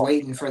just Oh,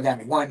 waiting for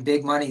that one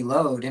big money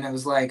load. And it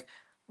was like,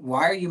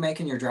 why are you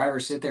making your driver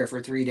sit there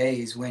for 3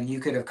 days when you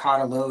could have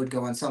caught a load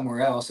going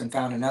somewhere else and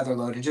found another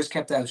load and just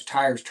kept those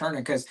tires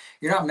turning? Because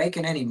you're not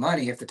making any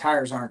money if the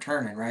tires aren't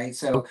turning, right?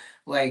 So,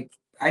 like,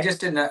 I just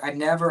didn't, I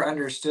never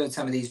understood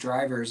some of these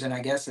drivers, and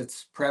I guess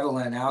it's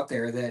prevalent out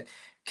there that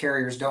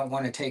carriers don't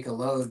want to take a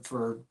load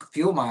for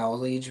fuel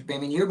mileage. I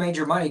mean, you made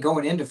your money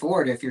going into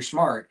Florida if you're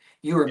smart.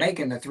 You were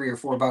making the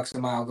 $3 or $4 a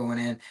mile going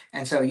in,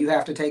 and so you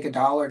have to take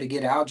 $1 to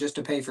get out just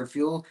to pay for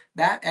fuel.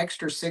 That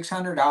extra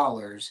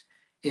 $600,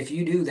 if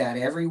you do that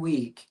every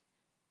week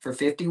for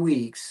 50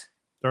 weeks,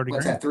 30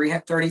 what's grand.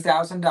 that?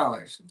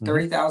 $30,000, Mhm.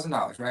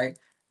 $30,000, right?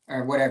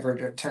 Or whatever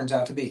it turns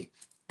out to be.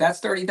 That's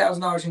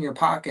 $30,000 in your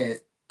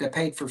pocket that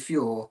paid for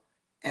fuel,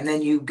 and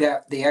then you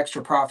got the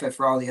extra profit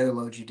for all the other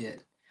loads you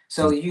did.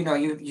 So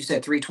you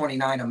said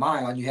 329 a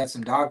mile, and you had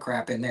some dog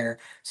crap in there.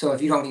 So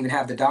if you don't even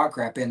have the dog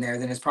crap in there,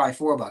 then it's probably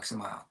 $4 a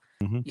mile.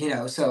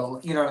 Mhm. So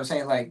you know what I'm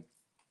saying? Like,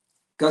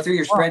 go through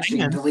your Well, spreadsheet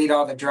and and delete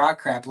all the dog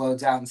crap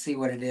loads out and see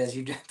what it is.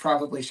 You just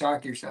probably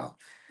shock yourself.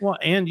 well,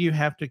 and you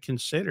have to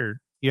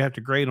consider, you have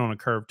to grade on a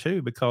curve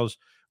too, because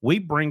we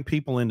bring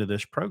people into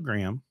this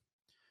program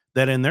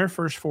that in their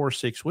first 4 or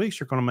 6 weeks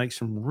are going to make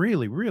some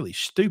really, really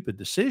stupid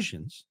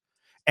decisions.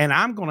 And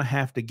I'm going to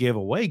have to give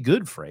away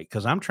good freight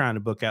because I'm trying to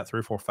book out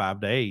 3, 4,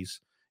 5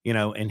 days,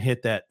 and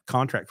hit that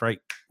contract rate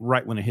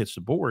right when it hits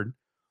the board.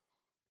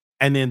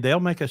 And then they'll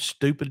make a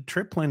stupid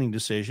trip planning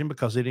decision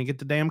because they didn't get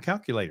the damn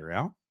calculator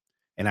out.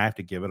 And I have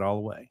to give it all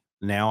away.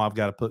 Now I've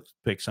got to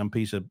pick some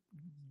piece of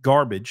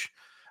garbage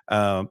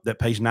that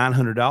pays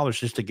 $900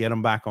 just to get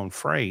them back on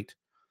freight.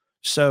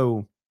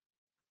 So,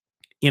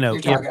 You're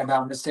if talking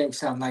about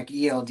mistakes on like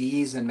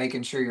ELDs and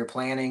making sure you're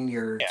planning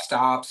your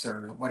stops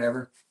or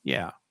whatever.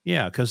 Yeah.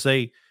 Yeah. Cause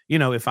if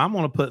I'm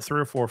going to put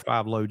 3 or 4 or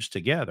 5 loads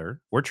together,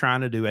 we're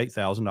trying to do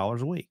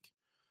 $8,000 a week,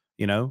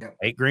 Yep.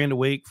 8 grand a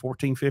week,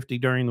 1450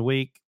 during the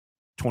week,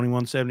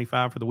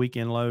 2175 for the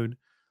weekend load.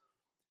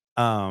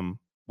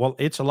 Well,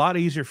 it's a lot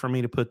easier for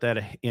me to put that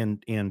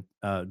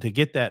to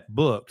get that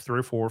booked 3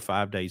 or 4 or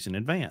 5 days in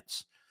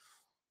advance.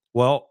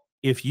 Well,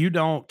 if you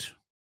don't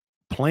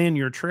plan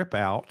your trip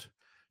out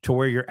to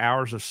where your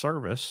hours of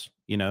service,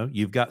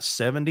 you've got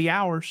 70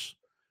 hours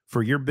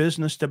for your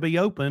business to be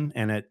open.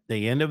 And at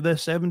the end of the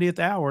 70th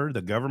hour,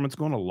 the government's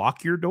going to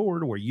lock your door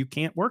to where you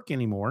can't work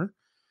anymore.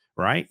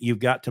 Right. You've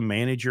got to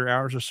manage your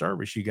hours of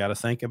service. You got to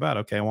think about,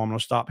 okay, well, I'm going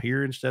to stop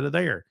here instead of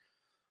there.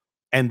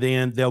 And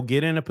then they'll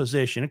get in a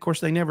position. Of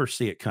course, they never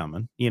see it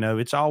coming.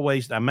 It's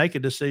always, I make a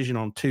decision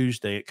on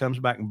Tuesday. It comes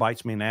back and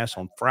bites me in the ass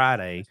on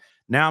Friday.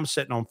 Now I'm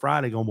sitting on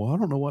Friday going, well, I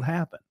don't know what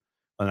happened.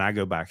 And I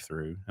go back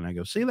through and I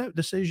go, see that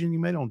decision you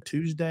made on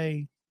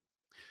Tuesday?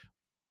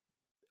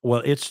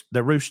 Well, it's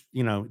the roost,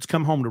 it's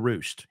come home to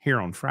roost here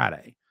on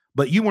Friday,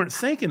 but you weren't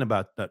thinking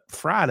about that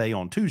Friday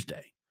on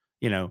Tuesday,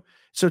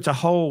 so it's a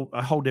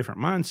whole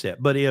different mindset.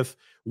 But if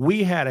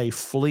we had a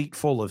fleet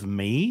full of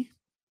me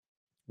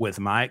with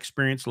my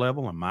experience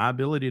level and my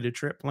ability to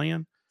trip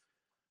plan,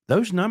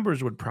 those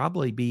numbers would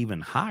probably be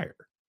even higher,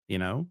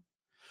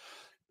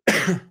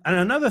 And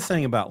another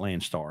thing about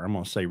Landstar, I'm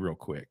going to say real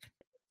quick,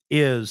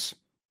 is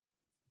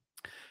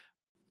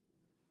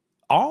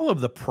all of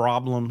the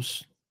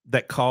problems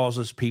that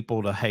causes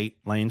people to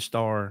hate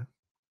Landstar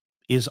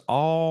is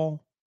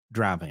all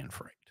dry van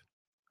freight.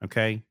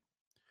 Okay.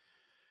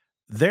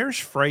 There's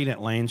freight at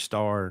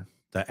Landstar,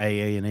 the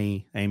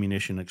AA&E,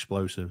 ammunition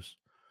explosives,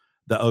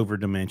 the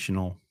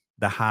overdimensional,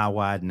 the high,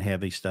 wide, and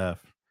heavy stuff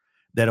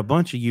that a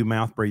bunch of you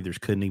mouth breathers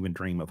couldn't even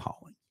dream of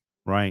hauling,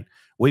 right?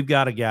 We've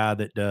got a guy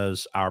that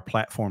does our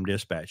platform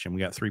dispatch, and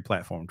we got 3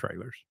 platform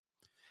trailers.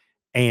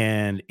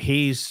 And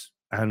he's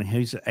an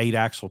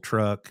 8-axle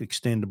truck,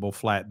 extendable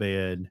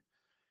flatbed.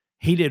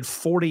 He did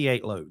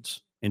 48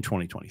 loads in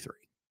 2023.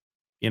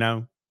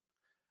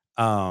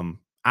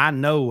 I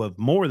know of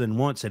more than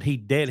once that he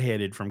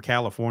deadheaded from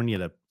California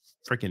to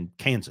freaking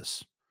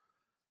Kansas,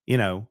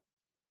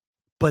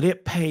 but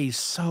it pays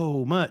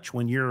so much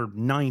when you're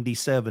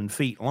 97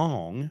 feet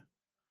long,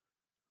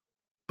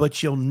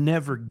 but you'll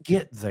never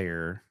get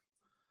there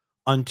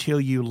until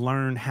you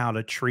learn how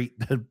to treat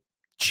the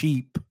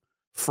cheap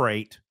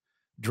freight,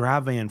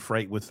 dry van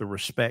freight, with the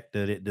respect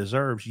that it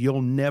deserves.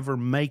 You'll never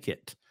make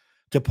it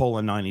to pull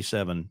a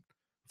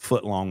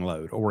 97-foot long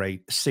load or a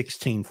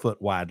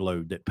 16-foot wide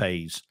load that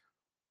pays,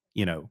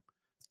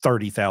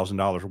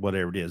 $30,000 or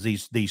whatever it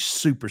is. These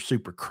super,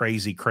 super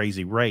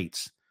crazy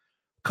rates,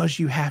 because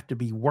you have to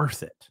be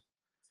worth it.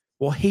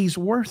 Well, he's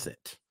worth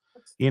it.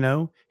 He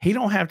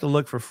don't have to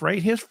look for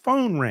freight. His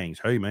phone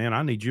rings. Hey man,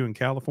 I need you in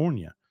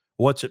California.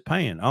 What's it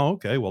paying? Oh,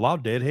 okay. Well, I'll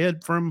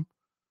deadhead from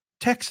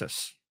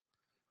Texas.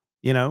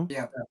 Yeah.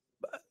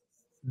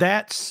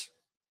 That's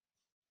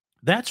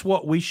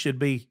what we should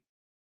be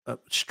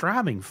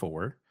striving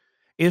for,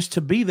 is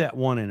to be that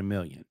 1 in a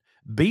million.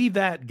 Be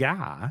that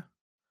guy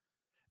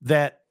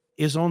that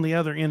is on the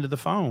other end of the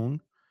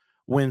phone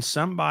when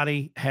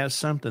somebody has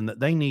something that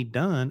they need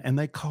done and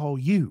they call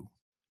you.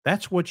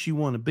 That's what you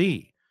want to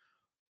be.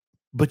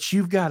 But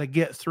you've got to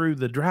get through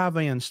the dry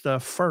van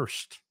stuff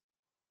first.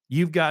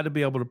 You've got to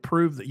be able to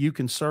prove that you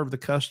can serve the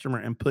customer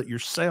and put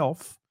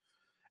yourself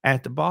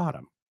at the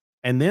bottom.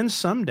 And then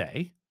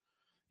someday,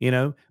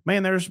 man,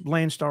 there's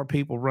Landstar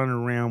people running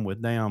around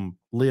with damn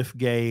lift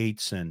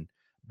gates and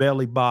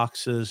belly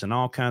boxes and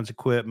all kinds of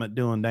equipment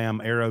doing damn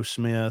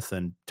Aerosmith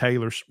and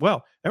Taylor.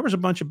 Well, there was a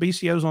bunch of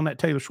BCOs on that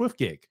Taylor Swift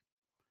gig.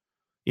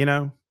 you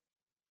know.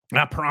 And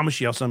I promise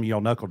y'all, some of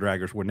y'all knuckle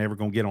draggers were never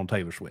going to get on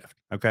Taylor Swift.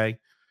 Okay.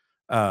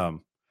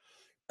 Um,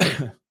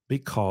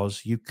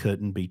 because you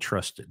couldn't be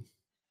trusted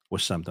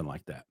with something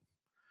like that.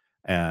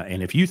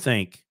 And if you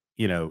think,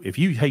 if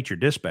you hate your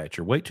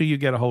dispatcher, wait till you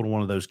get a hold of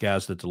one of those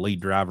guys that's the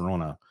lead driver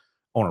on a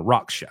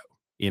rock show,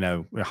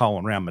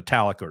 hauling around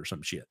Metallica or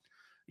some shit.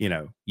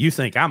 You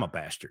think I'm a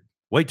bastard.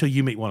 Wait till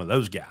you meet one of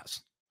those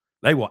guys.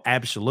 They will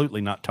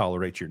absolutely not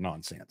tolerate your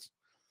nonsense.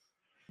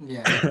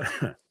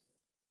 Yeah.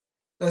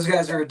 Those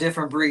guys are a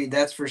different breed,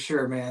 that's for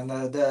sure, man.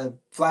 The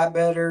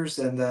flatbedders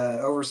and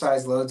the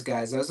oversized loads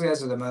guys, those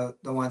guys are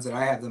the ones that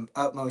I have the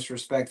utmost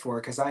respect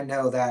for, because I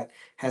know that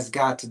has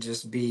got to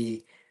just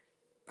be.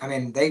 I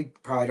mean, they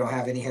probably don't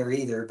have any hair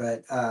either,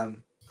 but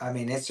I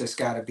mean, it's just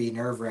got to be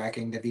nerve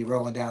wracking to be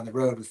rolling down the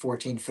road with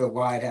 14 foot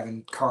wide,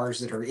 having cars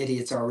that are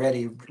idiots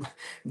already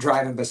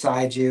driving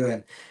beside you,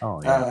 and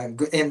Oh yeah.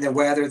 in the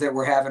weather that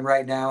we're having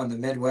right now in the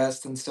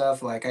Midwest and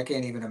stuff. Like, I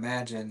can't even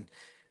imagine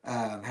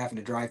having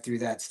to drive through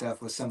that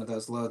stuff with some of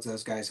those loads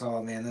those guys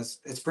haul. Man,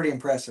 it's pretty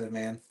impressive,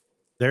 man.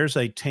 There's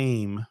a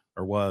team,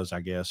 or was, I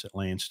guess, at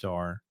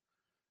Landstar.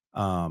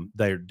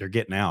 They're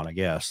getting out, I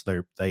guess.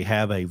 They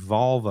have a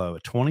Volvo, a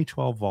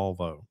 2012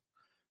 Volvo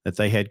that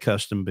they had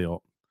custom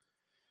built,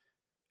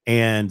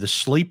 and the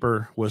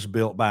sleeper was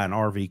built by an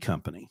RV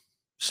company.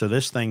 So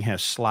this thing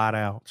has slide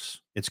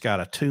outs. It's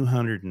got a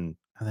 200 and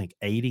I think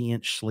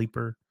 80-inch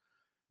sleeper.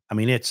 I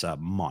mean, it's a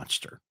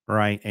monster,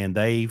 right? And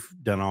they've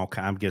done all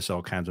kinds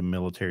of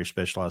military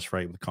specialized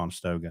freight with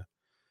Conestoga.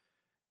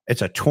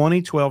 It's a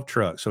 2012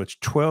 truck, so it's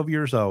 12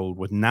 years old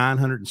with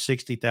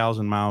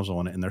 960,000 miles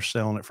on it, and they're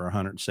selling it for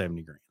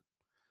 170 grand.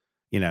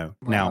 Now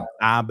Wow.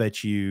 I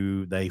bet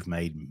you they've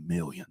made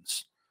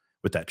millions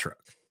with that truck.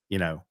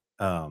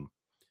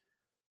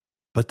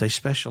 But they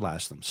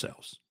specialize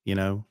themselves.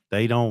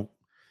 They don't.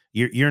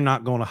 You're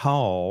not going to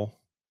haul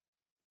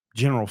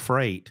general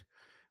freight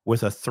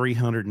with a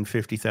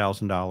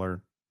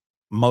 $350,000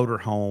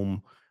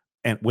 motorhome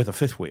and with a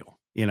fifth wheel.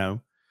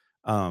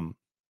 Um,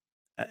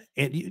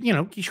 and you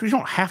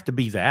don't have to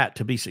be that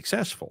to be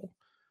successful,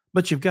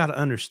 but you've got to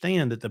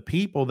understand that the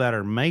people that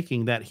are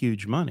making that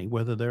huge money,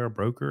 whether they're a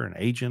broker, an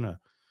agent,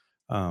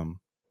 a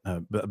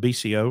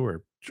BCO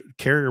or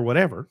carrier,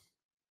 whatever,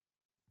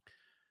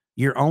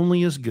 you're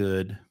only as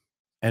good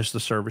as the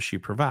service you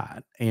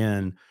provide.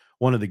 And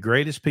one of the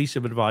greatest piece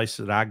of advice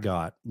that I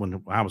got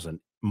when I was a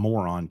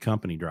moron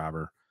company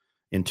driver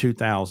in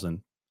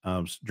 2000, I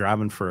was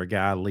driving for a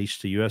guy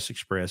leased to US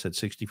Express, had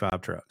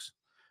 65 trucks,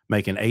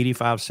 making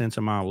 85 cents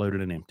a mile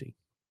loaded and empty.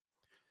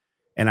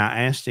 And I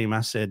asked him,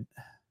 I said,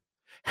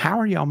 how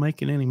are y'all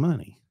making any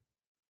money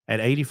at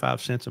 85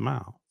 cents a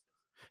mile?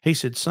 He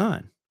said,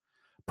 son,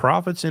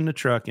 profits in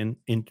trucking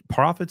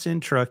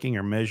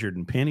are measured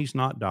in pennies,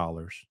 not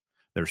dollars.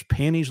 There's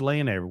pennies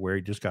laying everywhere.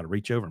 You just got to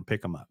reach over and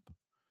pick them up.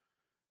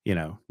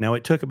 Now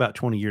it took about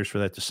 20 years for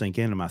that to sink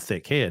into my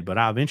thick head, but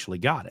I eventually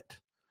got it.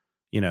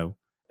 You know,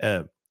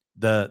 uh,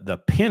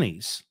 the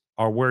pennies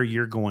are where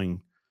you're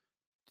going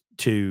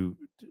to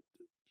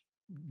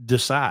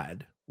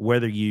decide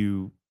whether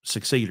you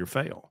succeed or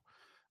fail.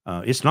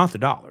 It's not the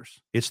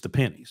dollars; it's the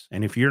pennies.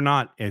 And if you're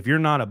not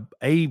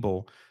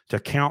able to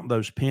count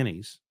those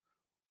pennies,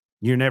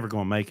 you're never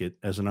going to make it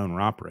as an owner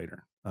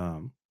operator,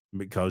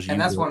 because And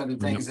you that's will one of the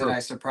end up things that broke. I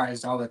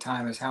surprised all the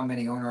time, is how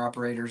many owner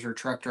operators or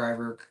truck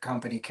driver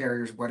company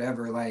carriers,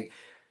 whatever, like,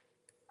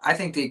 I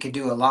think they could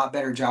do a lot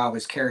better job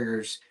as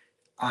carriers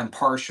on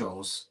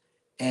partials,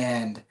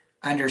 and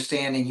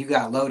understanding you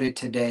got loaded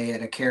today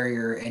at a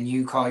carrier and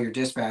you call your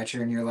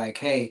dispatcher and you're like,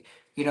 hey,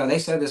 they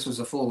said this was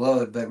a full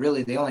load, but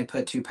really they only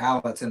put two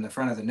pallets in the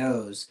front of the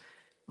nose.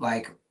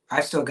 Like,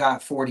 I've still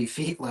got 40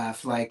 feet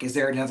left. Like, is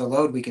there another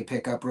load we could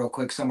pick up real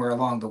quick somewhere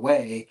along the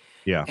way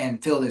Yeah.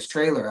 and fill this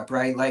trailer up,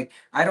 right? Like,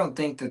 I don't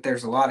think that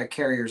there's a lot of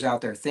carriers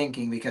out there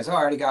thinking, because, oh, I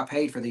already got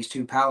paid for these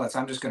two pallets,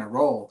 I'm just going to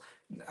roll.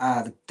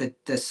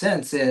 The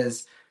sense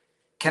is,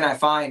 can I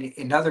find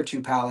another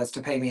two pallets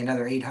to pay me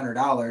another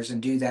 $800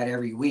 and do that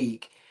every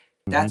week?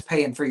 Hmm. That's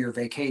paying for your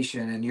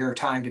vacation and your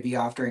time to be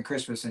off during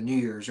Christmas and New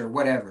Year's or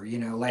whatever,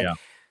 like Yeah.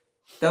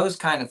 those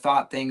kind of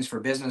thought things for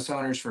business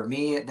owners. For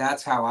me,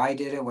 that's how I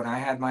did it when I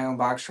had my own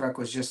box truck,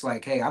 was just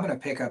like, hey, I'm going to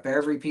pick up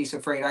every piece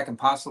of freight I can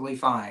possibly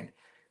find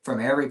from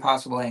every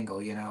possible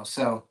angle.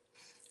 So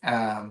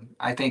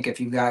I think if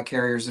you've got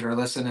carriers that are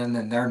listening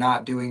and they're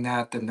not doing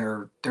that, then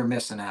they're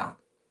missing out.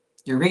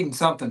 You're reading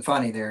something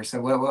funny there.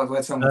 So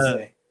what's someone The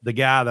say? the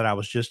guy that I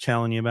was just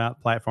telling you about,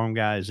 platform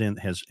guy, has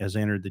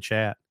entered the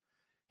chat.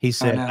 He I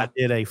said, I know.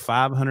 did a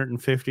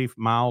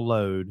 550-mile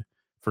load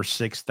for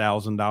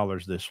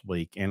 $6,000 this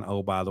week, and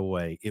oh, by the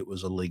way, it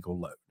was a legal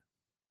load.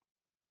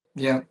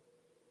 Yeah.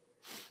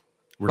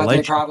 But they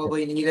Relationship.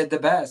 probably needed the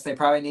best. They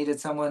probably needed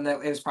someone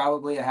that, it was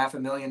probably a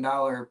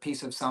 $500,000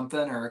 piece of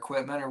something or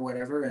equipment or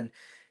whatever. And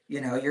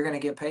you're going to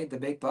get paid the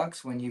big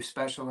bucks when you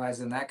specialize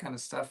in that kind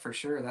of stuff, for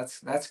sure.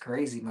 That's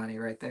crazy money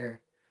right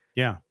there.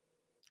 Yeah.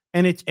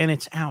 And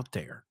it's out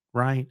there,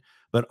 right?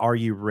 But are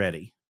you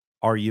ready?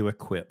 Are you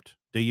equipped?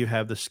 Do you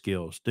have the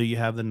skills? Do you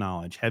have the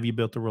knowledge? Have you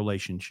built the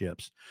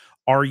relationships?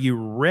 Are you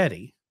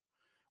ready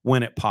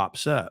when it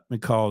pops up?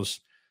 Because,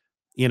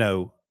 you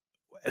know,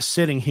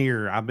 sitting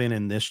here, I've been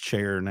in this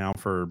chair now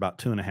for about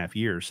 2.5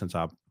 years since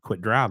I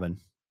quit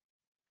driving.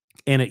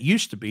 And it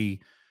used to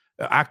be,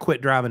 I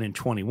quit driving in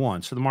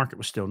 21, so the market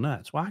was still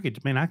nuts. Well, I could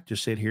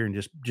just sit here and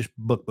just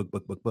book, book,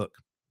 book, book, book.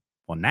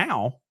 Well,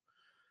 now,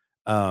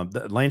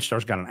 the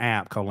Landstar's got an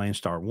app called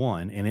Landstar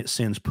One, and it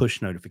sends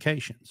push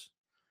notifications.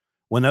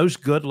 When those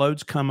good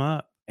loads come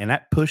up and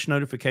that push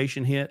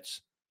notification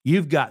hits,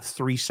 you've got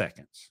 3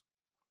 seconds.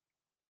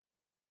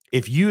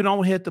 If you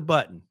don't hit the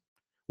button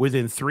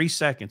within 3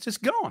 seconds, it's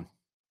gone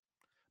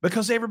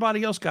because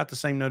everybody else got the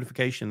same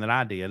notification that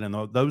I did.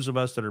 And those of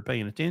us that are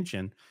paying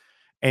attention.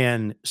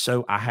 And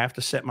so I have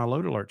to set my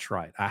load alerts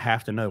right. I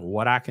have to know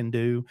what I can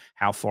do,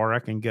 how far I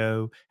can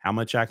go, how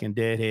much I can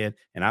deadhead.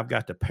 And I've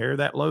got to pare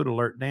that load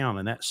alert down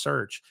and that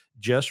search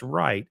just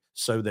right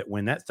so that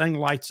when that thing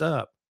lights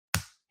up,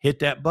 hit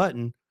that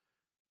button.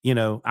 You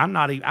know,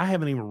 I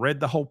haven't even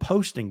read the whole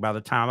posting by the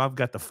time I've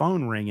got the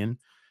phone ringing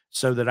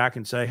so that I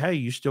can say, hey,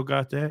 you still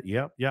got that?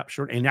 Yep,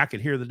 sure. And I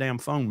could hear the damn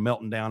phone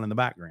melting down in the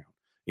background.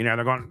 You know,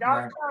 they're going,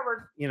 got it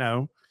covered, you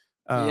know.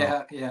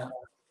 Yeah.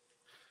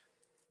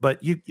 But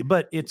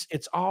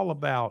it's all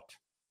about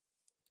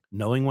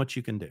knowing what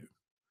you can do,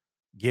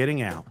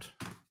 getting out.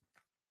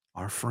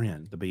 Our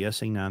friend, the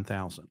BSE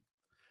 9000.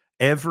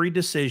 Every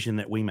decision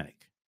that we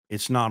make,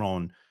 it's not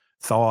on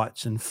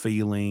thoughts and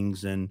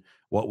feelings and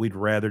what we'd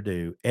rather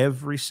do.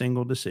 Every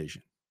single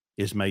decision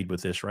is made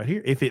with this right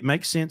here. If it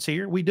makes sense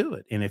here, we do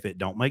it, and if it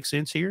don't make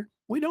sense here,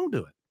 we don't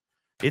do it.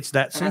 It's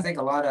that And simple. I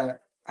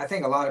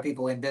think a lot of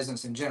people in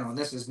business in general, and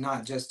this is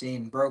not just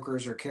in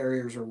brokers or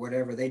carriers or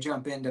whatever, they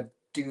jump into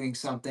doing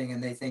something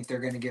and they think they're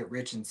going to get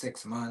rich in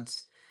 6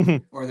 months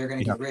or they're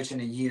going to Yeah. get rich in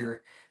a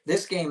year.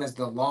 This game is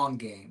the long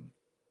game.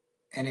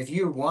 And if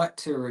you want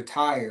to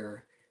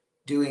retire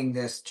doing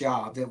this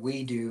job that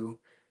we do,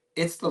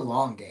 it's the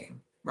long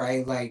game,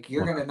 right? Like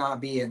you're Right. going to not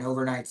be an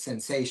overnight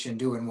sensation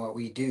doing what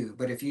we do.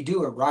 But if you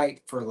do it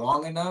right for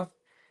long enough,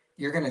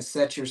 you're going to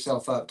set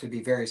yourself up to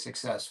be very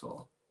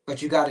successful.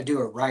 But you got to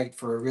do it right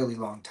for a really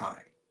long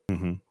time.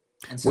 Mhm.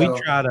 And We so,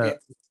 try to it,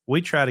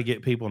 we try to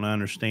get people to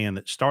understand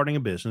that starting a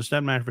business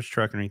doesn't matter if it's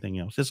truck or anything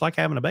else. It's like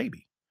having a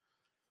baby.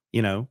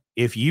 You know,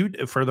 if you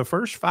for the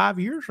first 5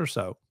 years or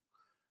so,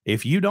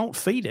 if you don't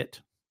feed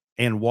it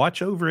and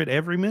watch over it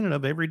every minute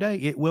of every day,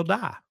 it will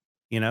die.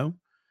 You know,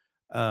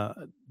 uh,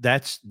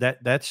 that's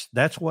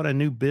what a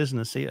new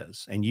business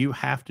is, and you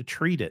have to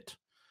treat it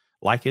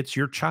like it's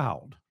your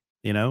child.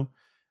 You know,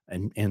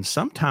 and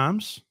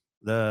sometimes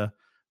the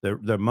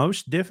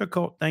most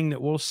difficult thing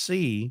that we'll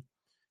see,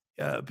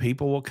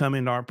 people will come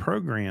into our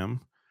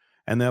program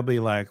and they'll be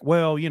like,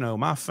 well, you know,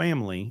 my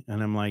family,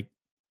 and I'm like,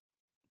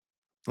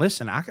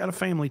 listen, I got a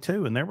family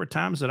too, and there were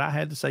times that I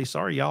had to say,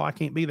 sorry, y'all, I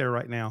can't be there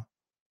right now.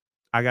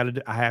 I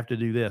have to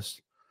do this,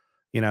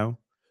 you know,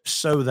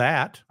 so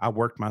that I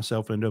worked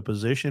myself into a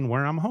position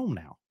where I'm home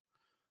now.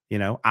 You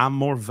know, I'm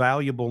more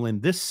valuable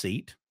in this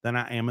seat than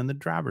I am in the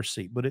driver's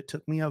seat, but it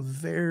took me a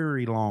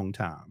very long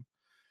time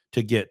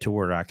to get to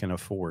where I can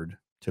afford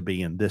to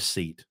be in this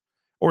seat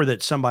or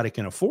that somebody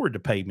can afford to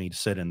pay me to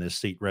sit in this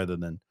seat rather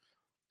than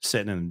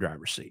sitting in the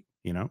driver's seat,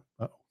 you know?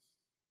 Uh-oh.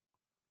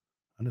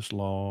 I just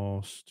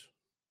lost.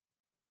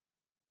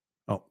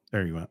 Oh,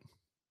 there you went.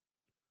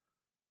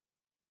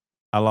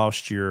 I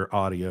lost your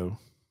audio.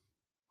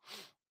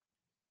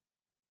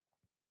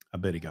 I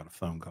bet he got a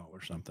phone call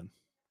or something.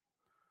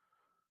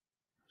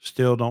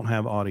 Still don't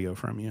have audio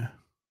from you.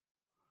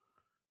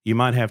 You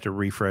might have to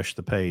refresh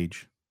the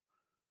page.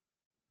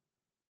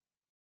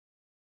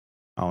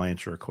 I'll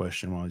answer a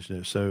question while he's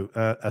there. So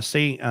I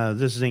see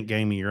this is Ink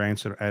Gaming. You're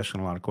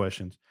asking a lot of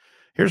questions.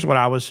 Here's what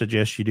I would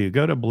suggest you do.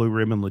 Go to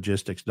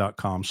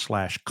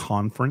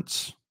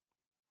blueribbonlogistics.com/conference.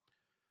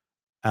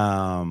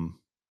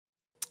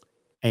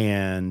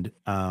 And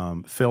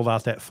filled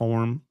out that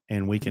form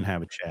and we can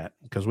have a chat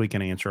because we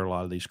can answer a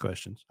lot of these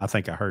questions. I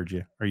think I heard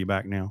you. Are you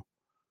back now?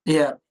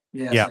 yeah,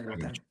 yes, Yeah. I got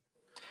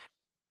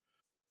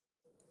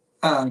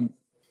that.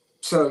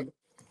 So,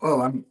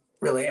 oh, I'm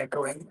really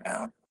echoing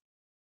now.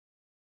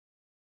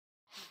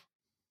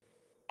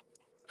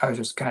 I was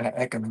just kind of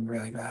echoing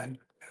really bad.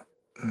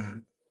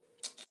 Mm.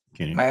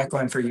 Can you? Am I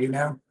echoing for you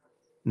now?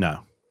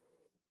 No.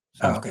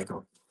 Oh, okay,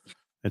 cool.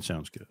 It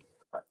sounds good.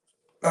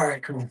 All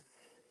right, cool.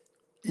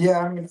 Yeah,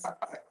 I mean,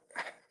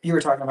 you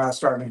were talking about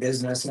starting a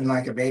business and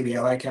like a baby.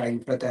 I like how you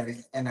put that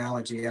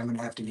analogy. I'm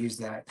gonna have to use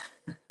that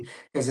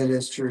because it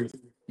is true.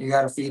 You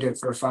got to feed it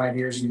for 5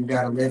 years. You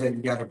got to live it.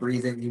 You got to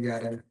breathe it. You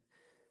got to,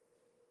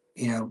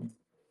 you know,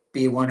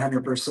 be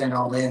 100%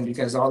 all in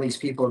because all these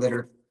people that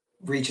are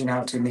reaching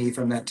out to me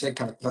from that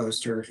TikTok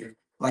post are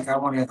like, I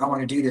want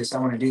to do this. I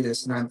want to do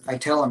this. And I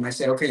tell them, I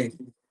say, okay,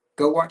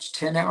 go watch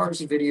 10 hours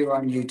of video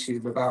on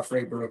YouTube about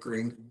freight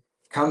brokering.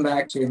 Come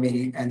back to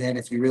me. And then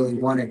if you really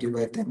want to do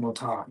it, then we'll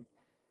talk.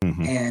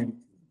 Mhm.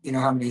 And you know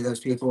how many of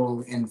those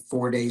people in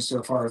 4 days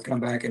so far have come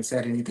back and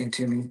said anything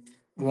to me?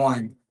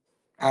 One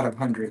out of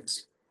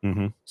hundreds.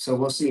 Mm-hmm. So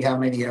we'll see how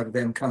many of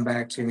them come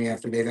back to me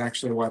after they've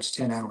actually watched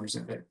 10 hours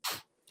of it.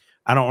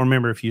 I don't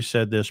remember if you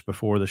said this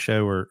before the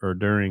show or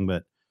during,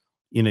 but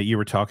you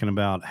were talking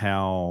about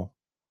how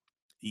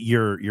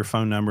your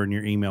phone number and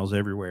your emails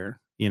everywhere.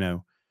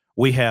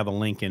 We have a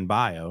link in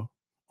bio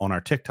on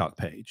our TikTok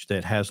page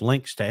that has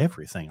links to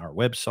everything, our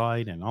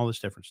website and all this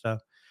different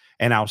stuff.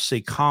 And I'll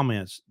see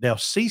comments. They'll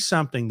see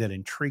something that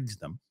intrigues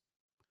them.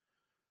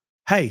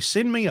 Hey,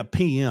 send me a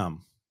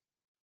PM.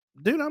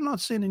 Dude, I'm not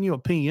sending you a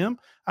PM.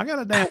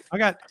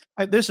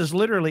 This is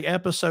literally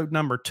episode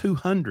number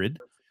 200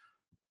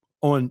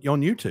 on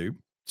YouTube.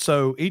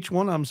 So each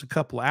one of them's a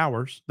couple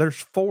hours. There's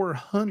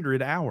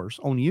 400 hours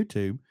on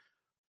YouTube.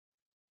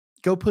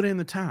 Go put in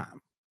the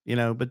time,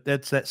 but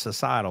that's that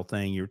societal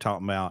thing you're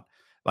talking about.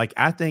 Like,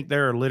 I think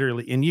there are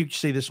literally, and you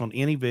see this on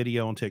any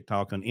video on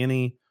TikTok, on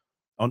any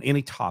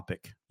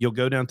topic, you'll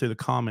go down through the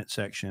comment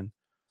section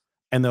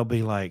and they'll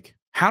be like,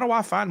 how do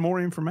I find more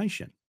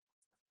information?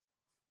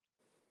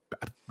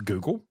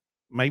 Google,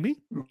 maybe,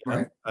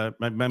 Right.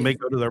 maybe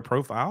go to their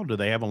profile. Do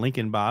they have a link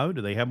in bio?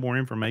 Do they have more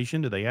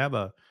information? Do they have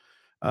a,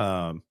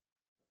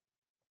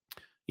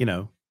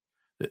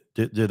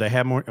 do they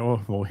have more?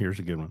 Oh, well, here's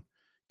a good one.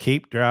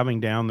 Keep driving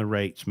down the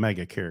rates,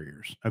 mega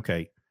carriers.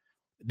 Okay.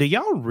 Do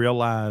y'all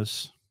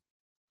realize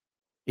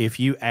if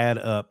you add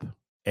up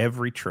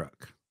every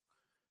truck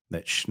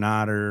that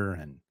Schneider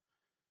and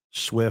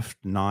Swift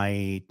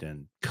Knight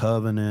and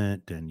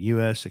Covenant and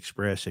US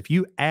Express, if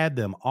you add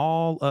them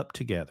all up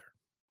together,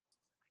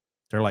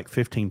 they're like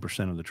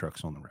 15% of the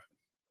trucks on the road.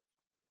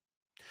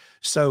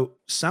 So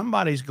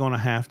somebody's going to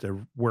have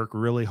to work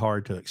really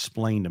hard to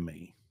explain to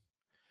me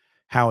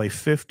how a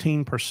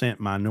 15%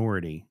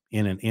 minority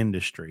in an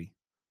industry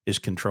is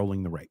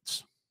controlling the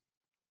rates.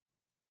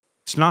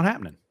 It's not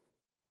happening.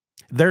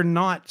 They're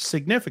not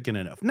significant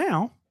enough.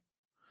 Now,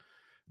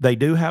 they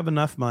do have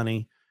enough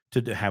money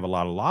to have a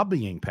lot of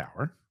lobbying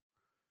power.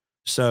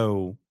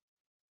 So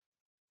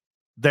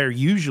they're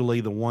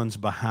usually the ones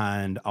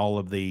behind all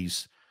of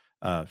these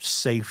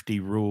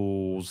safety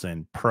rules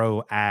and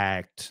PRO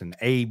Act and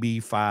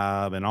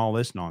AB5 and all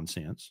this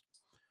nonsense.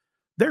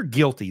 They're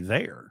guilty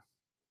there.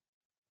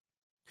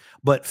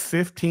 But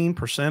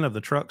 15% of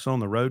the trucks on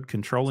the road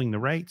controlling the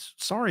rates,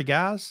 sorry,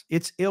 guys,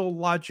 it's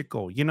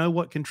illogical. You know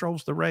what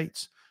controls the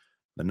rates?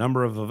 The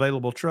number of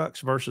available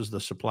trucks versus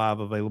the supply of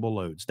available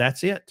loads.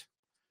 That's it.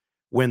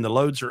 When the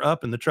loads are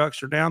up and the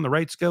trucks are down, the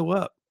rates go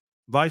up.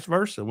 Vice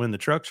versa. When the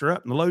trucks are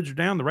up and the loads are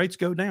down, the rates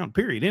go down.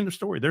 Period. End of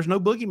story. There's no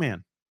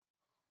boogeyman.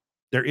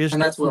 There is.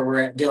 And that's what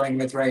we're dealing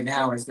with right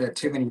now, is that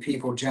too many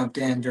people jumped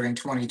in during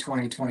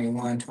 2020,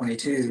 21,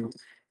 22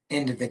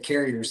 into the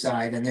carrier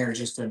side, and there's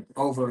just an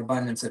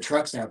overabundance of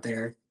trucks out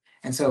there.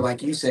 And so,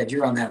 like you said,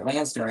 you're on that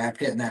Landstar app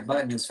hitting that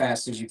button as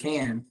fast as you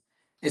can.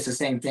 It's the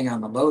same thing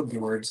on the load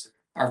boards.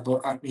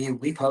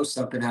 We post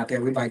something out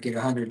there, we might get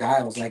 100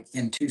 dials, like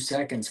in 2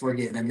 seconds, we're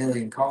getting a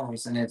million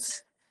calls, and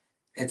it's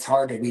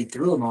hard to weed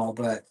through them all,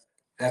 but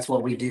that's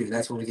what we do.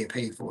 That's what we get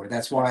paid for.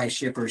 That's why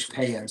shippers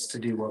pay us to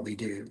do what we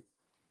do.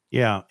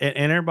 Yeah,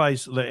 and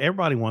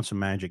everybody wants a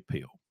magic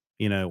pill.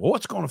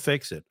 What's going to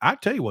fix it? I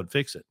tell you what,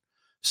 fix it.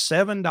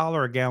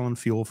 $7 a gallon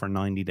fuel for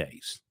 90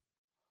 days.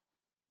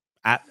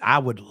 I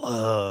would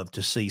love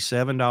to see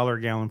 $7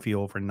 a gallon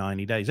fuel for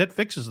 90 days. That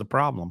fixes the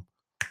problem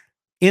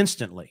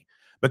instantly,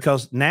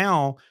 because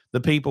now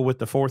the people with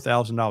the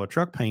 $4,000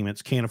 truck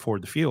payments can't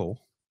afford the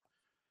fuel.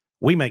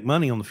 We make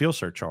money on the fuel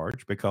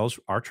surcharge because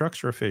our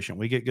trucks are efficient.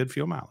 We get good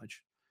fuel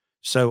mileage.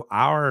 So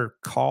our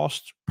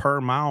cost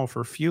per mile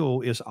for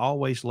fuel is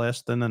always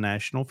less than the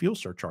national fuel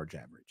surcharge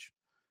average.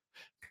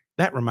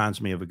 That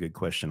reminds me of a good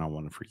question I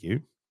wanted for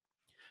you.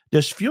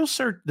 Does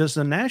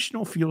the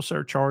national fuel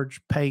surcharge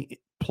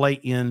play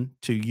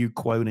into you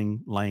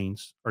quoting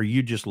lanes, or are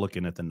you just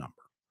looking at the number?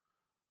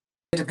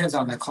 It depends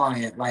on the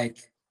client. Like,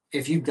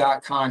 if you've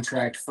got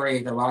contract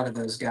freight, a lot of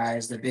those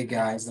guys, the big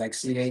guys like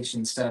CH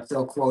and stuff,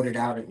 they'll quote it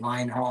out at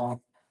line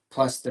haul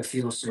plus the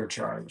fuel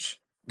surcharge,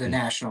 the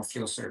national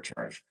fuel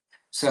surcharge.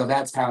 So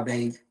that's how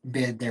they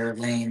bid their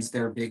lanes,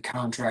 their big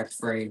contract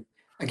freight.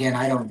 Again,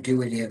 I don't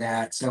do any of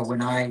that. So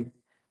when I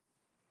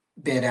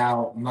bid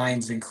out,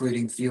 mine's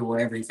including fuel,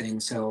 everything.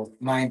 So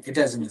it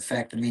doesn't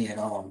affect me at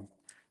all.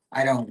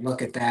 I don't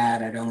look at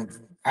that.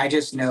 I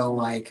just know,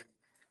 like,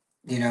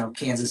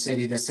 Kansas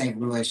City to St.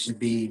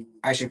 Louis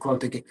I should quote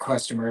the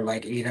customer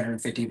like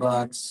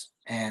 $850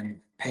 and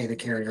pay the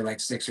carrier like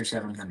 600 or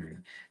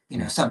 700,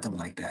 something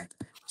like that.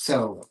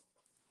 So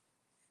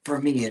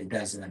for me, it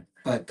doesn't,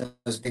 but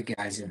those big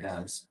guys, it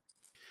does.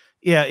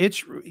 Yeah,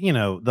 it's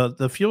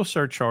the fuel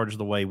surcharge,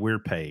 the way we're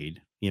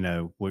paid.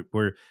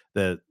 We're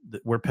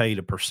paid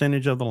a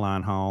percentage of the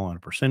line haul and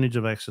a percentage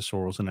of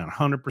accessorials, and then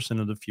 100%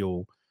 of the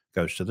fuel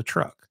goes to the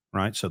truck,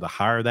 right? So the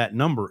higher that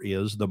number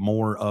is, the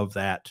more of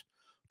that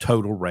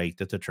total rate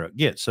that the truck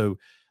gets. So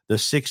the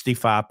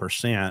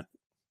 65%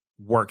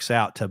 works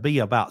out to be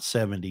about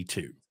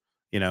 72.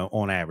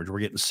 On average, we're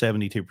getting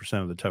 72%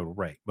 of the total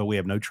rate, but we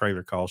have no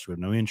trailer costs, we have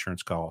no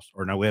insurance costs,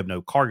 we have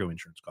no cargo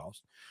insurance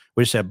costs.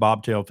 We just have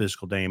bobtail,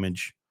 physical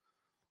damage,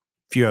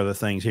 a few other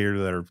things here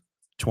that are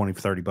 20,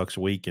 30 bucks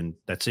a week, and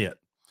that's it.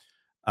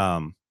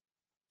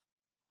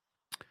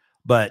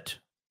 But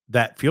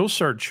that fuel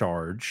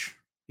surcharge,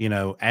 you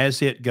know,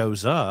 as it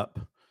goes up,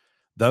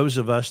 those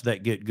of us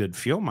that get good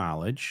fuel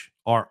mileage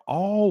are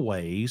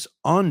always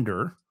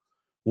under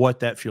what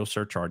that fuel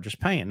surcharge is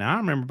paying. Now, I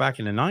remember back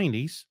in the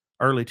 90s,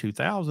 early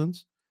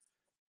 2000s,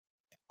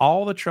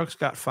 all the trucks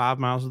got 5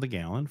 miles of the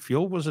gallon.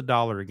 Fuel was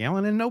 $1 a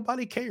gallon, and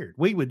nobody cared.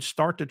 We would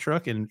start the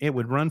truck and it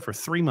would run for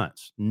 3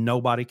 months.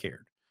 Nobody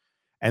cared.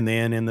 And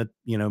then in the,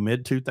 you know,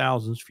 mid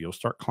 2000s, fuel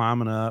start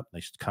climbing up.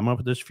 They come up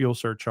with this fuel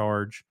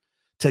surcharge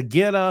to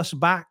get us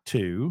back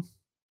to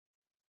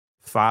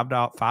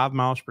 $5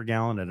 miles per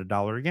gallon at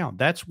 $1 a gallon.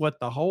 That's what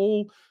the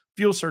whole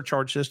fuel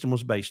surcharge system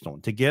was based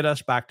on, to get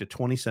us back to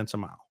 20 cents a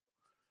mile,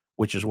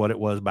 which is what it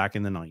was back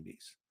in the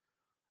 90s.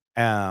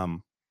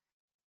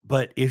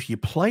 But if you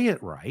play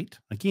it right,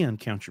 again,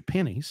 count your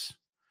pennies.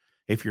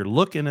 If you're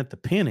looking at the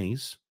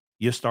pennies,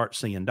 you start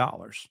seeing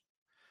dollars.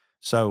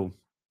 So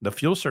the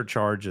fuel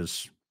surcharge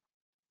is,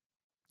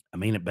 I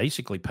mean, it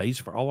basically pays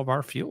for all of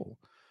our fuel.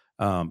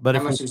 But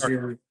How much does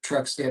your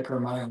trucks get per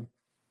mile?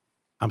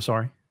 I'm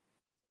sorry.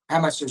 How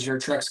much does your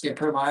trucks get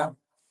per mile?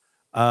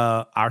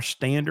 Our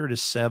standard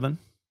is 7.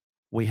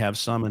 We have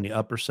some in the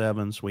upper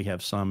 7s. We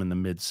have some in the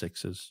mid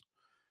 6s.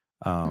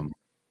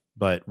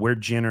 But we're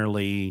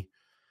generally,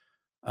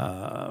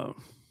 well,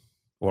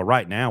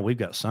 right now we've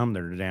got some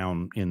that are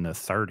down in the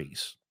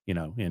 30s, you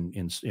know, in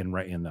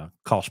the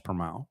cost per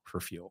mile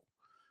for fuel.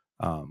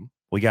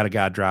 We got a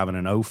guy driving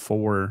an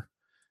 04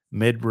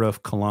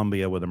 mid-roof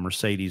Columbia with a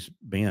Mercedes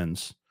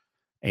Benz,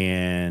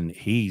 and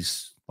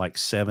he's like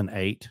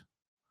 8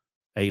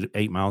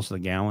 miles to the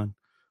gallon,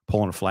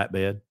 pulling a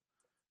flatbed.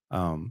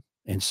 And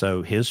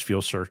so his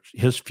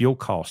fuel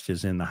cost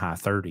is in the high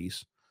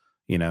 30s,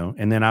 you know.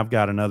 And then I've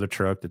got another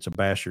truck that's a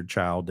bastard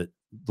child that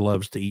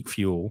loves to eat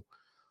fuel,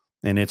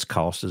 and its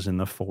cost is in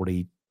the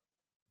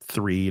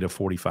 43 to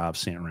 45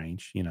 cent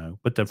range, you know.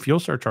 But the fuel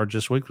surcharge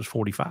this week was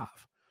 45,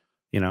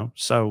 you know.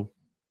 So,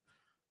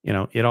 you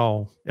know, it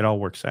all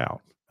works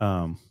out.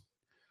 I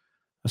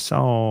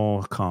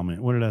saw a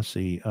comment. What did I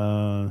see?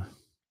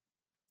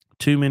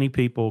 Too many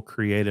people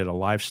created a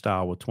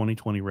lifestyle with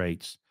 2020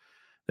 rates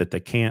that they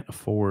can't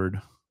afford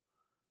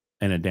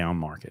in a down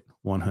market.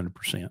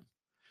 100%.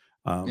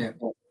 Yeah.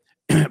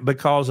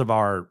 Because of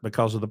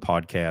the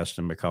podcast,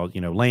 and because, you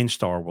know,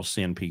 Landstar will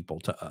send people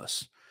to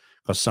us,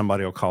 because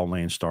somebody will call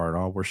Landstar and,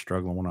 oh, we're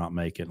struggling, we'll not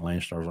make it. And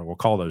Landstar's like, well,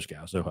 call those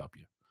guys, they'll help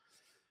you.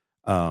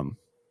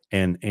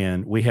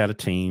 And we had a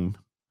team,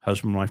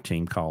 husband and wife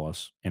team, call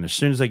us, and as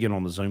soon as they get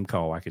on the Zoom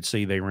call, I could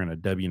see they were in a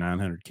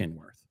W900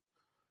 Kenworth,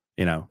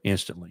 you know,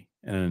 instantly.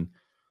 And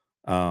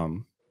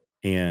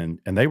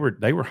they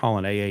were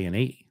hauling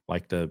AA&E,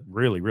 like the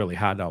really, really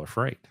high dollar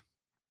freight.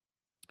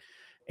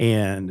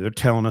 And they're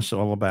telling us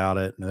all about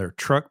it. And their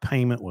truck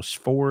payment was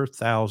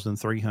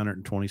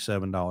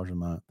 $4,327 a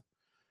month,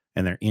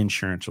 and their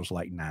insurance was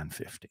like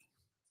 $950.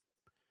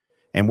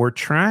 And we're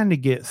trying to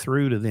get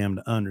through to them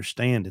to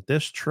understand that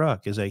this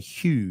truck is a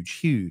huge,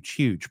 huge,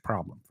 huge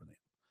problem for them.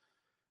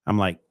 I'm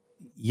like,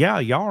 yeah,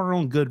 y'all are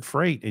on good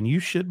freight and you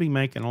should be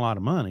making a lot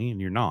of money, and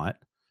you're not.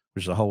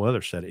 There's a whole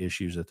other set of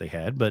issues that they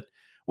had, but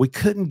we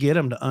couldn't get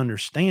them to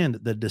understand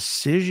the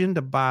decision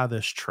to buy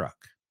this truck.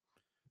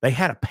 They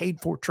had a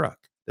paid for truck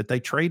that they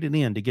traded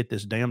in to get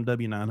this damn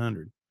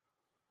W900.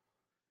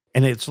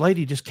 And this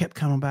lady just kept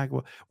coming back.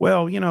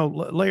 Well, you know,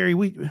 Larry,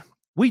 we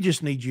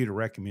just need you to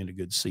recommend a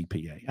good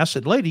CPA. I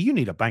said, lady, you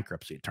need a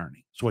bankruptcy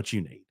attorney. It's what you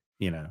need,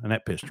 you know, and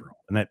that pissed her off.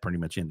 And that pretty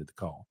much ended the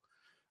call.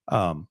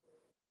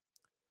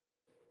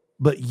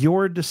 But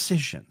your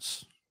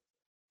decisions,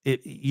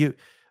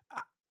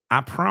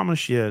 I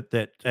promise you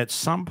that at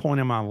some point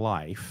in my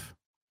life,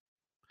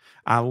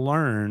 I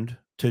learned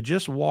to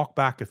just walk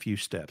back a few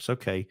steps.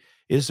 Okay,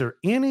 is there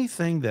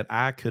anything that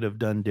I could have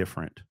done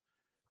different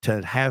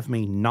to have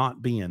me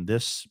not be in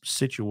this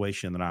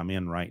situation that I'm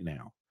in right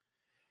now?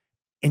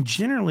 And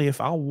generally, if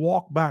I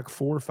walk back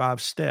 4 or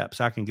 5 steps,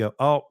 I can go,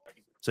 oh,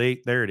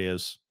 see, there it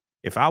is.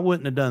 If I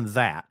wouldn't have done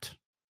that,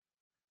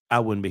 I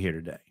wouldn't be here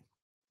today.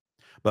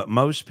 But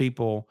most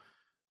people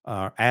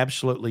are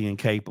absolutely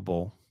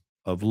incapable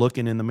of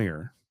looking in the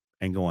mirror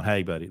and going,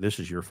 hey, buddy, this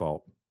is your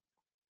fault.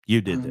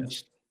 You did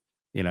this,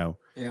 you know?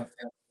 Yeah.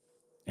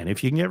 And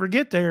if you can ever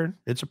get there,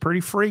 it's a pretty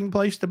freeing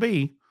place to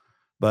be.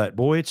 But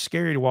boy, it's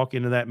scary to walk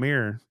into that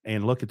mirror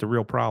and look at the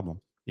real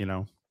problem, you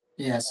know?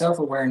 Yeah,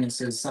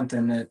 self-awareness is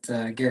something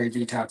that Gary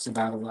Vee talks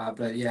about a lot.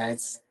 But yeah,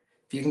 it's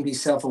if you can be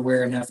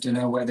self-aware enough to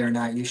know whether or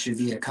not you should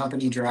be a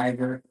company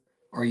driver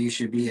or you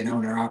should be an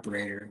owner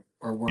operator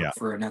or work Yeah.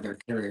 for another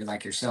carrier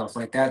like yourself,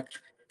 like that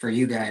for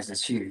you guys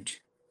is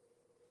huge.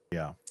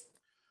 Yeah.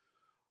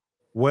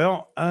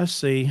 Well, I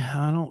see.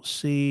 I don't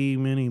see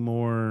many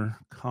more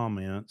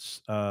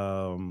comments.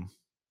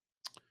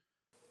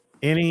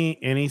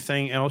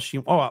 Anything else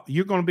are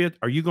you going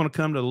to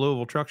come to the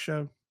Louisville Truck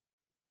Show?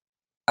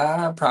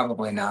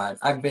 Probably not.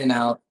 I've been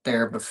out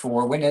there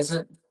before. When is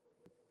it?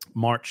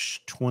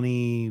 March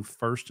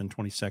 21st and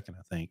 22nd,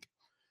 I think.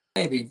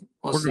 Maybe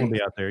we'll We're going see. to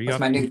be out there. With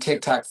my new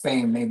TikTok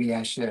fame, maybe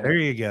I should. There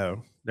you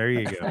go. There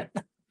you go.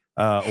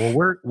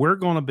 Well, we're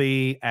going to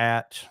be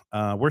at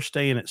we're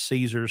staying at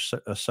Caesars,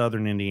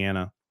 Southern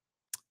Indiana,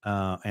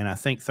 and I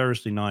think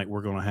Thursday night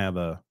we're going to have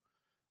a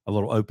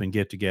little open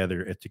get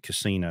together at the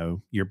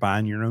casino. You're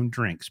buying your own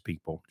drinks,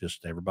 people.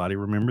 Just everybody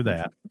remember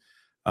that.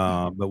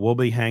 But we'll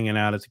be hanging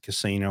out at the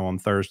casino on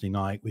Thursday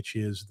night, which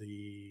is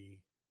the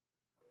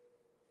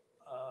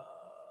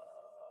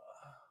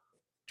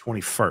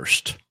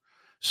 21st.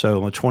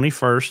 So on the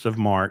 21st of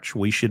March,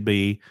 we should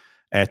be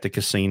at the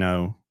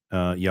casino.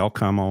 Y'all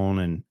come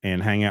on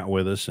and hang out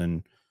with us,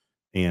 and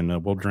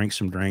we'll drink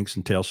some drinks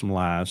and tell some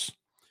lies.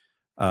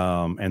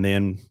 And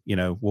then,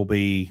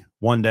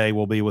 one day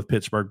we'll be with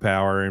Pittsburgh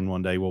Power and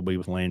one day we'll be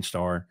with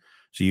Landstar.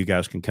 So you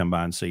guys can come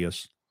by and see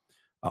us.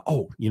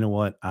 You know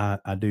what?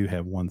 I do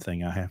have one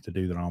thing I have to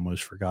do that I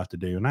almost forgot to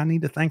do. And I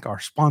need to thank our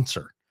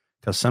sponsor,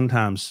 because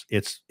sometimes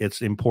it's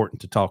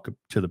important to talk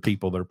to the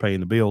people that are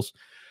paying the bills.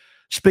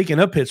 Speaking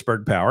of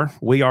Pittsburgh Power,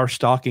 we are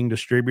stocking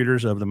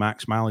distributors of the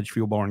Max Mileage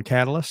Fuel Bar and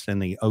Catalyst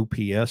and the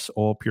OPS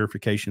oil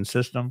purification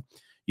system.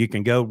 You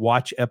can go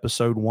watch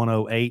episode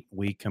 108.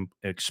 We can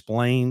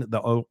explain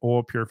the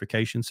oil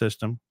purification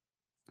system.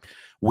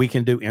 We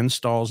can do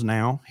installs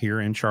now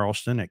here in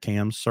Charleston at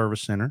Cam's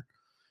Service Center.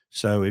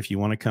 So if you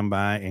want to come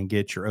by and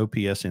get your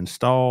OPS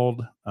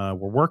installed, we're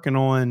working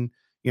on,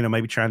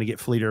 maybe trying to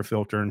get Fleet Air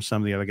Filter and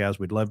some of the other guys.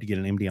 We'd love to get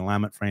an MD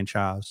alignment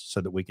franchise so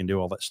that we can do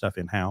all that stuff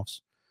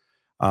in-house.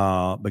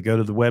 But go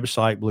to the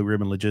website,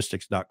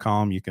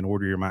 blueribbonlogistics.com. You can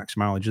order your Max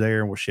Mileage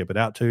there and we'll ship it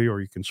out to you, or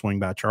you can swing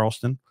by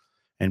Charleston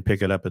and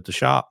pick it up at the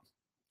shop.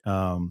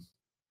 But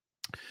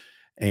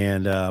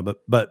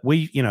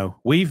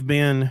we've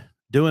been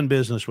doing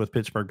business with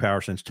Pittsburgh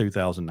Power since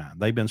 2009.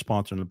 They've been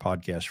sponsoring the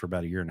podcast for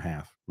about a year and a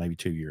half, maybe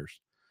 2 years.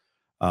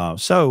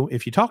 So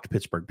if you talk to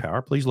Pittsburgh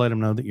Power, please let them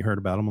know that you heard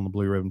about them on the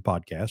Blue Ribbon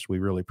podcast. We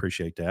really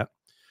appreciate that.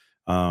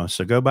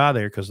 So go by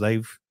there, because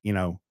they've,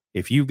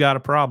 if you've got a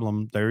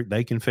problem,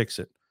 they can fix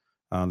it.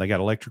 They got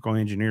electrical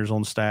engineers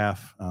on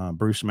staff.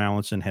 Bruce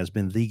Mallinson has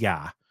been the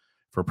guy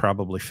for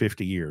probably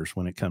 50 years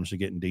when it comes to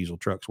getting diesel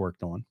trucks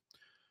worked on.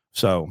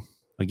 So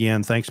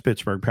again, thanks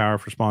Pittsburgh Power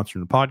for sponsoring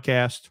the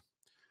podcast,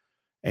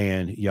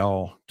 and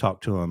y'all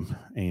talk to them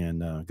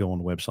and go on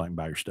the website and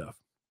buy your stuff.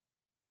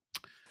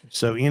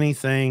 So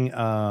anything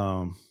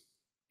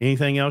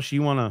else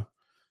you want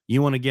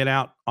to get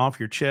out off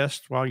your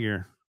chest while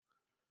you're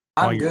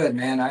I'm good,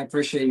 man. I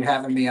appreciate you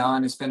having me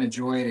on. It's been a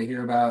joy to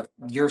hear about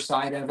your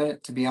side of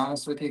it, to be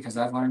honest with you, because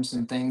I've learned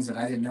some things that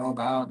I didn't know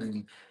about,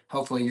 and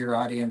hopefully your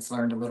audience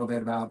learned a little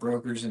bit about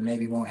brokers and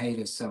maybe won't hate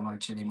us so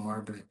much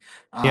anymore. But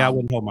I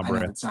wouldn't hold my I know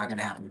breath. it's not going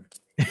to happen.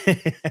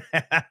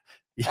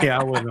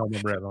 I wouldn't hold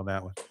my breath on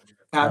that one.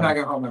 I'm not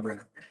going to hold my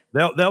breath.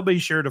 They'll be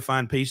sure to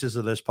find pieces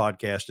of this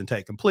podcast and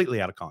take completely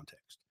out of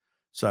context.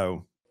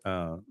 So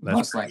that's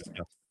most likely.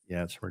 Yeah,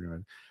 that's pretty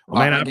good.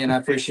 Well, man, again, I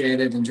appreciate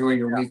it. Enjoy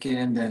your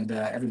weekend, and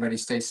everybody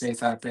stay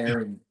safe out there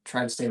and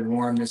try to stay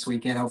warm this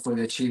weekend. Hopefully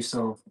the Chiefs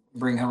will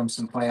bring home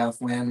some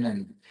playoff win.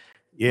 And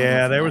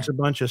there was a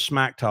bunch of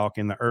smack talk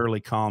in the early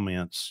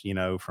comments,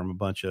 from a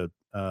bunch of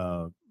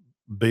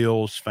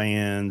Bills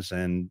fans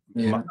and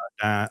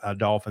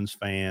Dolphins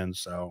fans.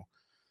 So,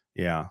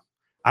 yeah,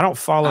 I don't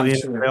follow the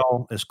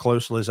NFL as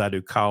closely as I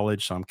do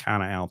college, so I'm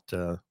kind of out.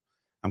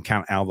 I'm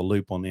kind of out of the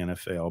loop on the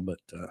NFL, but.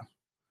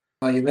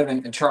 Well, you live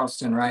in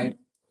Charleston, right?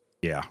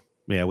 Yeah,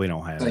 we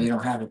don't have. So you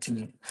don't have a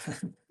team.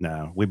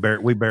 No, we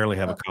barely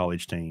have a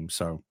college team.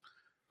 So,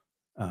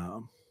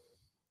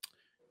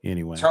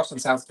 anyway, Charleston,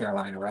 South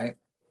Carolina, right?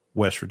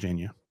 West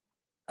Virginia.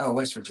 Oh,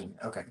 West Virginia.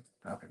 Okay,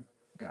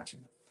 gotcha.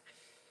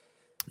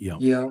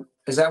 Yeah.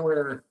 Is that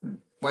where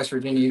West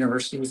Virginia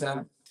University is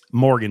at?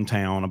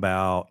 Morgantown,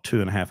 about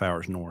 2.5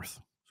 hours north.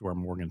 Is where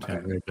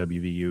Morgantown, where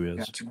WVU is.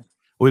 Gotcha.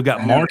 We've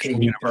got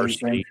Marshall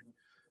University.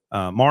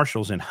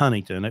 Marshall's in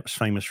Huntington. It was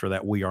famous for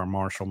that We Are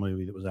Marshall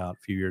movie that was out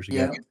a few years ago.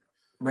 Yeah,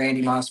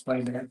 Randy Moss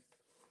played there.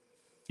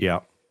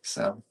 Yeah.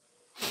 So.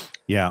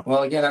 Yeah.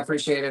 Well, again, I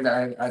appreciate it.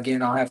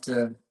 I'll have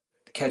to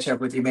catch up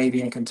with you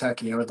maybe in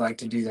Kentucky. I would like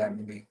to do that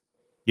maybe.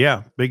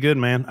 Yeah, be good,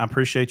 man. I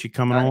appreciate you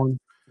coming on,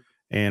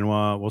 and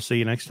we'll see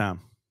you next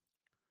time.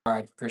 All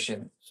right, appreciate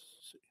it.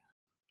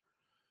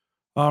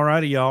 All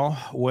righty, y'all.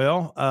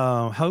 Well,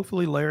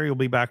 hopefully Larry will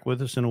be back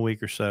with us in a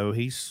week or so.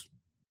 He's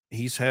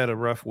had a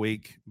rough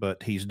week,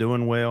 but he's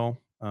doing well.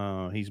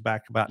 He's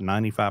back about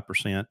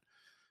 95%.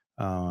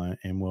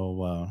 And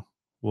we'll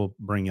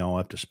bring y'all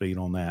up to speed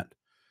on that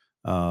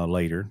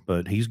later,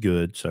 but he's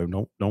good. So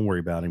don't worry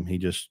about him. He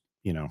just,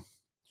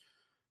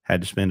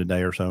 had to spend a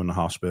day or so in the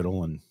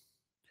hospital,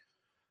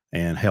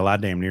 and hell, I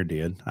damn near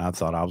did. I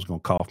thought I was going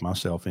to cough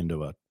myself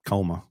into a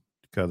coma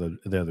the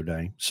other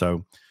day.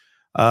 So,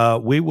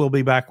 we will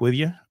be back with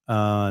you,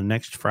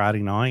 next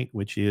Friday night,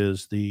 which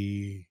is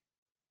the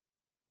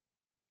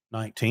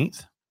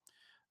 19th,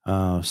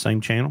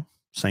 same channel,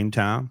 same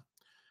time.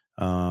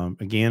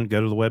 Again,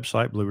 go to the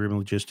website,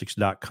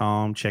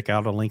 blueribbonlogistics.com. Check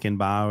out a link in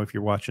bio if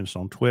you're watching us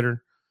on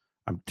Twitter.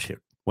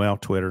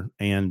 Twitter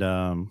and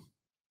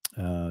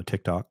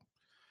TikTok.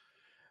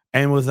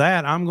 And with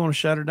that, I'm going to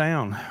shut her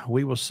down.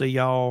 We will see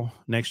y'all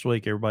next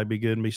week. Everybody be good and be